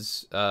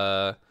is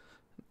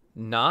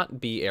not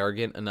be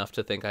arrogant enough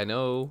to think I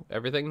know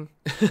everything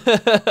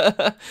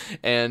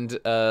and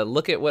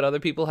look at what other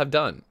people have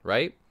done,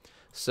 right?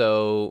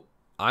 So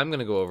I'm going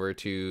to go over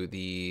to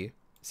the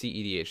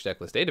cEDH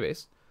decklist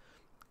database,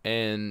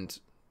 and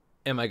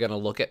am I going to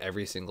look at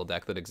every single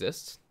deck that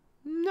exists?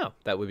 No,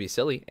 that would be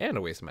silly and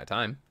a waste of my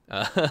time.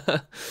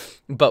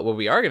 But what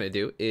we are going to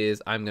do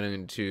is I'm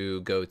going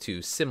to go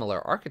to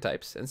similar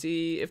archetypes and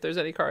see if there's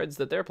any cards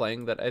that they're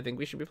playing that I think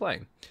we should be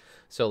playing.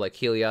 So like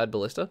Heliod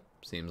Ballista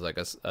seems like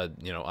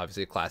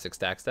obviously a classic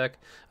stacks deck.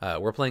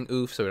 We're playing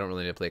Oof, so we don't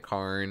really need to play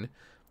Karn.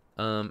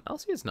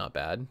 LC is not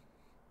bad.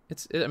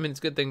 I mean, it's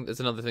a good thing.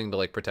 It's another thing to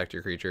like protect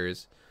your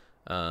creatures.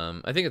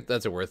 I think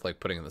that's worth like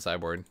putting in the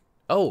sideboard.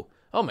 Oh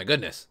my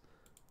goodness.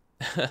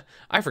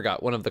 I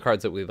forgot one of the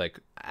cards that we like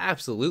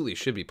absolutely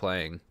should be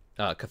playing,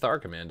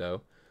 Cathar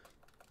Commando.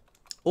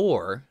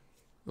 Or,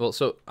 well,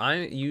 so I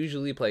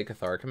usually play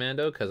Cathar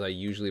Commando because I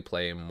usually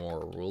play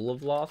more Rule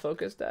of Law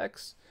focused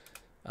decks.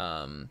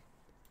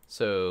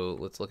 So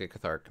let's look at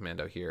Cathar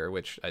Commando here,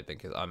 which I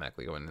think is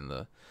automatically going in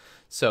the...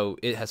 So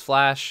it has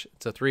Flash,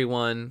 it's a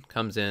 3/1,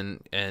 comes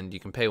in, and you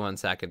can pay 1,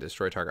 sack it,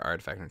 destroy target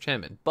artifact or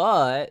enchantment.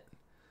 But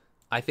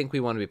I think we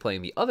want to be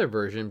playing the other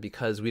version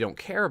because we don't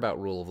care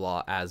about Rule of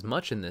Law as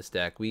much in this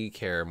deck. We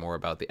care more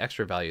about the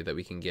extra value that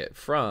we can get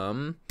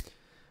from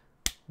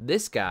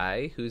this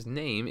guy whose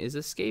name is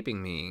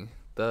escaping me.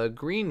 The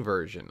green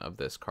version of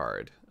this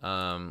card.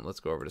 Let's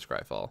go over to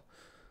Scryfall.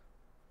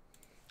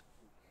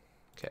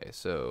 Okay,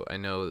 so I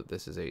know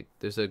that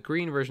there's a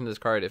green version of this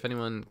card. If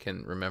anyone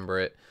can remember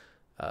it,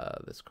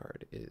 this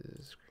card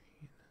is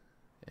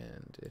green,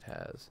 and it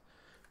has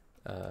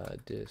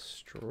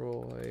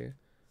destroy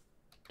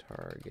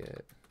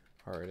target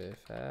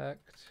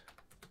artifact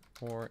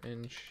or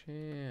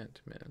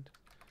enchantment,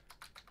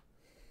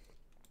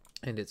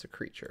 and it's a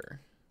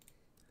creature.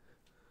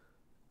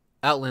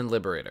 Outland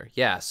Liberator.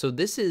 Yeah, so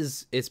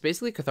it's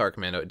basically Cathar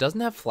Commando. It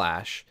doesn't have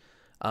Flash,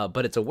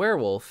 but it's a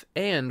werewolf,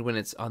 and when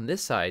it's on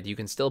this side, you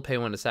can still pay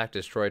 1 to sack,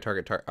 destroy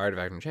target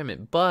artifact or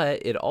enchantment,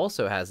 but it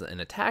also has an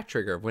attack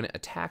trigger of when it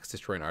attacks,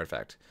 destroy an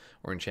artifact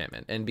or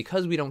enchantment. And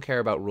because we don't care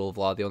about Rule of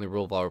Law, the only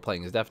Rule of Law we're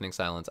playing is Deafening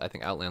Silence, I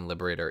think Outland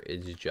Liberator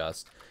is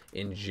just,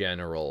 in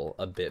general,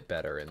 a bit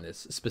better in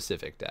this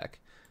specific deck.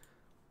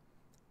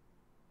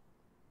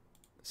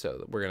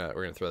 So we're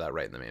gonna throw that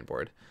right in the main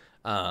board.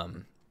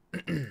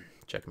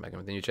 Checking back in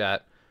with the new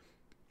chat.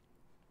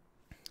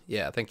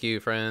 Yeah, thank you,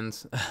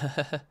 friends.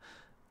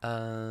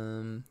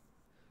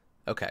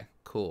 Okay,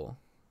 cool.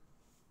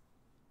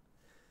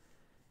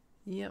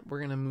 Yeah, we're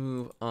gonna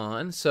move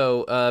on.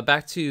 So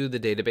back to the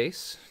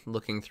database,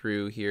 looking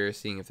through here,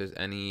 seeing if there's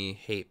any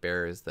hate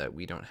bearers that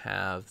we don't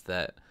have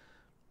that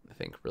I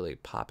think really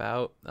pop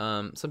out.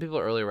 Some people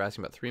earlier were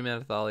asking about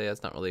 3-mana Thalia.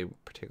 It's not really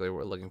particularly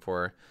what we're looking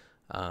for.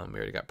 We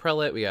already got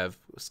Prelate. We have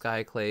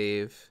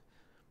Skyclave.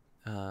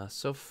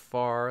 So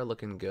far,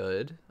 looking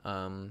good.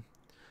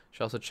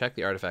 Should also check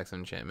the artifacts and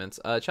enchantments.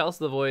 Chalice of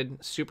the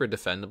Void, super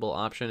defendable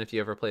option if you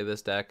ever play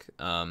this deck.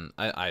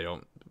 I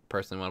don't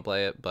personally want to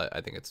play it, but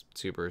I think it's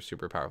super,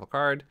 super powerful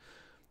card.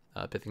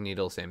 Pithing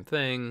Needle, same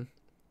thing.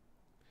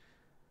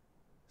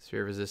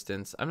 Sphere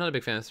Resistance. I'm not a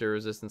big fan of Sphere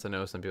Resistance. I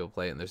know some people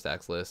play it in their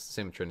stacks list.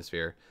 Same with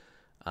Trinisphere.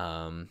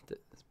 The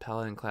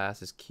Paladin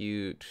class is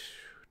cute.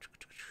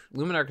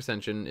 Luminarch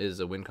Ascension is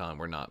a win con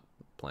we're not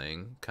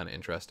playing. Kind of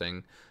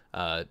interesting.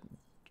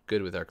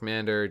 Good with our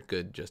commander.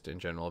 Good just in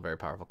general. A very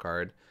powerful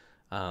card.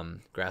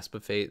 Grasp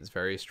of Fate is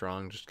very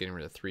strong. Just getting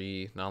rid of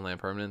 3 non-land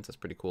permanents. That's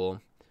pretty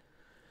cool.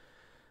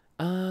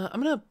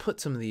 I'm going to put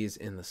some of these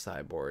in the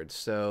sideboard.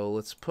 So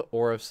let's put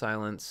Aura of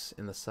Silence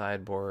in the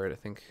sideboard. I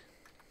think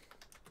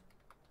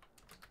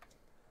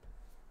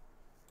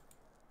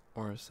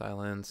Aura of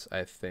Silence.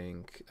 I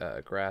think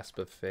Grasp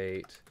of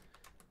Fate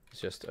is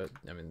just,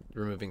 I mean,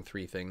 removing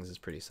 3 things is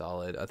pretty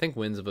solid. I think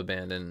Winds of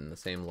Abandon in the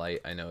same light.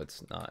 I know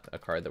it's not a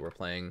card that we're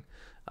playing,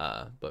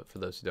 but for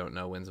those who don't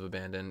know, Winds of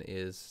Abandon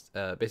is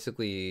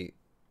basically,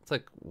 it's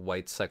like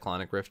White's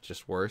Cyclonic Rift,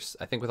 just worse.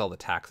 I think with all the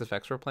tax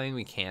effects we're playing,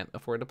 we can't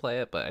afford to play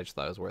it, but I just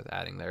thought it was worth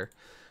adding there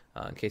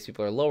in case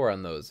people are lower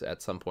on those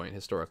at some point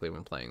historically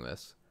when playing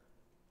this.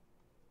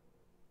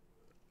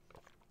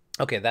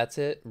 Okay, that's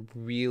it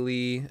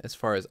really as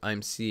far as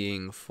I'm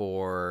seeing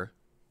for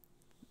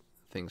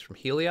things from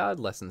Heliod,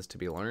 lessons to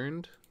be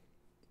learned.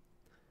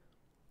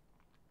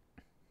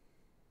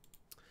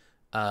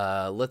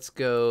 Let's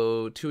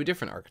go to a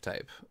different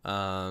archetype.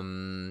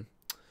 So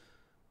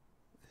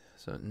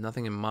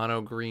nothing in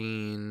mono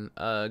green,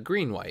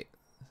 green-white,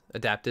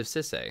 adaptive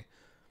Sisay.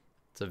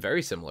 It's a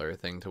very similar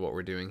thing to what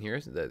we're doing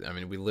here. I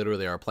mean, we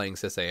literally are playing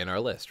Sisay in our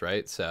list,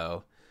 right?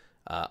 So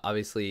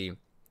obviously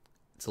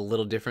it's a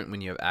little different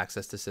when you have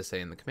access to Sisay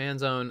in the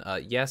command zone.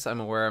 Yes, I'm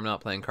aware I'm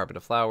not playing Carpet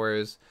of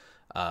Flowers.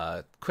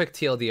 Quick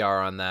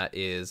TLDR on that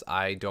is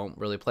I don't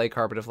really play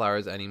Carpet of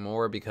Flowers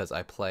anymore because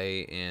I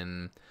play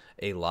in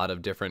a lot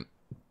of different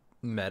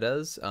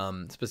metas.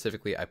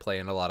 Specifically, I play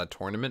in a lot of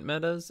tournament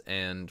metas,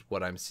 and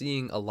what I'm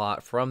seeing a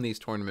lot from these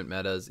tournament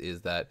metas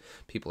is that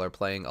people are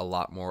playing a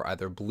lot more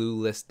either blue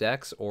list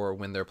decks, or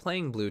when they're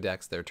playing blue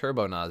decks, they're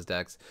Turbo Nas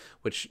decks,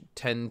 which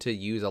tend to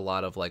use a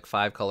lot of like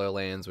 5-color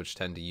lands, which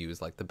tend to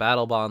use like the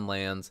Battle Bond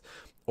lands,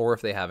 or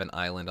if they have an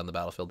island on the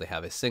battlefield, they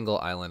have a single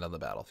island on the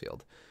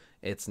battlefield.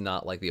 It's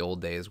not like the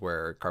old days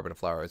where Carpet of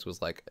Flowers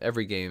was like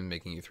every game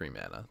making you 3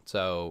 mana.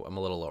 So I'm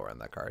a little lower on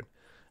that card.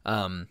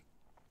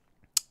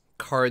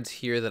 Cards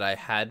here that I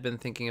had been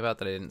thinking about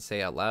that I didn't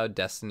say out loud.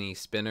 Destiny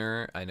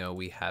Spinner, I know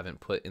we haven't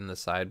put in the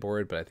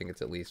sideboard, but I think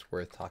it's at least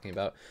worth talking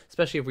about,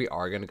 especially if we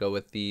are going to go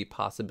with the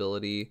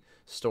Possibility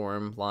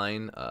Storm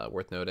line.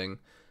 Worth noting,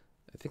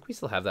 I think we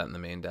still have that in the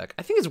main deck.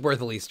 I think it's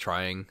worth at least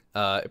trying.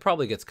 It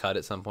probably gets cut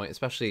at some point,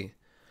 especially,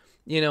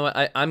 you know,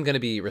 I'm going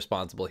to be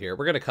responsible here.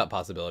 We're going to cut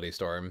Possibility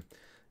Storm.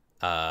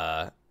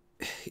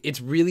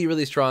 It's really,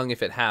 really strong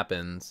if it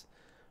happens,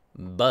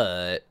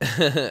 but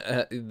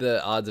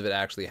the odds of it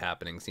actually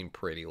happening seem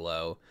pretty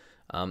low.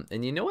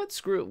 And you know what?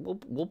 Screw it.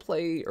 We'll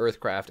play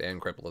Earthcraft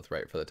and Crippleth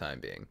right for the time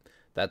being.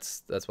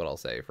 That's what I'll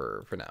say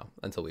for now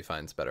until we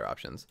find better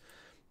options.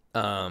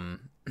 Yeah,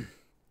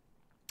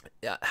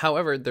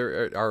 however,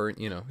 there are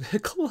you know,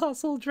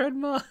 Colossal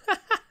Dreadmaw.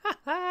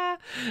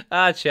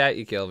 Chat,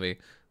 you kill me.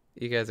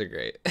 You guys are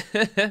great.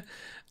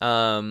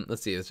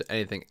 Let's see, is there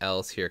anything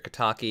else here?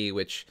 Kataki,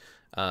 which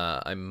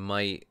I'm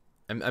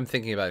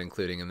thinking about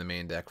including in the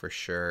main deck for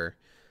sure.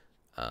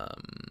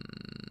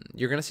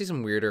 You're gonna see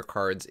some weirder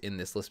cards in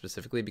this list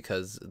specifically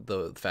because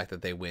the fact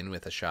that they win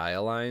with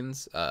Ashaya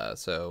lines.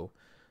 So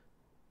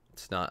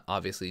it's not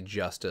obviously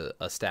just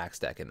a stacks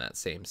deck in that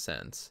same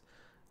sense.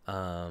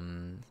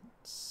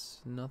 It's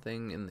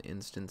nothing in the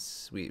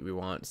instance we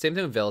want. Same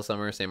thing with Veil of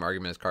Summer, same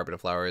argument as Carpet of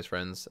Flowers,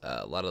 friends.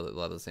 A lot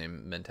of the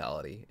same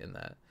mentality in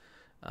that.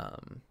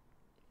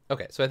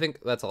 Okay, so I think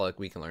that's all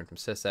we can learn from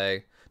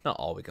Sisay. Not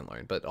all we can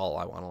learn, but all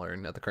I want to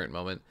learn at the current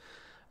moment.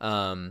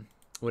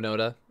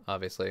 Winota,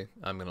 obviously.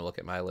 I'm going to look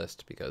at my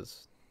list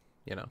because,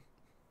 you know,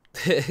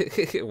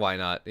 why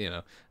not, you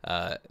know,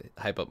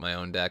 hype up my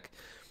own deck.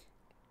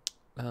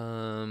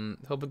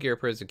 Hope of Gear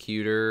is a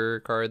cuter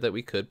card that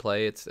we could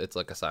play. It's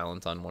like a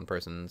silence on one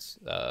person's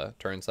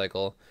turn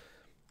cycle.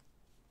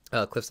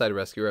 Cliffside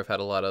Rescuer I've had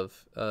a lot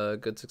of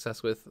good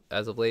success with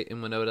as of late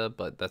in Winota,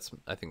 but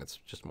I think it's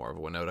just more of a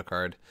Winota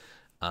card.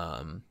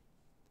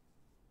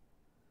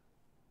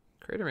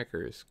 Crater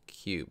Maker is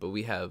cute, but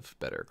we have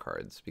better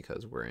cards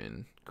because we're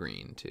in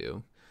green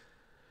too.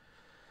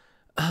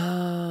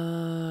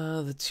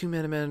 The 2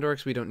 mana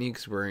Dorks we don't need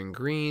because we're in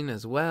green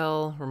as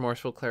well.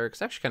 Remorseful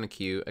Cleric's actually kind of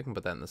cute. I can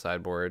put that in the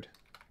sideboard.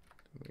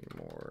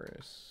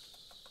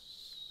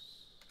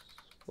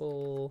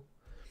 Remorseful.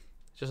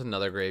 Just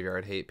another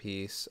graveyard hate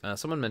piece.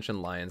 Someone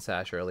mentioned Lion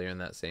Sash earlier in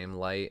that same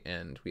light,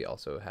 and we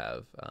also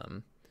have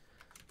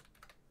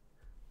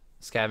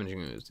Scavenging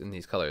Ooze in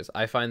these colors.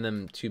 I find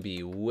them to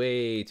be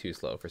way too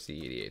slow for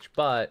cEDH,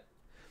 but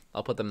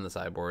I'll put them in the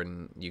sideboard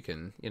and you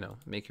can, you know,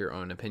 make your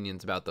own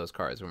opinions about those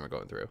cards when we're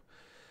going through.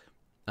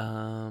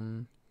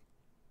 I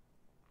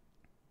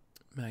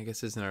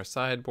guess is in our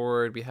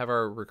sideboard. We have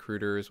our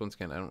recruiters. Once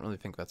again, I don't really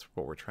think that's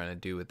what we're trying to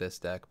do with this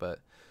deck,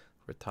 but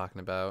we're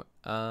talking about.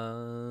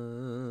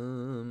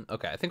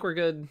 Okay, I think we're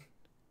good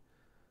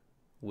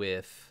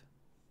with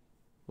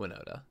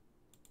Winota.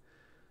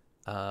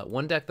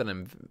 One deck that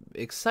I'm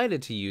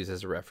excited to use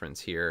as a reference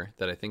here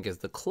that I think is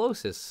the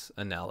closest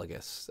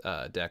analogous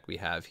deck we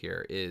have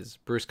here is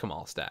Bruce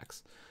Kamal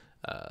Stacks.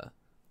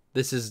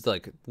 This is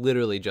like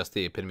literally just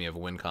the epitome of a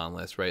win con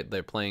list, right?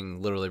 They're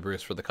playing literally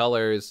Bruce for the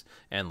colors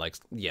and like,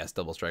 yes,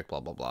 double strike, blah,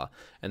 blah, blah.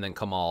 And then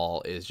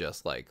Kamal is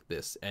just like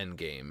this end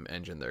game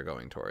engine they're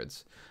going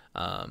towards.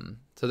 So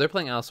they're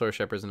playing Allosaur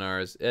Shepherds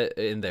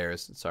in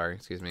theirs. Sorry,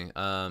 excuse me.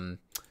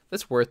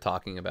 That's worth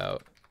talking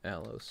about.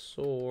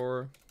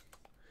 Allosaur.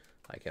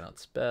 I cannot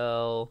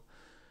spell.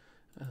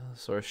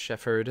 Allosaur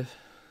Shepherd.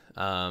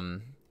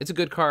 It's a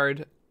good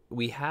card.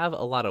 We have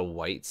a lot of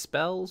white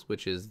spells,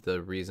 which is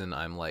the reason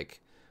I'm like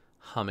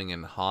humming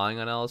and hawing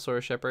on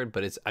Allosaur Shepherd,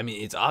 but it's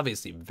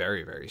obviously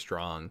very, very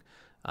strong.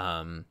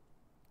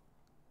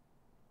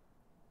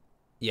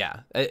 Yeah,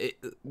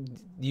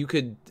 you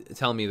could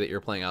tell me that you're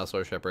playing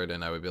Allosaur Shepherd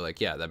and I would be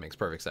like, yeah, that makes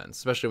perfect sense,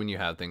 especially when you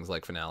have things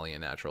like Finale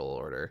and Natural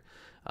Order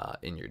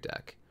in your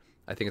deck.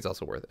 I think it's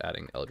also worth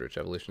adding Eldritch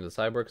Evolution to the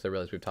sideboard because I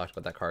realize we've talked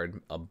about that card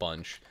a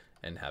bunch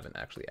and haven't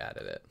actually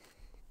added it.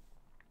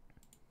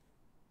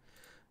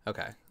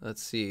 Okay,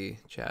 let's see,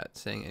 chat,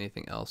 saying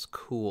anything else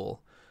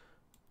cool.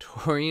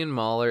 Torian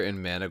Mauler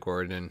and Mana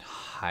Gordon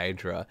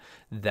Hydra.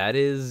 That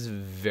is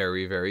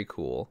very, very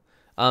cool.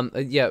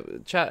 Yeah,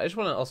 chat, I just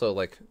want to also,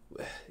 like,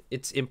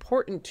 it's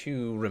important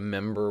to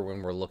remember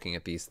when we're looking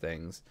at these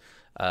things,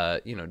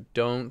 you know,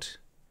 don't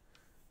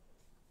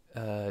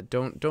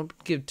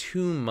give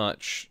too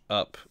much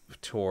up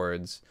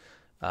towards,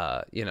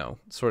 you know,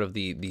 sort of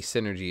the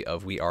synergy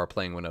of we are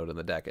playing Winota in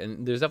the deck.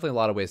 And there's definitely a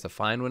lot of ways to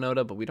find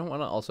Winota, but we don't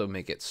want to also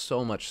make it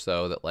so much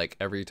so that, like,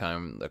 every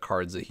time the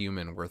card's a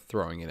human, we're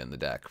throwing it in the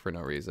deck for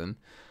no reason.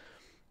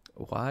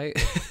 Why?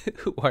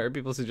 Why are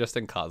people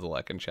suggesting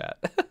Kozilek in chat?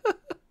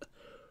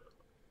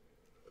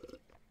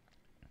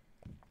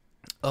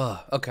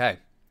 Oh, okay.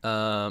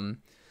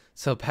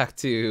 So back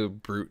to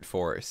Brute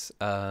Force.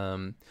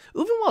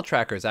 Uvenwald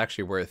Tracker is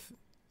actually worth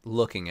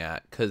looking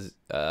at because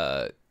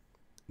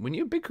when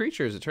you have big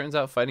creatures, it turns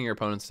out fighting your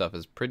opponent's stuff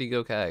is pretty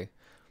okay.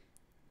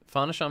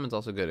 Fauna Shaman's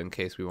also good in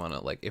case we want to,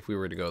 like, if we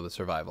were to go the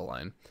survival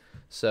line.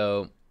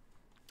 So,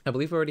 I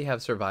believe we already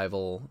have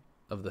survival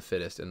of the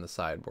fittest in the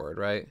sideboard,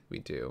 right? We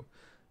do.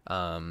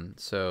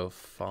 So,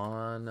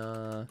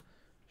 Fauna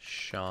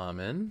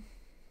Shaman.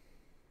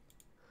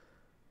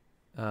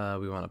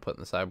 We want to put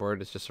in the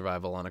sideboard. It's just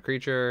survival on a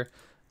creature.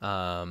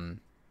 Ulvenwald,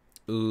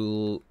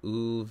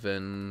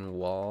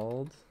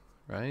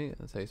 right?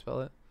 That's how you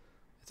spell it.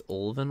 It's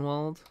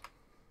Ulvenwald.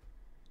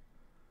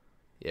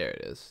 There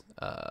it is.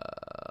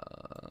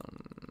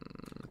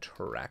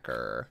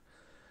 Tracker.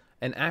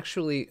 And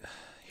actually,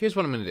 here's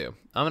what I'm going to do.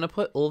 I'm going to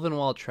put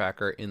Ulvenwald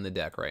Tracker in the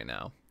deck right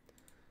now,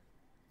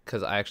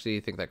 because I actually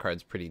think that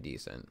card's pretty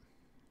decent.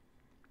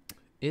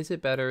 Is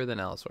it better than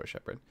Allosaur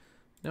Shepherd?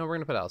 No, we're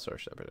going to put Allosaur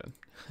Shepherd in.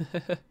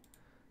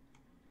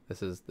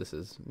 This is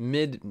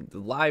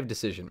live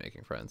decision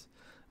making, friends.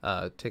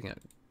 Taking out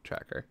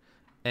Tracker.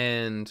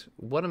 And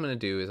what I'm going to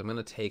do is I'm going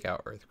to take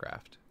out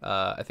Earthcraft.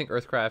 I think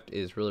Earthcraft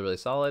is really, really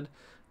solid,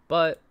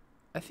 but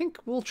I think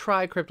we'll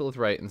try Cryptolith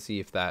Right and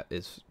see if that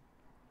is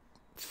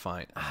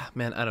fine.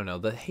 Man, I don't know.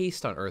 The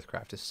haste on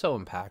Earthcraft is so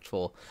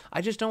impactful.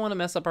 I just don't want to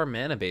mess up our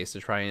mana base to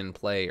try and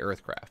play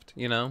Earthcraft,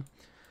 you know?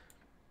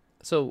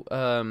 So,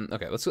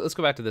 okay, let's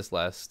go back to this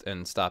list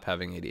and stop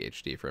having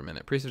ADHD for a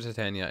minute. Priest of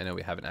Titania, I know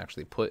we haven't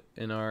actually put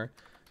in our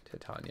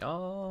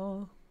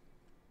Titania.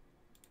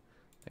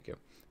 Thank you.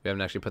 We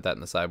haven't actually put that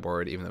in the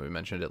sideboard, even though we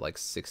mentioned it like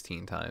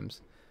 16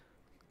 times.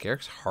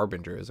 Garrick's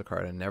Harbinger is a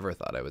card I never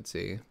thought I would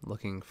see.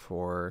 Looking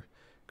for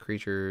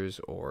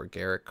creatures or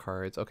Garrick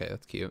cards. Okay,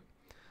 that's cute.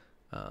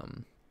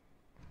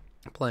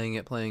 Playing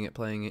it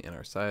in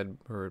our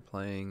sideboard,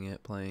 playing it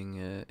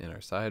in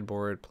our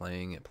sideboard,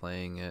 playing it.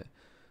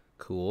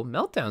 Cool.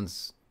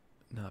 Meltdown's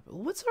not.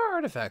 What's our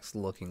artifacts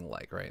looking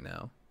like right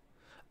now?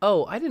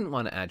 Oh, I didn't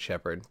want to add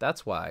Shepherd.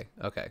 That's why.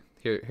 Okay,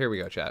 here we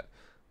go, chat.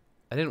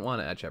 I didn't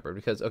want to add Shepherd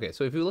because, okay,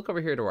 so if you look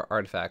over here to our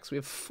artifacts, we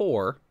have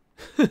 4.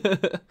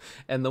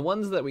 And the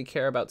ones that we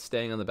care about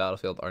staying on the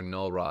battlefield are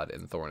Null Rod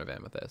and Thorn of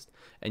Amethyst.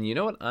 And you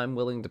know what I'm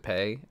willing to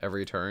pay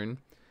every turn?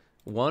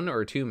 1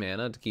 or 2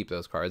 mana to keep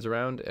those cards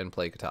around and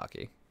play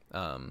Kataki.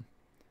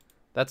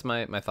 That's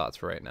my thoughts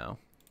for right now,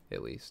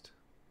 at least.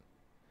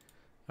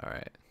 All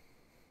right.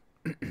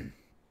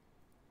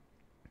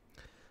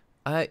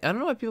 I don't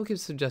know why people keep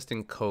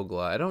suggesting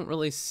Kogla. I don't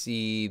really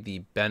see the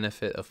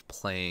benefit of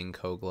playing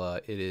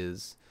Kogla.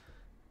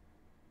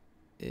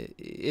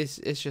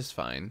 It's just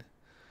fine.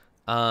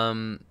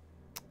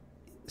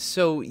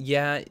 So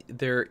yeah,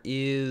 there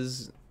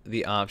is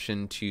the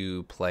option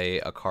to play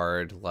a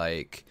card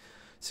like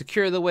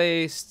Secure the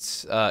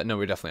Wastes. No,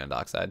 we're definitely on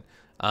Dockside.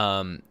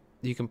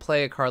 You can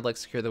play a card like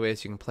Secure the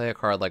Wastes. You can play a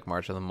card like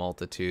March of the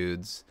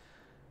Multitudes.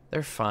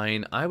 They're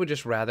fine. I would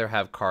just rather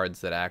have cards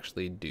that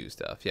actually do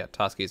stuff. Yeah,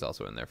 Toski's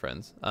also in there,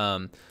 friends.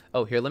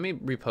 Oh, here, let me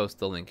repost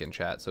the link in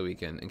chat so we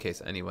can, in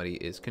case anybody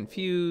is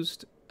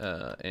confused,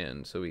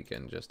 and so we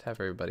can just have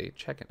everybody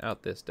checking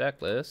out this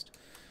deck list.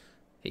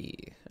 Hey,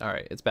 all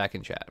right, it's back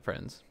in chat,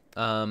 friends.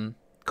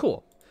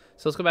 Cool.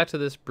 So let's go back to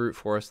this Brute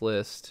Force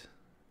list.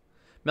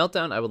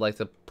 Meltdown I would like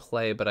to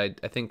play, but I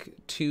think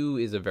 2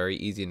 is a very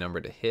easy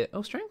number to hit.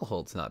 Oh,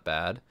 Stranglehold's not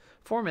bad.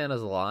 4 mana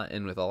is a lot,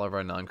 and with all of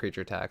our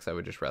non-creature attacks, I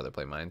would just rather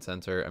play Mind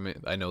Sensor. I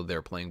mean, I know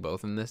they're playing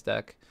both in this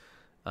deck.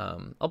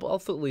 I'll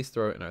at least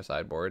throw it in our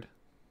sideboard.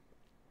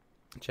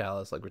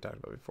 Chalice, like we talked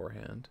about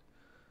beforehand.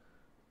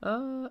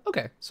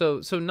 Okay,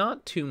 so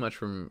not too much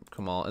from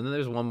Kamal, and then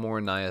there's one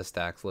more Naya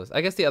stacks list.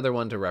 I guess the other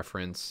one to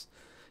reference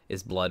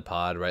is Blood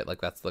Pod, right?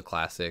 Like that's the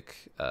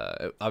classic.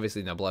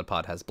 Obviously now Blood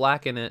Pod has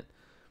black in it.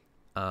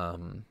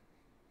 Blood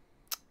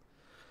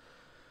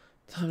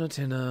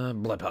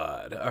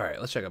Pod. All right,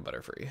 let's check out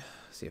Butterfree.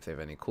 See if they have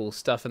any cool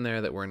stuff in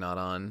there that we're not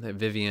on. They have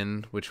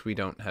Vivian, which we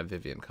don't have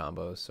Vivian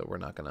combos, so we're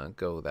not gonna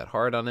go that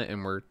hard on it,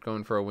 and we're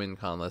going for a win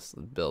conless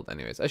build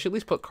anyways. I should at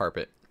least put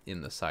Carpet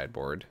in the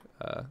sideboard.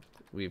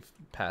 We've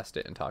passed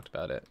it and talked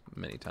about it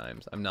many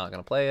times. I'm not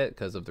gonna play it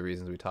because of the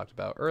reasons we talked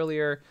about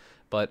earlier,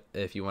 but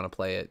if you want to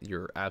play it,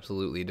 you're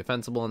absolutely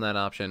defensible in that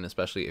option,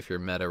 especially if your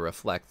meta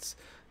reflects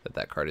that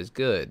that card is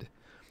good.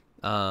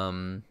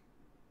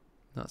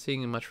 Not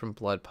seeing much from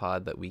Blood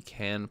Pod that we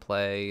can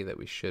play, that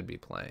we should be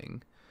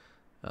playing.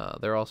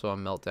 They're also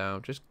on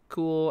Meltdown, which is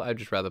cool. I'd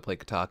just rather play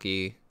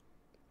Kataki.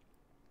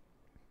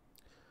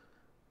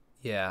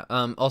 Yeah.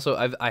 Also,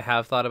 I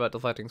have thought about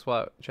deflecting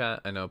SWAT,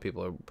 chat. I know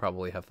people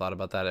probably have thought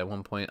about that at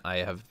one point. I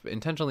have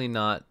intentionally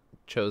not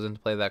chosen to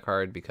play that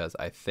card because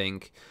I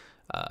think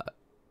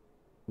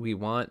we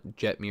want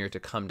Jetmir to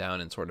come down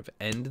and sort of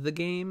end the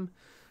game.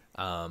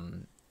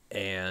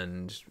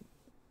 And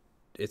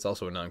it's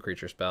also a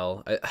non-creature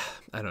spell.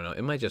 I don't know.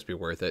 It might just be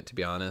worth it, to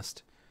be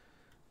honest.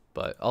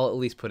 But I'll at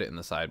least put it in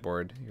the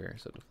sideboard here.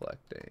 So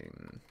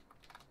deflecting.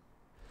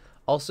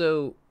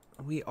 Also,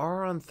 we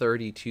are on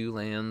 32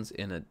 lands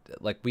in a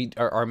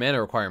our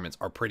mana requirements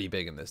are pretty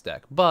big in this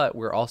deck, but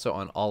we're also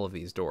on all of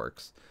these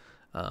dorks,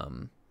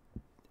 and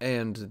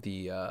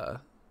the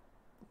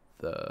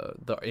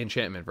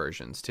enchantment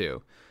versions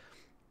too.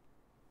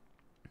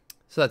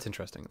 So that's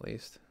interesting, at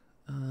least.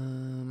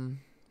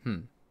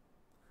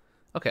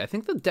 Okay, I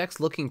think the deck's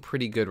looking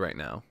pretty good right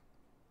now.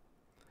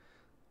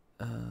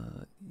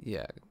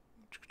 Yeah.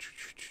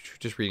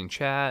 Just reading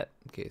chat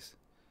in case.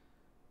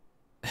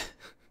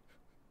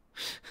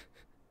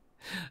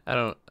 I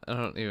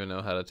don't even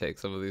know how to take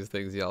some of these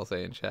things y'all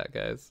say in chat,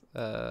 guys.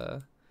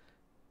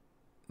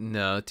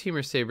 No,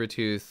 Temur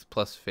Sabretooth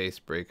plus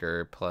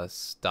Facebreaker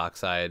plus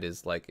Dockside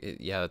is like,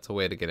 yeah, it's a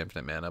way to get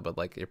infinite mana, but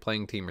like you're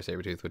playing Temur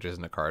Sabretooth, which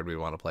isn't a card we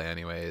want to play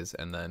anyways,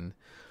 and then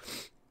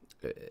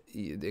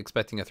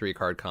expecting a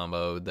 3-card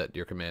combo that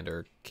your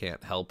commander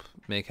can't help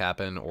make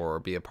happen or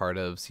be a part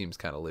of seems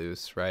kind of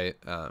loose, right?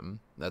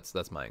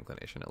 That's my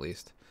inclination, at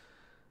least.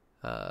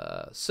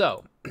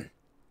 So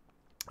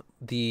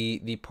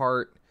the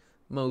part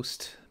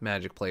most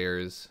Magic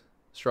players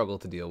struggle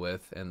to deal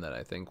with, and that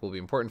I think will be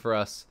important for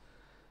us,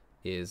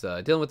 is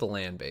dealing with the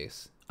land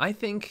base. I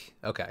think,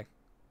 okay,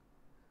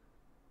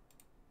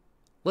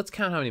 let's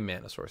count how many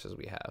mana sources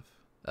we have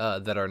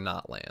that are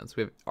not lands.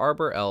 We have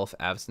Arbor, Elf,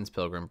 Avacyn's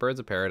Pilgrim, Birds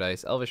of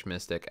Paradise, Elvish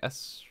Mystic,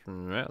 that's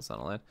not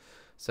a land.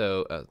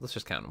 So let's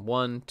just count them.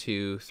 1,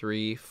 2,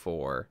 3,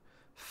 4,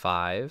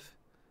 5,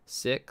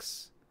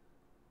 6,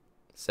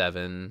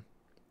 7.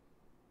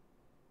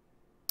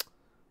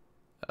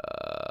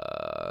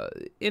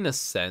 In a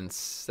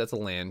sense, that's a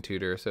land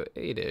tutor, so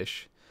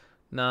 8-ish.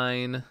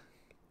 9,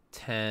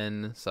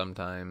 10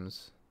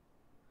 sometimes.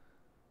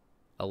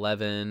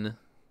 11.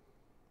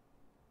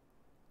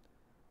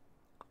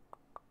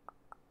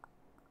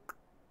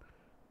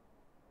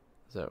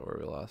 Is that where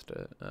we lost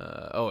it?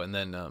 Oh, and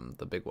then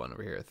the big one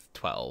over here,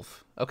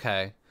 12.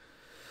 Okay.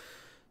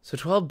 So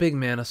 12 big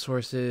mana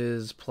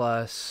sources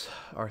plus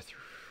our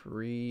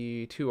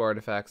 2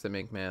 artifacts that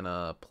make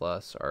mana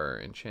plus our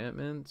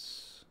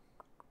enchantments.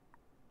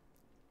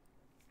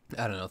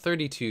 I don't know,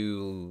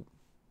 32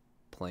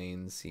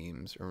 planes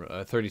seems,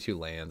 or 32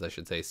 lands, I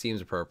should say,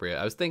 seems appropriate.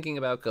 I was thinking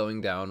about going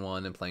down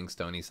one and playing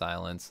Stony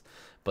Silence,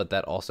 but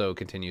that also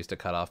continues to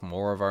cut off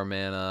more of our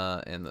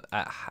mana, and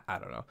I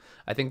don't know.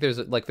 I think there's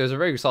a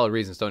very solid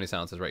reason Stony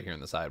Silence is right here in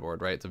the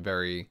sideboard, right? It's a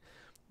very,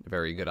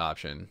 very good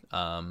option.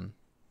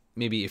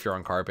 Maybe if you're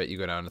on carpet, you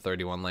go down to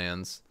 31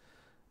 lands.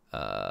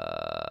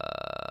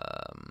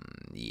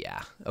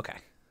 Yeah, okay.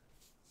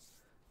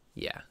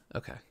 Yeah,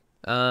 okay.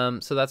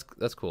 So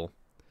that's cool.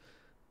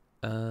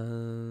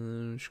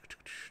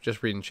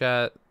 Just reading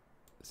chat.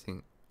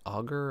 Seeing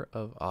Augur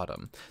of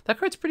Autumn. That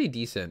card's pretty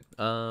decent.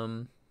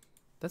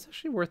 That's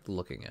actually worth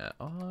looking at.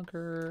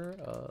 Augur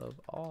of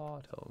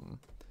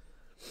Autumn.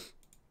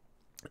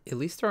 At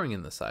least throwing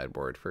in the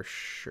sideboard for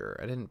sure.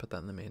 I didn't put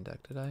that in the main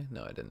deck, did I?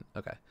 No, I didn't.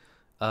 Okay.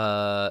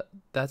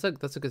 That's a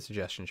good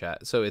suggestion,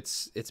 chat. So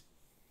it's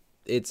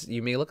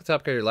you may look at the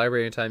top card of your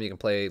library anytime. You can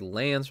play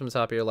lands from the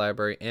top of your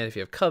library, and if you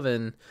have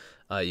Coven,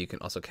 you can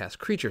also cast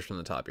creatures from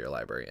the top of your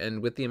library.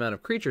 And with the amount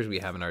of creatures we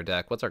have in our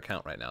deck, what's our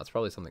count right now? It's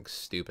probably something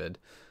stupid.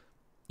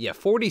 Yeah,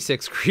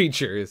 46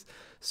 creatures.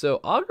 So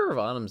Augur of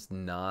Autumn's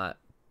not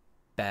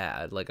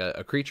bad. Like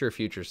a creature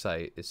future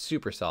sight is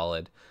super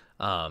solid.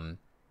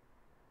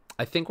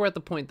 I think we're at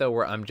the point though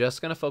where I'm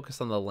just gonna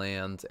focus on the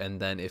lands, and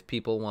then if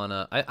people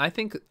wanna, I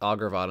think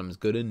Augur of Autumn is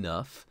good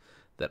enough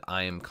that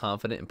I am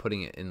confident in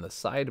putting it in the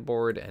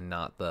sideboard and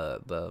not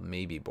the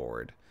maybe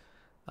board,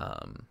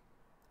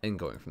 and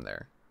going from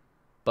there.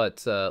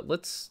 But I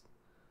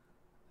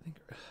think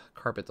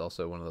Carpet's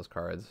also one of those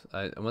cards.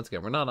 Once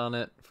again, we're not on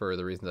it for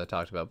the reasons I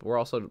talked about, but we're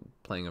also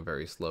playing a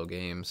very slow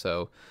game,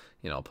 so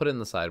I'll put it in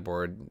the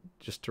sideboard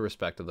just to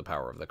respect the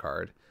power of the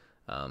card.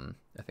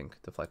 I think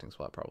Deflecting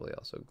Swat probably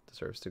also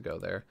deserves to go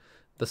there.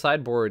 The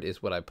sideboard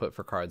is what I put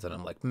for cards that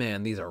I'm like,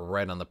 man, these are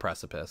right on the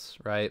precipice,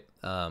 right?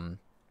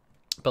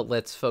 But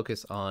let's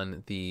focus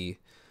on the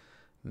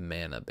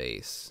mana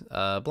base.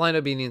 Blind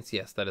Obedience,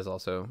 yes, that is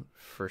also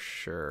for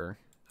sure.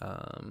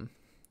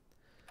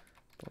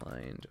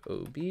 Blind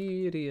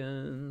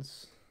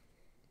Obedience.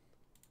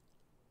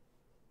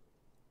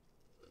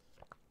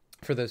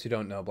 For those who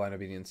don't know, Blind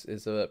Obedience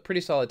is a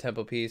pretty solid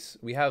tempo piece.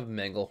 We have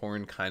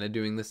Manglehorn kind of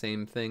doing the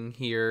same thing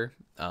here,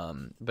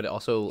 but it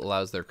also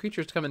allows their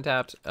creatures to come in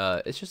tapped.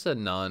 It's just a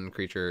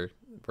non-creature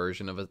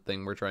version of a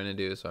thing we're trying to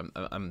do, so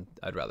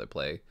I'd rather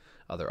play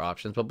other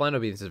options. But Blind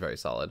Obedience is very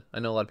solid.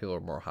 I know a lot of people are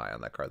more high on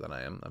that card than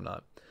I am. I'm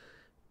not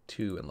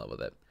too in love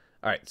with it.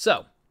 All right,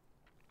 so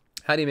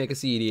how do you make a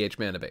cEDH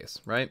mana base,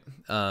 right?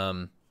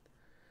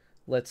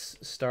 Let's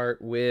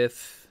start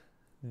with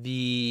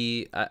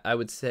I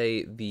would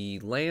say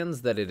the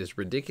lands that it is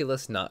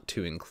ridiculous not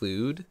to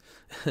include.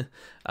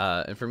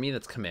 And for me,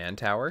 that's Command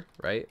Tower,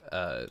 right?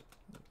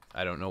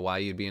 I don't know why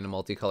you'd be in a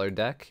multicolored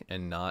deck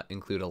and not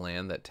include a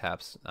land that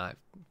taps. I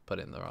put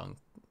it in the wrong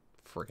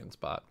freaking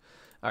spot.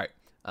 All right.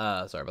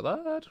 Sorry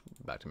about that.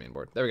 Back to main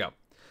board. There we go.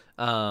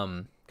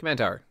 Command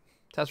Tower.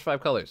 Taps for 5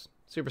 colors.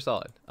 Super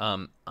solid.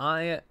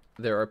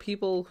 There are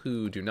people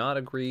who do not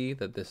agree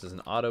that this is an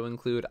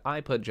auto-include.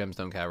 I put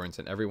Gemstone Caverns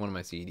in every one of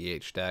my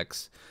cEDH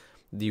decks.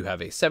 You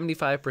have a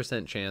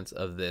 75% chance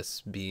of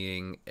this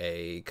being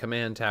a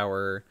command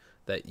tower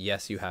that,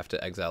 yes, you have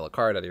to exile a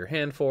card out of your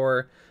hand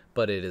for,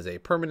 but it is a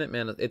permanent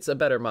mana. It's a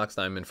better Mox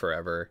Diamond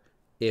forever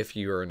if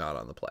you're not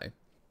on the play.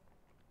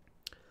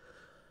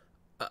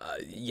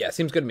 Yeah,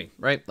 seems good to me,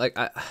 right? Like,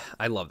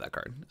 I love that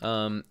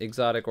card.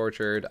 Exotic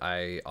Orchard,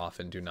 I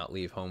often do not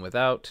leave home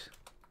without.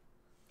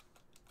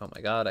 Oh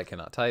my god, I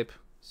cannot type.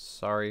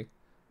 Sorry.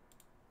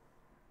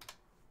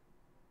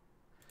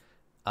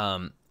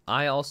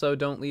 I also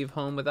don't leave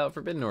home without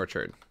Forbidden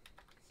Orchard.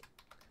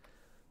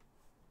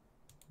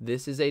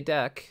 This is a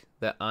deck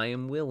that I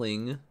am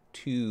willing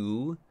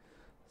to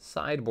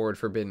sideboard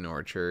Forbidden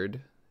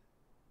Orchard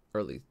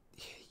early.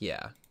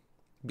 Yeah,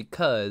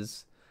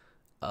 because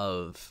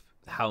of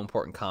how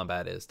important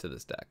combat is to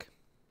this deck.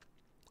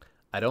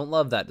 I don't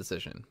love that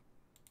decision,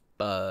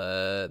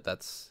 but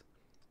that's,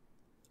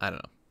 I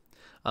don't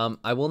know.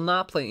 I will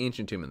not play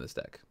Ancient Tomb in this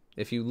deck.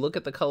 If you look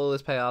at the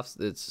colorless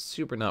payoffs, it's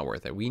super not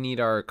worth it. We need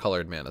our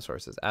colored mana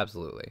sources,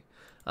 absolutely.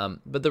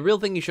 But the real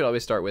thing you should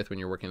always start with when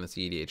you're working the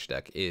cEDH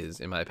deck is,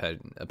 in my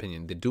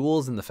opinion, the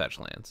duels and the fetch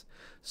lands.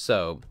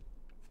 So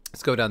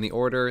let's go down the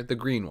order, the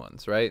green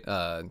ones, right?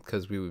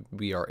 Because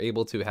we are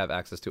able to have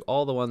access to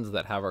all the ones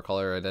that have our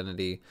color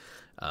identity.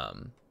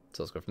 So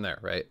let's go from there,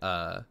 right?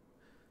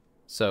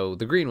 So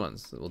the green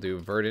ones, we'll do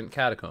Verdant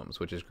Catacombs,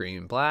 which is green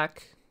and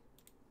black.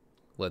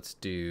 Let's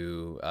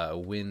do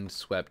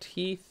Windswept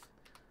Heath,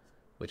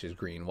 which is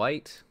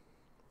green-white.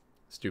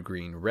 Let's do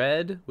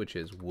green-red, which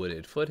is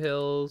Wooded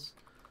Foothills.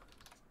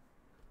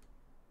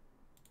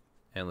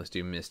 And let's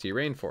do Misty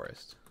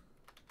Rainforest.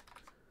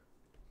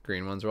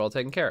 Green ones are all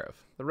taken care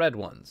of. The red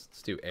ones,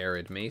 let's do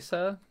Arid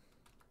Mesa.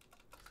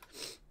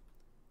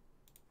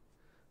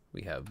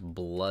 We have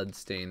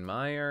Bloodstained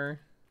Mire.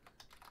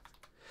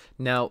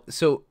 Now,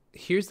 so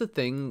here's the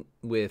thing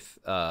with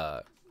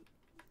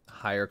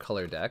higher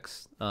color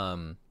decks.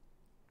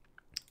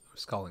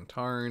 Scalding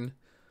Tarn.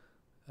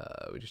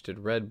 We just did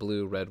red,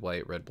 blue, red,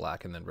 white, red,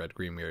 black, and then red,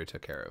 green we already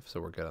took care of. So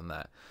we're good on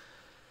that.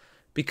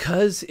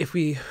 Because if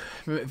we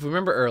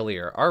remember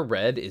earlier, our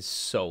red is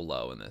so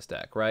low in this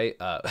deck, right?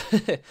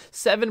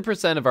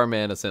 7% of our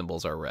mana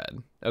symbols are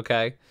red,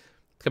 okay?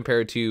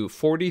 Compared to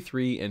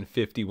 43 and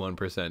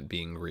 51%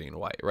 being green,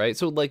 white, right?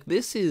 So like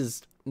this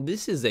is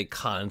a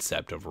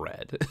concept of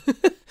red.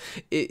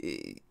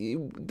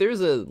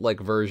 There's a like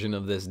version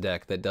of this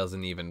deck that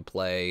doesn't even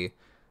play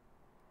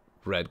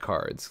red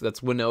cards.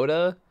 That's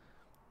Winota,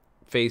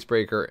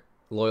 Facebreaker,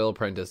 Loyal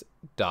Apprentice,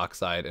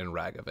 Dockside, and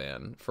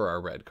Ragavan for our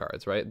red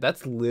cards, right?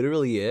 That's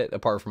literally it,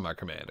 apart from our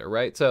commander,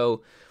 right?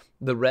 So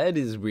the red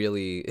is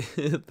really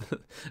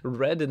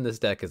red in this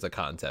deck is a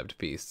concept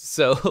piece.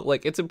 So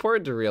like it's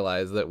important to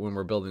realize that when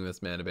we're building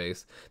this mana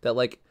base, that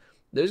like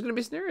there's gonna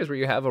be scenarios where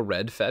you have a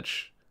red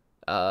fetch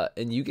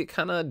and you get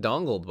kind of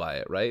dongled by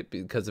it, right?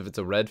 Because if it's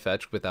a red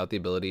fetch without the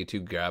ability to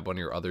grab one of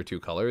your other two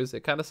colors,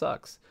 it kind of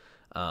sucks.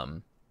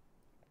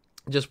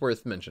 Just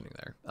worth mentioning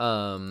there.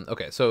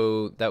 Okay,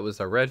 so that was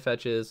our red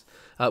fetches.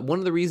 One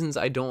of the reasons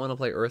I don't want to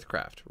play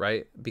Earthcraft,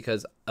 right?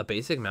 Because a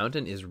basic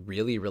mountain is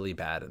really, really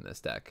bad in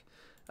this deck.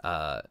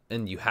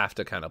 And you have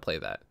to kind of play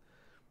that.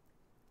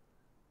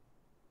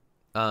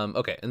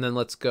 Okay, and then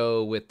let's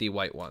go with the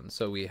white ones.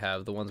 So we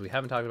have the ones we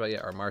haven't talked about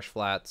yet are Marsh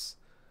Flats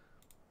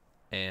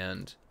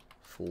and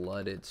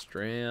Flooded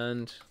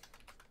Strand.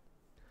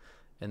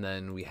 And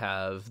then we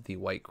have the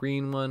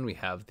white-green one. We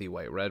have the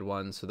white-red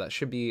one. So that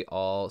should be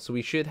all. So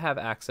we should have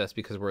access,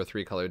 because we're a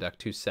 3-color deck,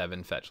 to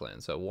 7 fetch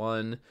lands. So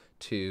 1,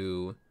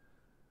 2,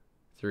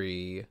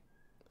 3,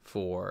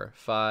 4,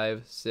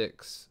 5,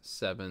 6,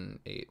 7,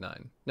 8,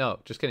 9. No,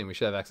 just kidding. We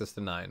should have access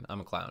to 9.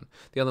 I'm a clown.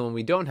 The other one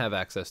we don't have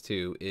access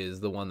to is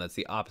the one that's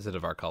the opposite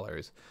of our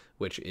colors,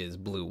 which is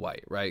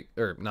blue-white, right?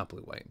 Or not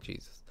blue-white,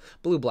 Jesus.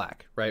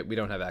 Blue-black, right? We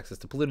don't have access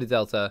to Polluted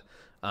Delta.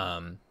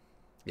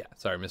 Yeah,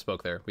 sorry,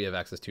 misspoke there. We have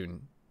access to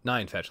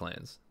 9 fetch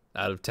lands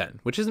out of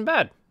 10, which isn't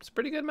bad. It's a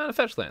pretty good amount of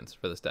fetch lands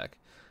for this deck.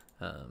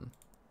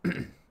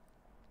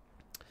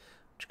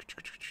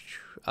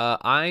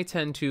 I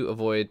tend to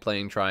avoid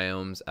playing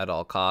Triomes at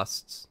all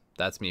costs.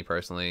 That's me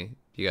personally.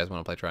 If you guys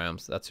want to play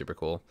Triomes, that's super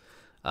cool.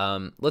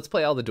 Let's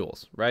play all the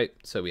duels, right?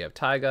 So we have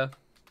Taiga.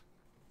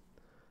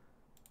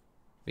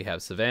 We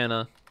have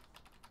Savannah.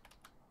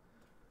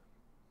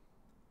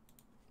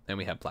 And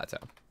we have Plateau.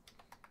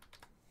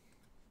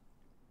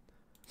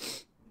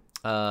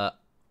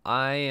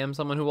 I am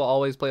someone who will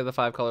always play the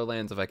 5-color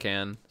lands if I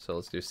can. So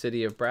let's do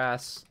City of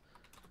Brass.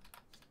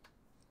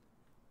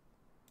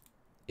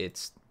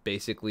 It's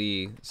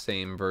basically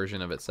same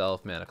version of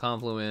itself, Mana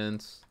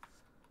Confluence.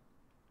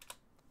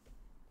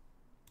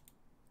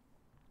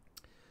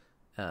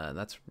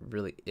 That's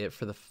really it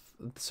for the...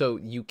 So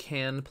you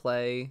can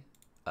play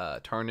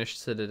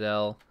Tarnished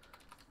Citadel,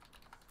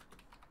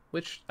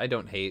 which I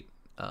don't hate,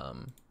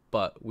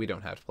 but we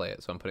don't have to play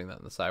it, so I'm putting that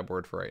in the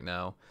sideboard for right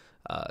now.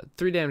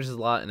 3 damage is a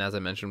lot, and as I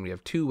mentioned, we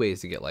have 2 ways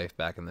to get life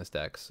back in this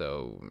deck,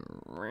 so,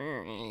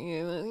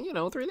 you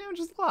know, 3 damage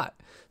is a lot,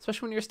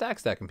 especially when you're a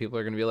stacks deck, and people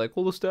are going to be like,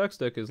 well, the stacks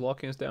deck is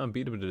locking us down,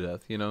 beat him to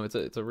death, you know, it's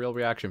a real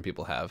reaction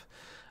people have.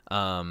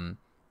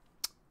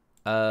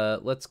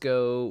 Let's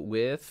go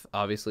with,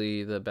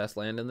 obviously, the best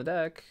land in the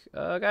deck,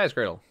 Gaia's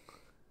Cradle.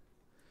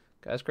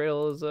 Guy's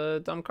Cradle is a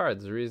dumb card.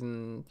 There's a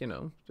reason, you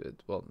know,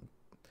 well,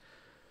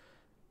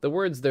 the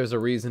words "there's a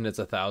reason it's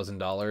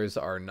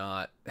 $1,000" are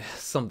not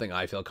something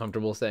I feel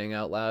comfortable saying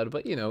out loud,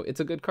 but you know, it's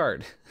a good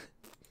card.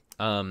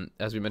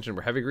 As we mentioned,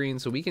 we're heavy green,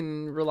 so we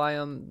can rely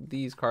on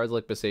these cards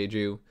like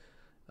Boseiju.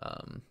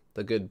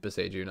 The good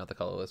Boseiju, not the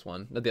colorless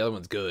one. The other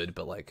one's good,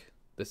 but like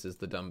this is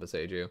the dumb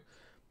Boseiju.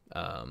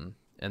 And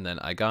then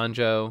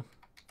Iganjo.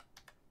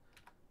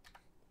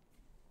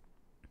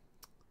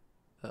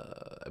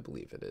 I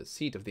believe it is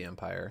Seat of the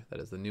Empire. That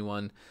is the new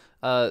one.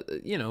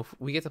 You know,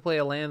 we get to play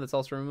a land that's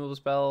also a removal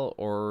spell,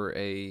 or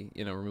a,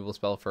 you know, removal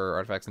spell for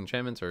artifacts and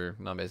enchantments or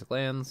non-basic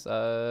lands.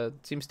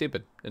 Seems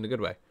stupid in a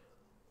good way.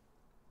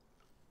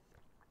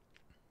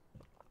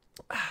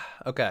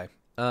 Okay.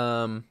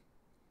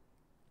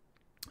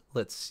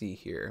 Let's see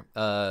here.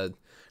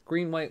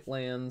 Green-white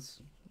lands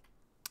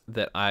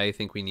that I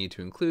think we need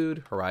to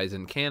include.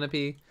 Horizon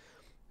Canopy.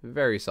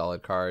 Very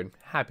solid card.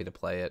 Happy to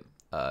play it.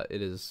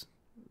 It is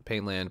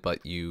paint land,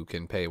 but you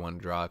can pay one to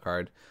draw a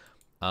card.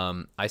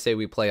 I say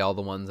we play all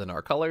the ones in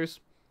our colors.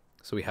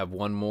 So we have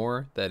one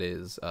more that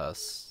is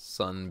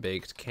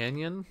Sun-Baked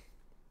Canyon.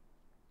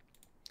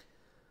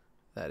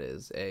 That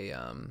is a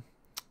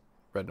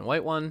red and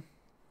white one.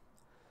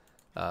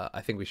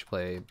 I think we should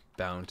play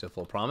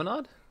Bountiful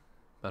Promenade.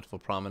 Bountiful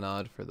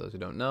Promenade, for those who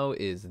don't know,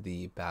 is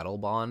the Battle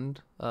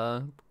Bond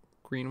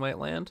green-white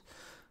land.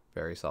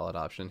 Very solid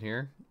option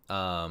here.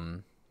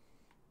 Let's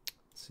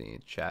see,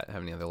 chat,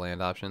 have any other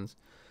land options?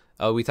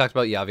 Oh, we talked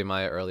about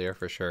Yavimaya earlier,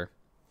 for sure.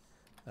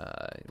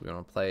 We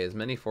want to play as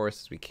many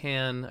forests as we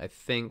can. I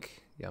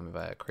think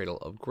Yavimaya, Cradle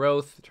of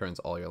Growth, turns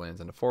all your lands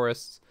into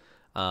forests.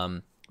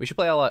 We should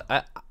play all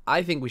our,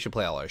 I think we should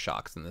play all our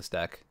shocks in this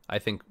deck. I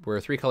think we're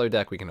a 3-color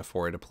deck. We can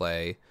afford to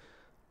play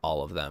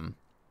all of them.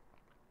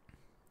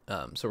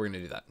 So we're going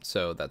to do that.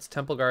 So that's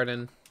Temple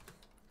Garden.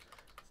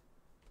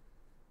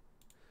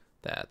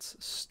 That's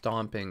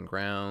Stomping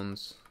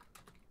Grounds.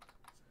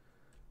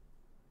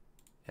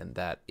 And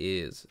that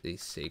is a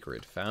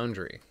Sacred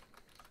Foundry.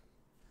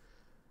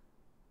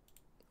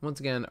 Once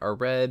again, our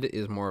red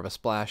is more of a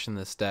splash in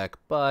this deck,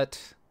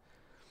 but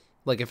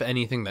like, if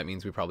anything, that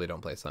means we probably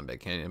don't play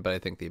Sun-Baked Canyon, but I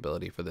think the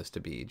ability for this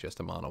to be just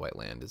a mono-white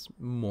land is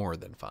more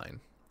than fine.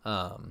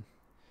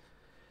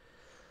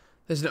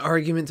 There's an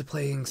argument to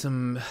playing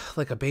some,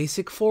 like, a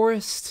basic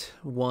forest.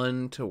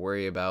 One, to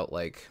worry about,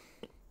 like,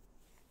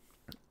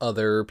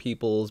 other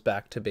people's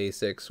back to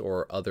basics,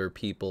 or other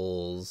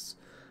people's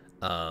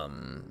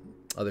blood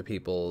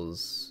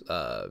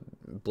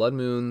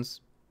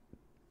moons.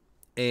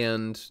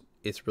 And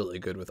it's really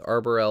good with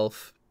Arbor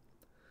Elf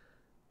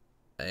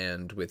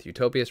and with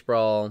Utopia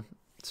Sprawl.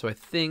 So I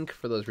think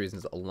for those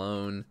reasons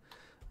alone,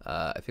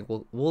 I think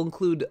we'll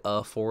include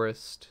a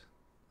forest.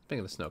 I'm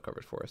thinking a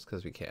snow-covered forest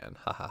because we can.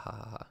 Ha ha ha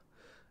ha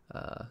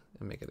ha.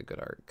 And make it a good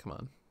art. Come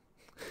on.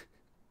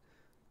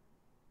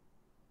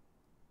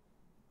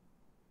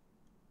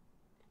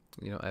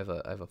 You know, I have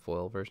a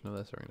foil version of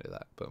this. We're gonna do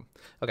that. Boom.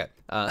 Okay.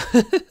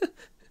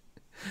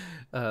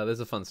 There's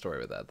a fun story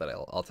with that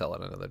I'll tell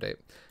on another date.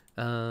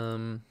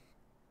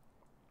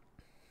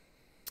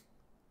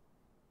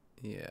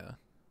 Yeah.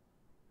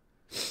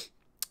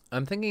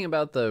 I'm thinking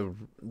about the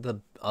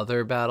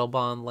other Battle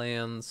Bond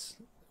lands,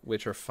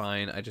 which are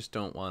fine. I just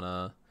don't want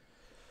to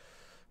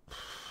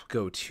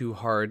go too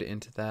hard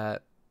into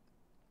that.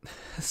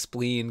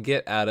 Spleen,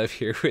 get out of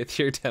here with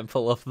your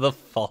Temple of the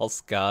False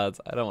Gods.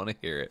 I don't want to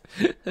hear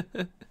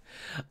it.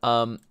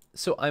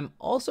 So I'm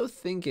also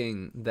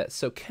thinking that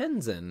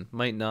Sokenzan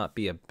might not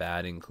be a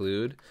bad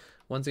include.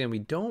 Once again, we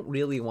don't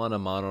really want a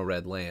mono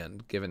red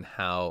land, given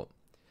how,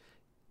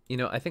 you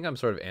know, I think I'm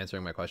sort of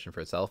answering my question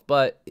for itself,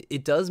 but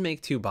it does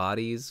make 2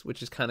 bodies,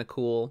 which is kind of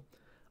cool.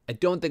 I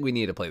don't think we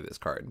need to play this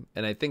card,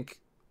 and I think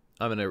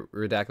I'm going to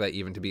redact that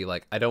even to be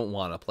like, I don't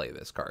want to play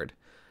this card.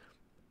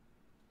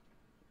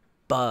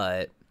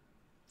 But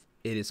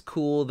it is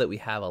cool that we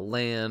have a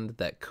land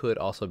that could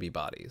also be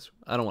bodies.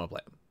 I don't want to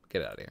play them.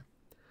 Get out of here.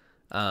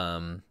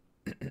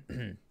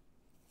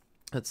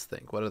 Let's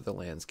think. What other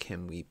lands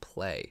can we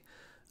play?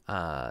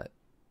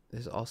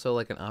 There's also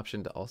like an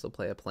option to also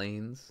play a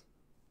plains,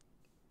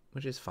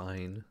 which is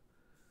fine.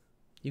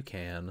 You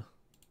can.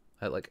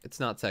 It's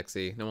not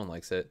sexy. No one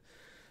likes it.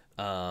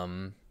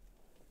 I'm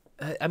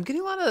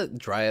getting a lot of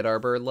Dryad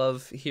Arbor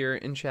love here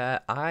in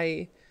chat.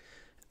 I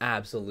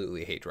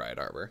absolutely hate Dryad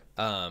Arbor.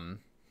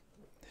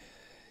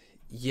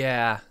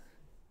 Yeah.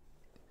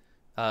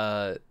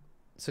 So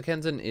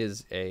Kenzan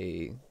is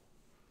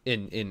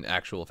in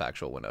actual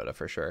factual Winota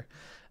for sure.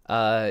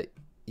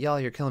 Y'all,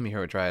 you're killing me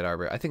here with Dryad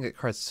Arbor. I think that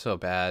card's so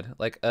bad.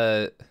 Like,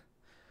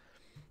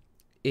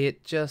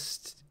 it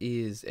just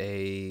is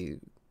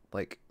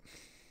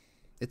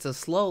it's a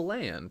slow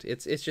land.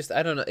 It's just,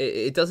 I don't know.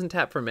 It doesn't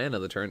tap for mana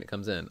the turn it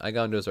comes in.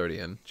 Igando's already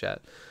in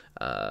chat.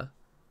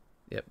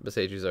 Yep,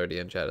 Boseju's already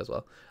in chat as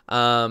well.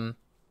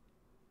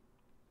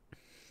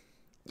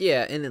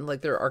 Yeah, and then,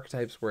 like, there are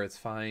archetypes where it's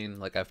fine.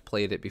 Like, I've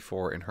played it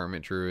before in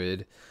Hermit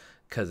Druid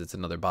because it's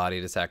another body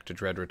to sack to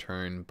dread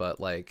return, but,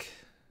 like,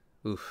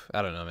 oof,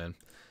 I don't know, man.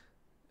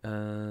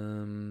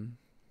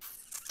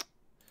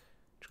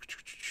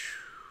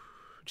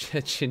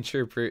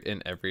 Ginger brute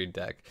in every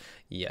deck.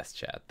 Yes,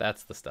 chat.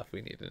 That's the stuff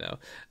we need to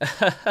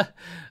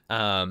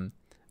know.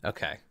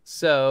 Okay,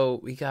 so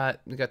we got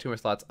 2 more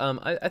slots.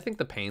 I think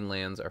the pain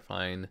lands are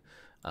fine.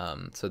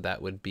 So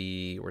that would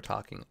be, we're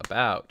talking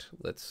about,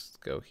 let's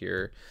go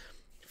here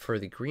for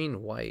the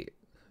green white.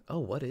 Oh,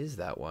 what is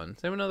that one?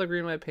 Does anyone know the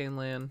green white pain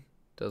land?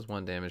 Does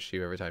 1 damage to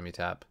you every time you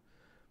tap.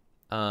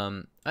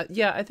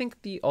 Yeah, I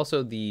think the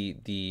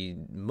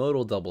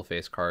modal double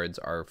face cards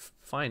are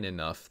fine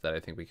enough that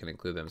I think we can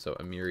include them. So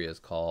Amiria's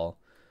Call,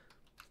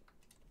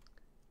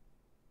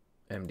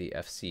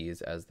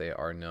 MDFCs as they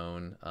are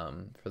known.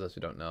 For those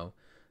who don't know,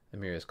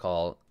 Amiria's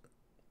Call.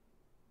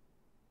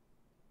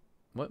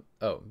 What?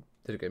 Oh,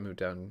 did it get moved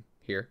down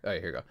here? Oh,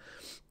 here we go.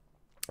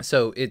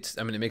 So it's,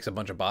 I mean, it makes a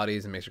bunch of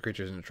bodies and makes your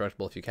creatures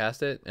indestructible if you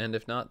cast it, and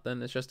if not,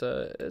 then it's just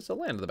it's a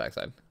land to the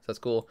backside. So that's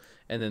cool.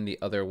 And then the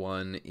other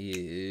one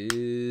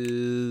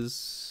is,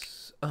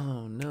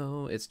 oh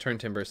no, it's Turn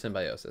Timber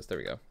Symbiosis. There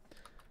we go.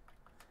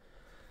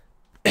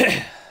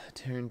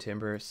 Turn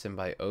Timber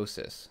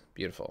Symbiosis.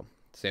 Beautiful.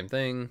 Same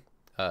thing.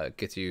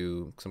 Gets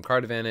you some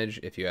card advantage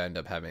if you end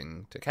up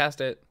having to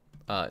cast it.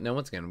 Now,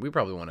 once again, we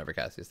probably won't ever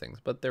cast these things,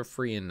 but they're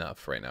free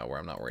enough right now where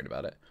I'm not worried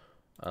about it.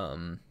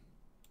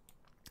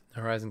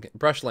 Horizon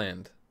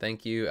Brushland.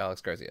 Thank you, Alex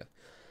Garcia.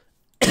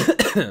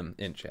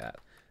 In chat.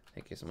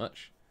 Thank you so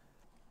much.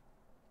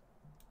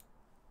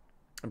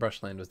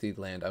 Brushland was the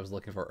land I was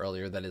looking for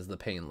earlier. That is the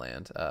pain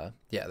land.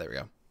 Yeah, there we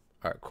go.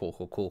 All right,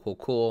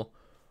 cool.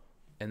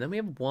 And then we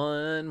have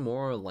 1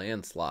 more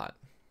land slot.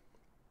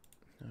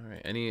 All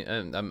right,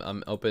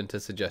 I'm open to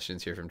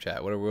suggestions here from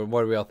chat. What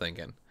are we all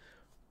thinking?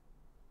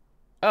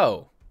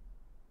 Oh.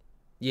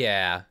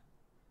 Yeah.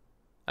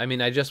 I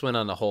mean, I just went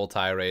on a whole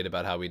tirade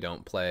about how we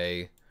don't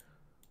play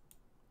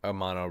a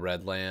mono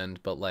red land,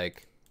 but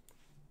like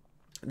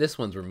this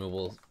one's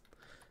removal.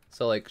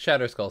 So like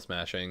Shatter Skull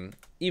Smashing,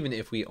 even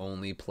if we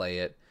only play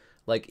it,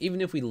 like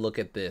even if we look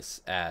at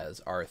this as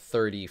our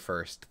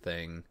 31st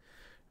thing,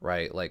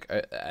 right? Like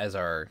as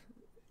our,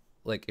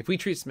 like if we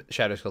treat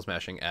Shatter Skull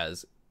Smashing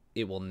as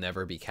it will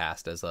never be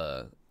cast as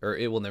a, or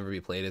it will never be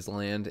played as a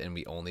land, and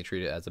we only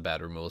treat it as a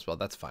bad removal spell,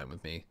 that's fine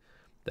with me.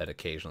 That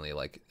occasionally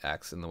like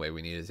acts in the way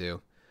we need it to.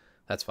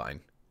 That's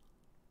fine.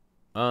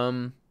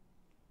 So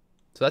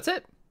that's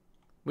it.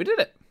 We did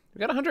it. We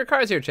got 100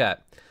 cards here,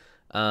 chat.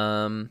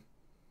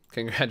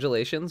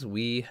 Congratulations.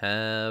 We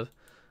have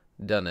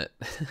done it.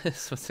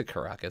 What's a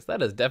Caracas?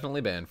 That is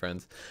definitely banned,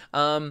 friends.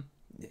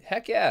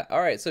 Heck yeah. All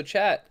right, so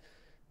chat,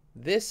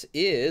 this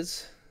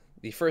is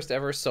the first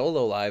ever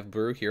solo live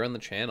brew here on the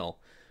channel.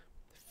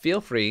 Feel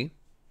free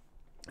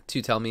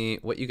to tell me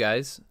what you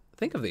guys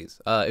think of these.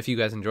 If you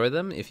guys enjoyed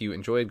them, if you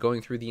enjoyed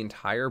going through the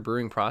entire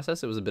brewing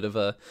process, it was a bit of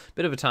a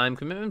time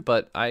commitment,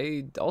 but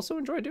I also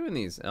enjoy doing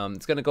these.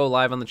 It's going to go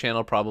live on the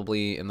channel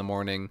probably in the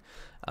morning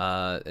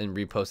and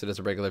repost it as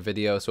a regular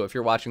video. So if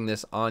you're watching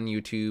this on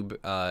YouTube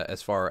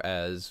as far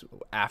as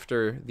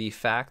after the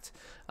fact,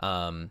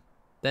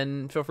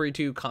 then feel free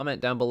to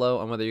comment down below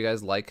on whether you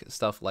guys like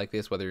stuff like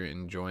this, whether you're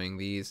enjoying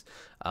these.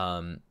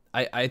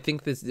 I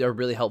think they're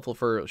really helpful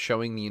for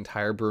showing the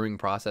entire brewing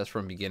process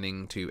from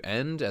beginning to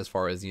end as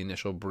far as the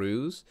initial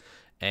brews.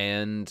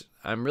 And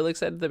I'm really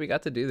excited that we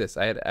got to do this.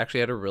 I actually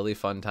had a really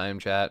fun time,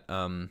 chat.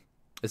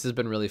 This has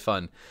been really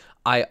fun.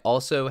 I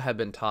also have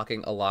been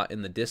talking a lot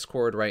in the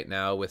Discord right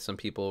now with some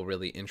people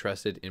really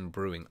interested in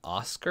brewing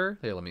Oscar.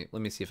 Here, let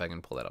me see if I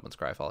can pull that up on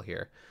Scryfall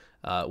here.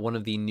 One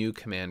of the new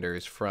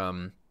commanders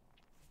from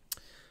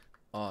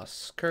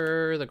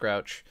Oscar the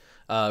Grouch.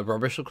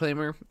 Rubbish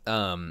Reclaimer.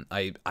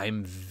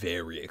 I'm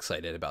very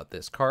excited about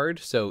this card.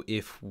 So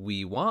if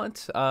we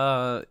want,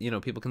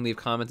 people can leave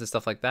comments and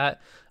stuff like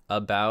that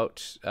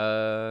about,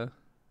 oh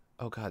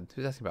God,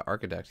 who's asking about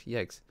Architect?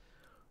 Yikes.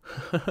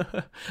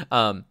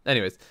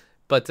 Anyways,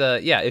 but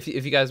yeah, if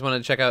you guys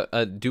want to check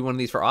out, do one of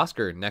these for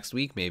Oscar next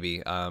week,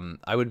 maybe,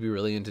 I would be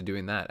really into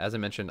doing that. As I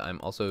mentioned,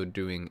 I'm also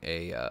doing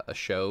a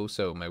show,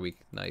 so my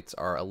weeknights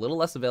are a little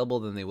less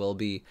available than they will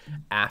be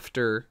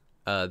after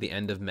the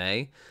end of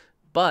May.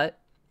 But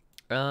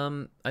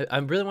I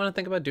really want to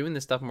think about doing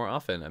this stuff more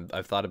often.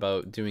 I've thought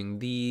about doing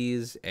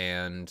these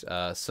and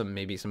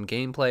maybe some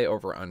gameplay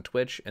over on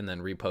Twitch and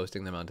then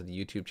reposting them onto the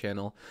YouTube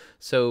channel.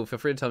 So feel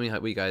free to tell me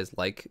what you guys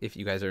like, if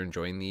you guys are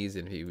enjoying these,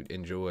 and if you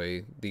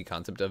enjoy the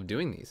concept of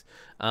doing these.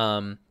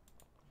 And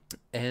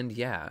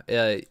yeah,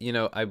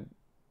 I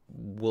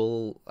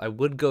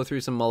would go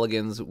through some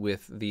mulligans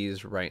with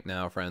these right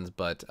now, friends,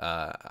 but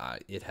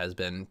it has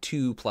been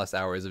 2+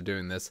 hours of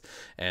doing this,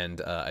 and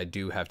I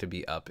do have to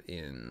be up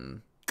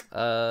in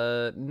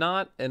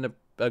not in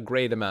a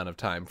great amount of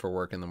time for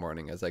work in the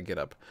morning, as I get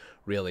up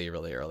really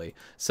early.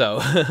 So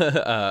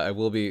I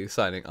will be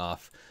signing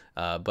off,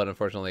 but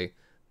unfortunately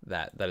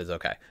that is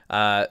okay.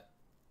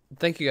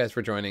 Thank you guys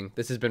for joining.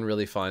 This has been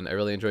really fun. I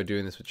really enjoyed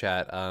doing this with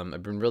chat.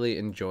 I've been really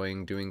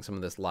enjoying doing some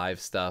of this live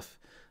stuff.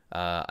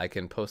 I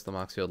can post the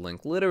Moxfield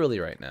link literally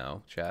right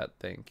now, chat.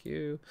 Thank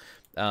you.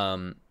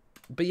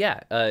 But yeah,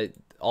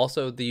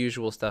 also the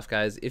usual stuff,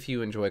 guys. If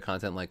you enjoy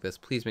content like this,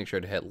 please make sure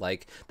to hit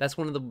like. That's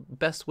one of the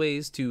best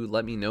ways to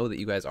let me know that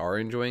you guys are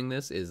enjoying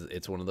this. Is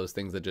it's one of those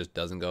things that just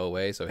doesn't go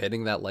away. So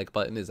hitting that like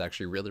button is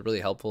actually really, really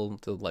helpful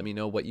to let me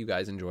know what you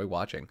guys enjoy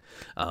watching.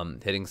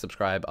 Hitting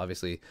subscribe,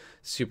 obviously,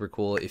 super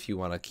cool. If you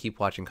want to keep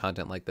watching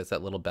content like this,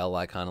 that little bell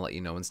icon will let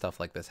you know when stuff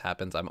like this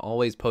happens. I'm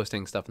always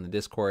posting stuff in the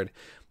Discord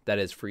that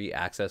is free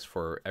access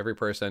for every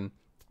person.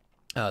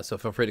 So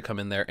feel free to come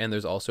in there. And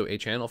there's also a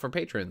channel for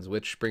patrons,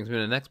 which brings me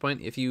to the next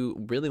point. If you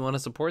really want to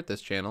support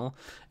this channel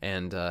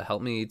and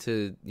help me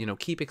to,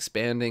 keep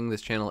expanding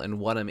this channel and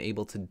what I'm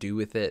able to do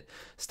with it,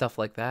 stuff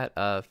like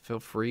that, feel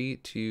free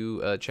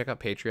to check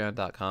out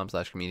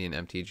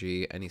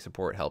patreon.com/comedianmtg. Any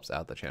support helps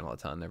out the channel a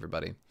ton,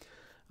 everybody.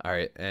 All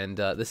right. And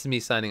this is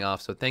me signing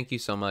off. So thank you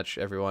so much,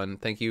 everyone.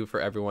 Thank you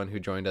for everyone who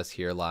joined us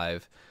here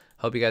live.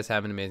 Hope you guys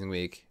have an amazing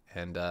week.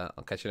 And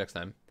I'll catch you next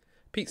time.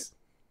 Peace.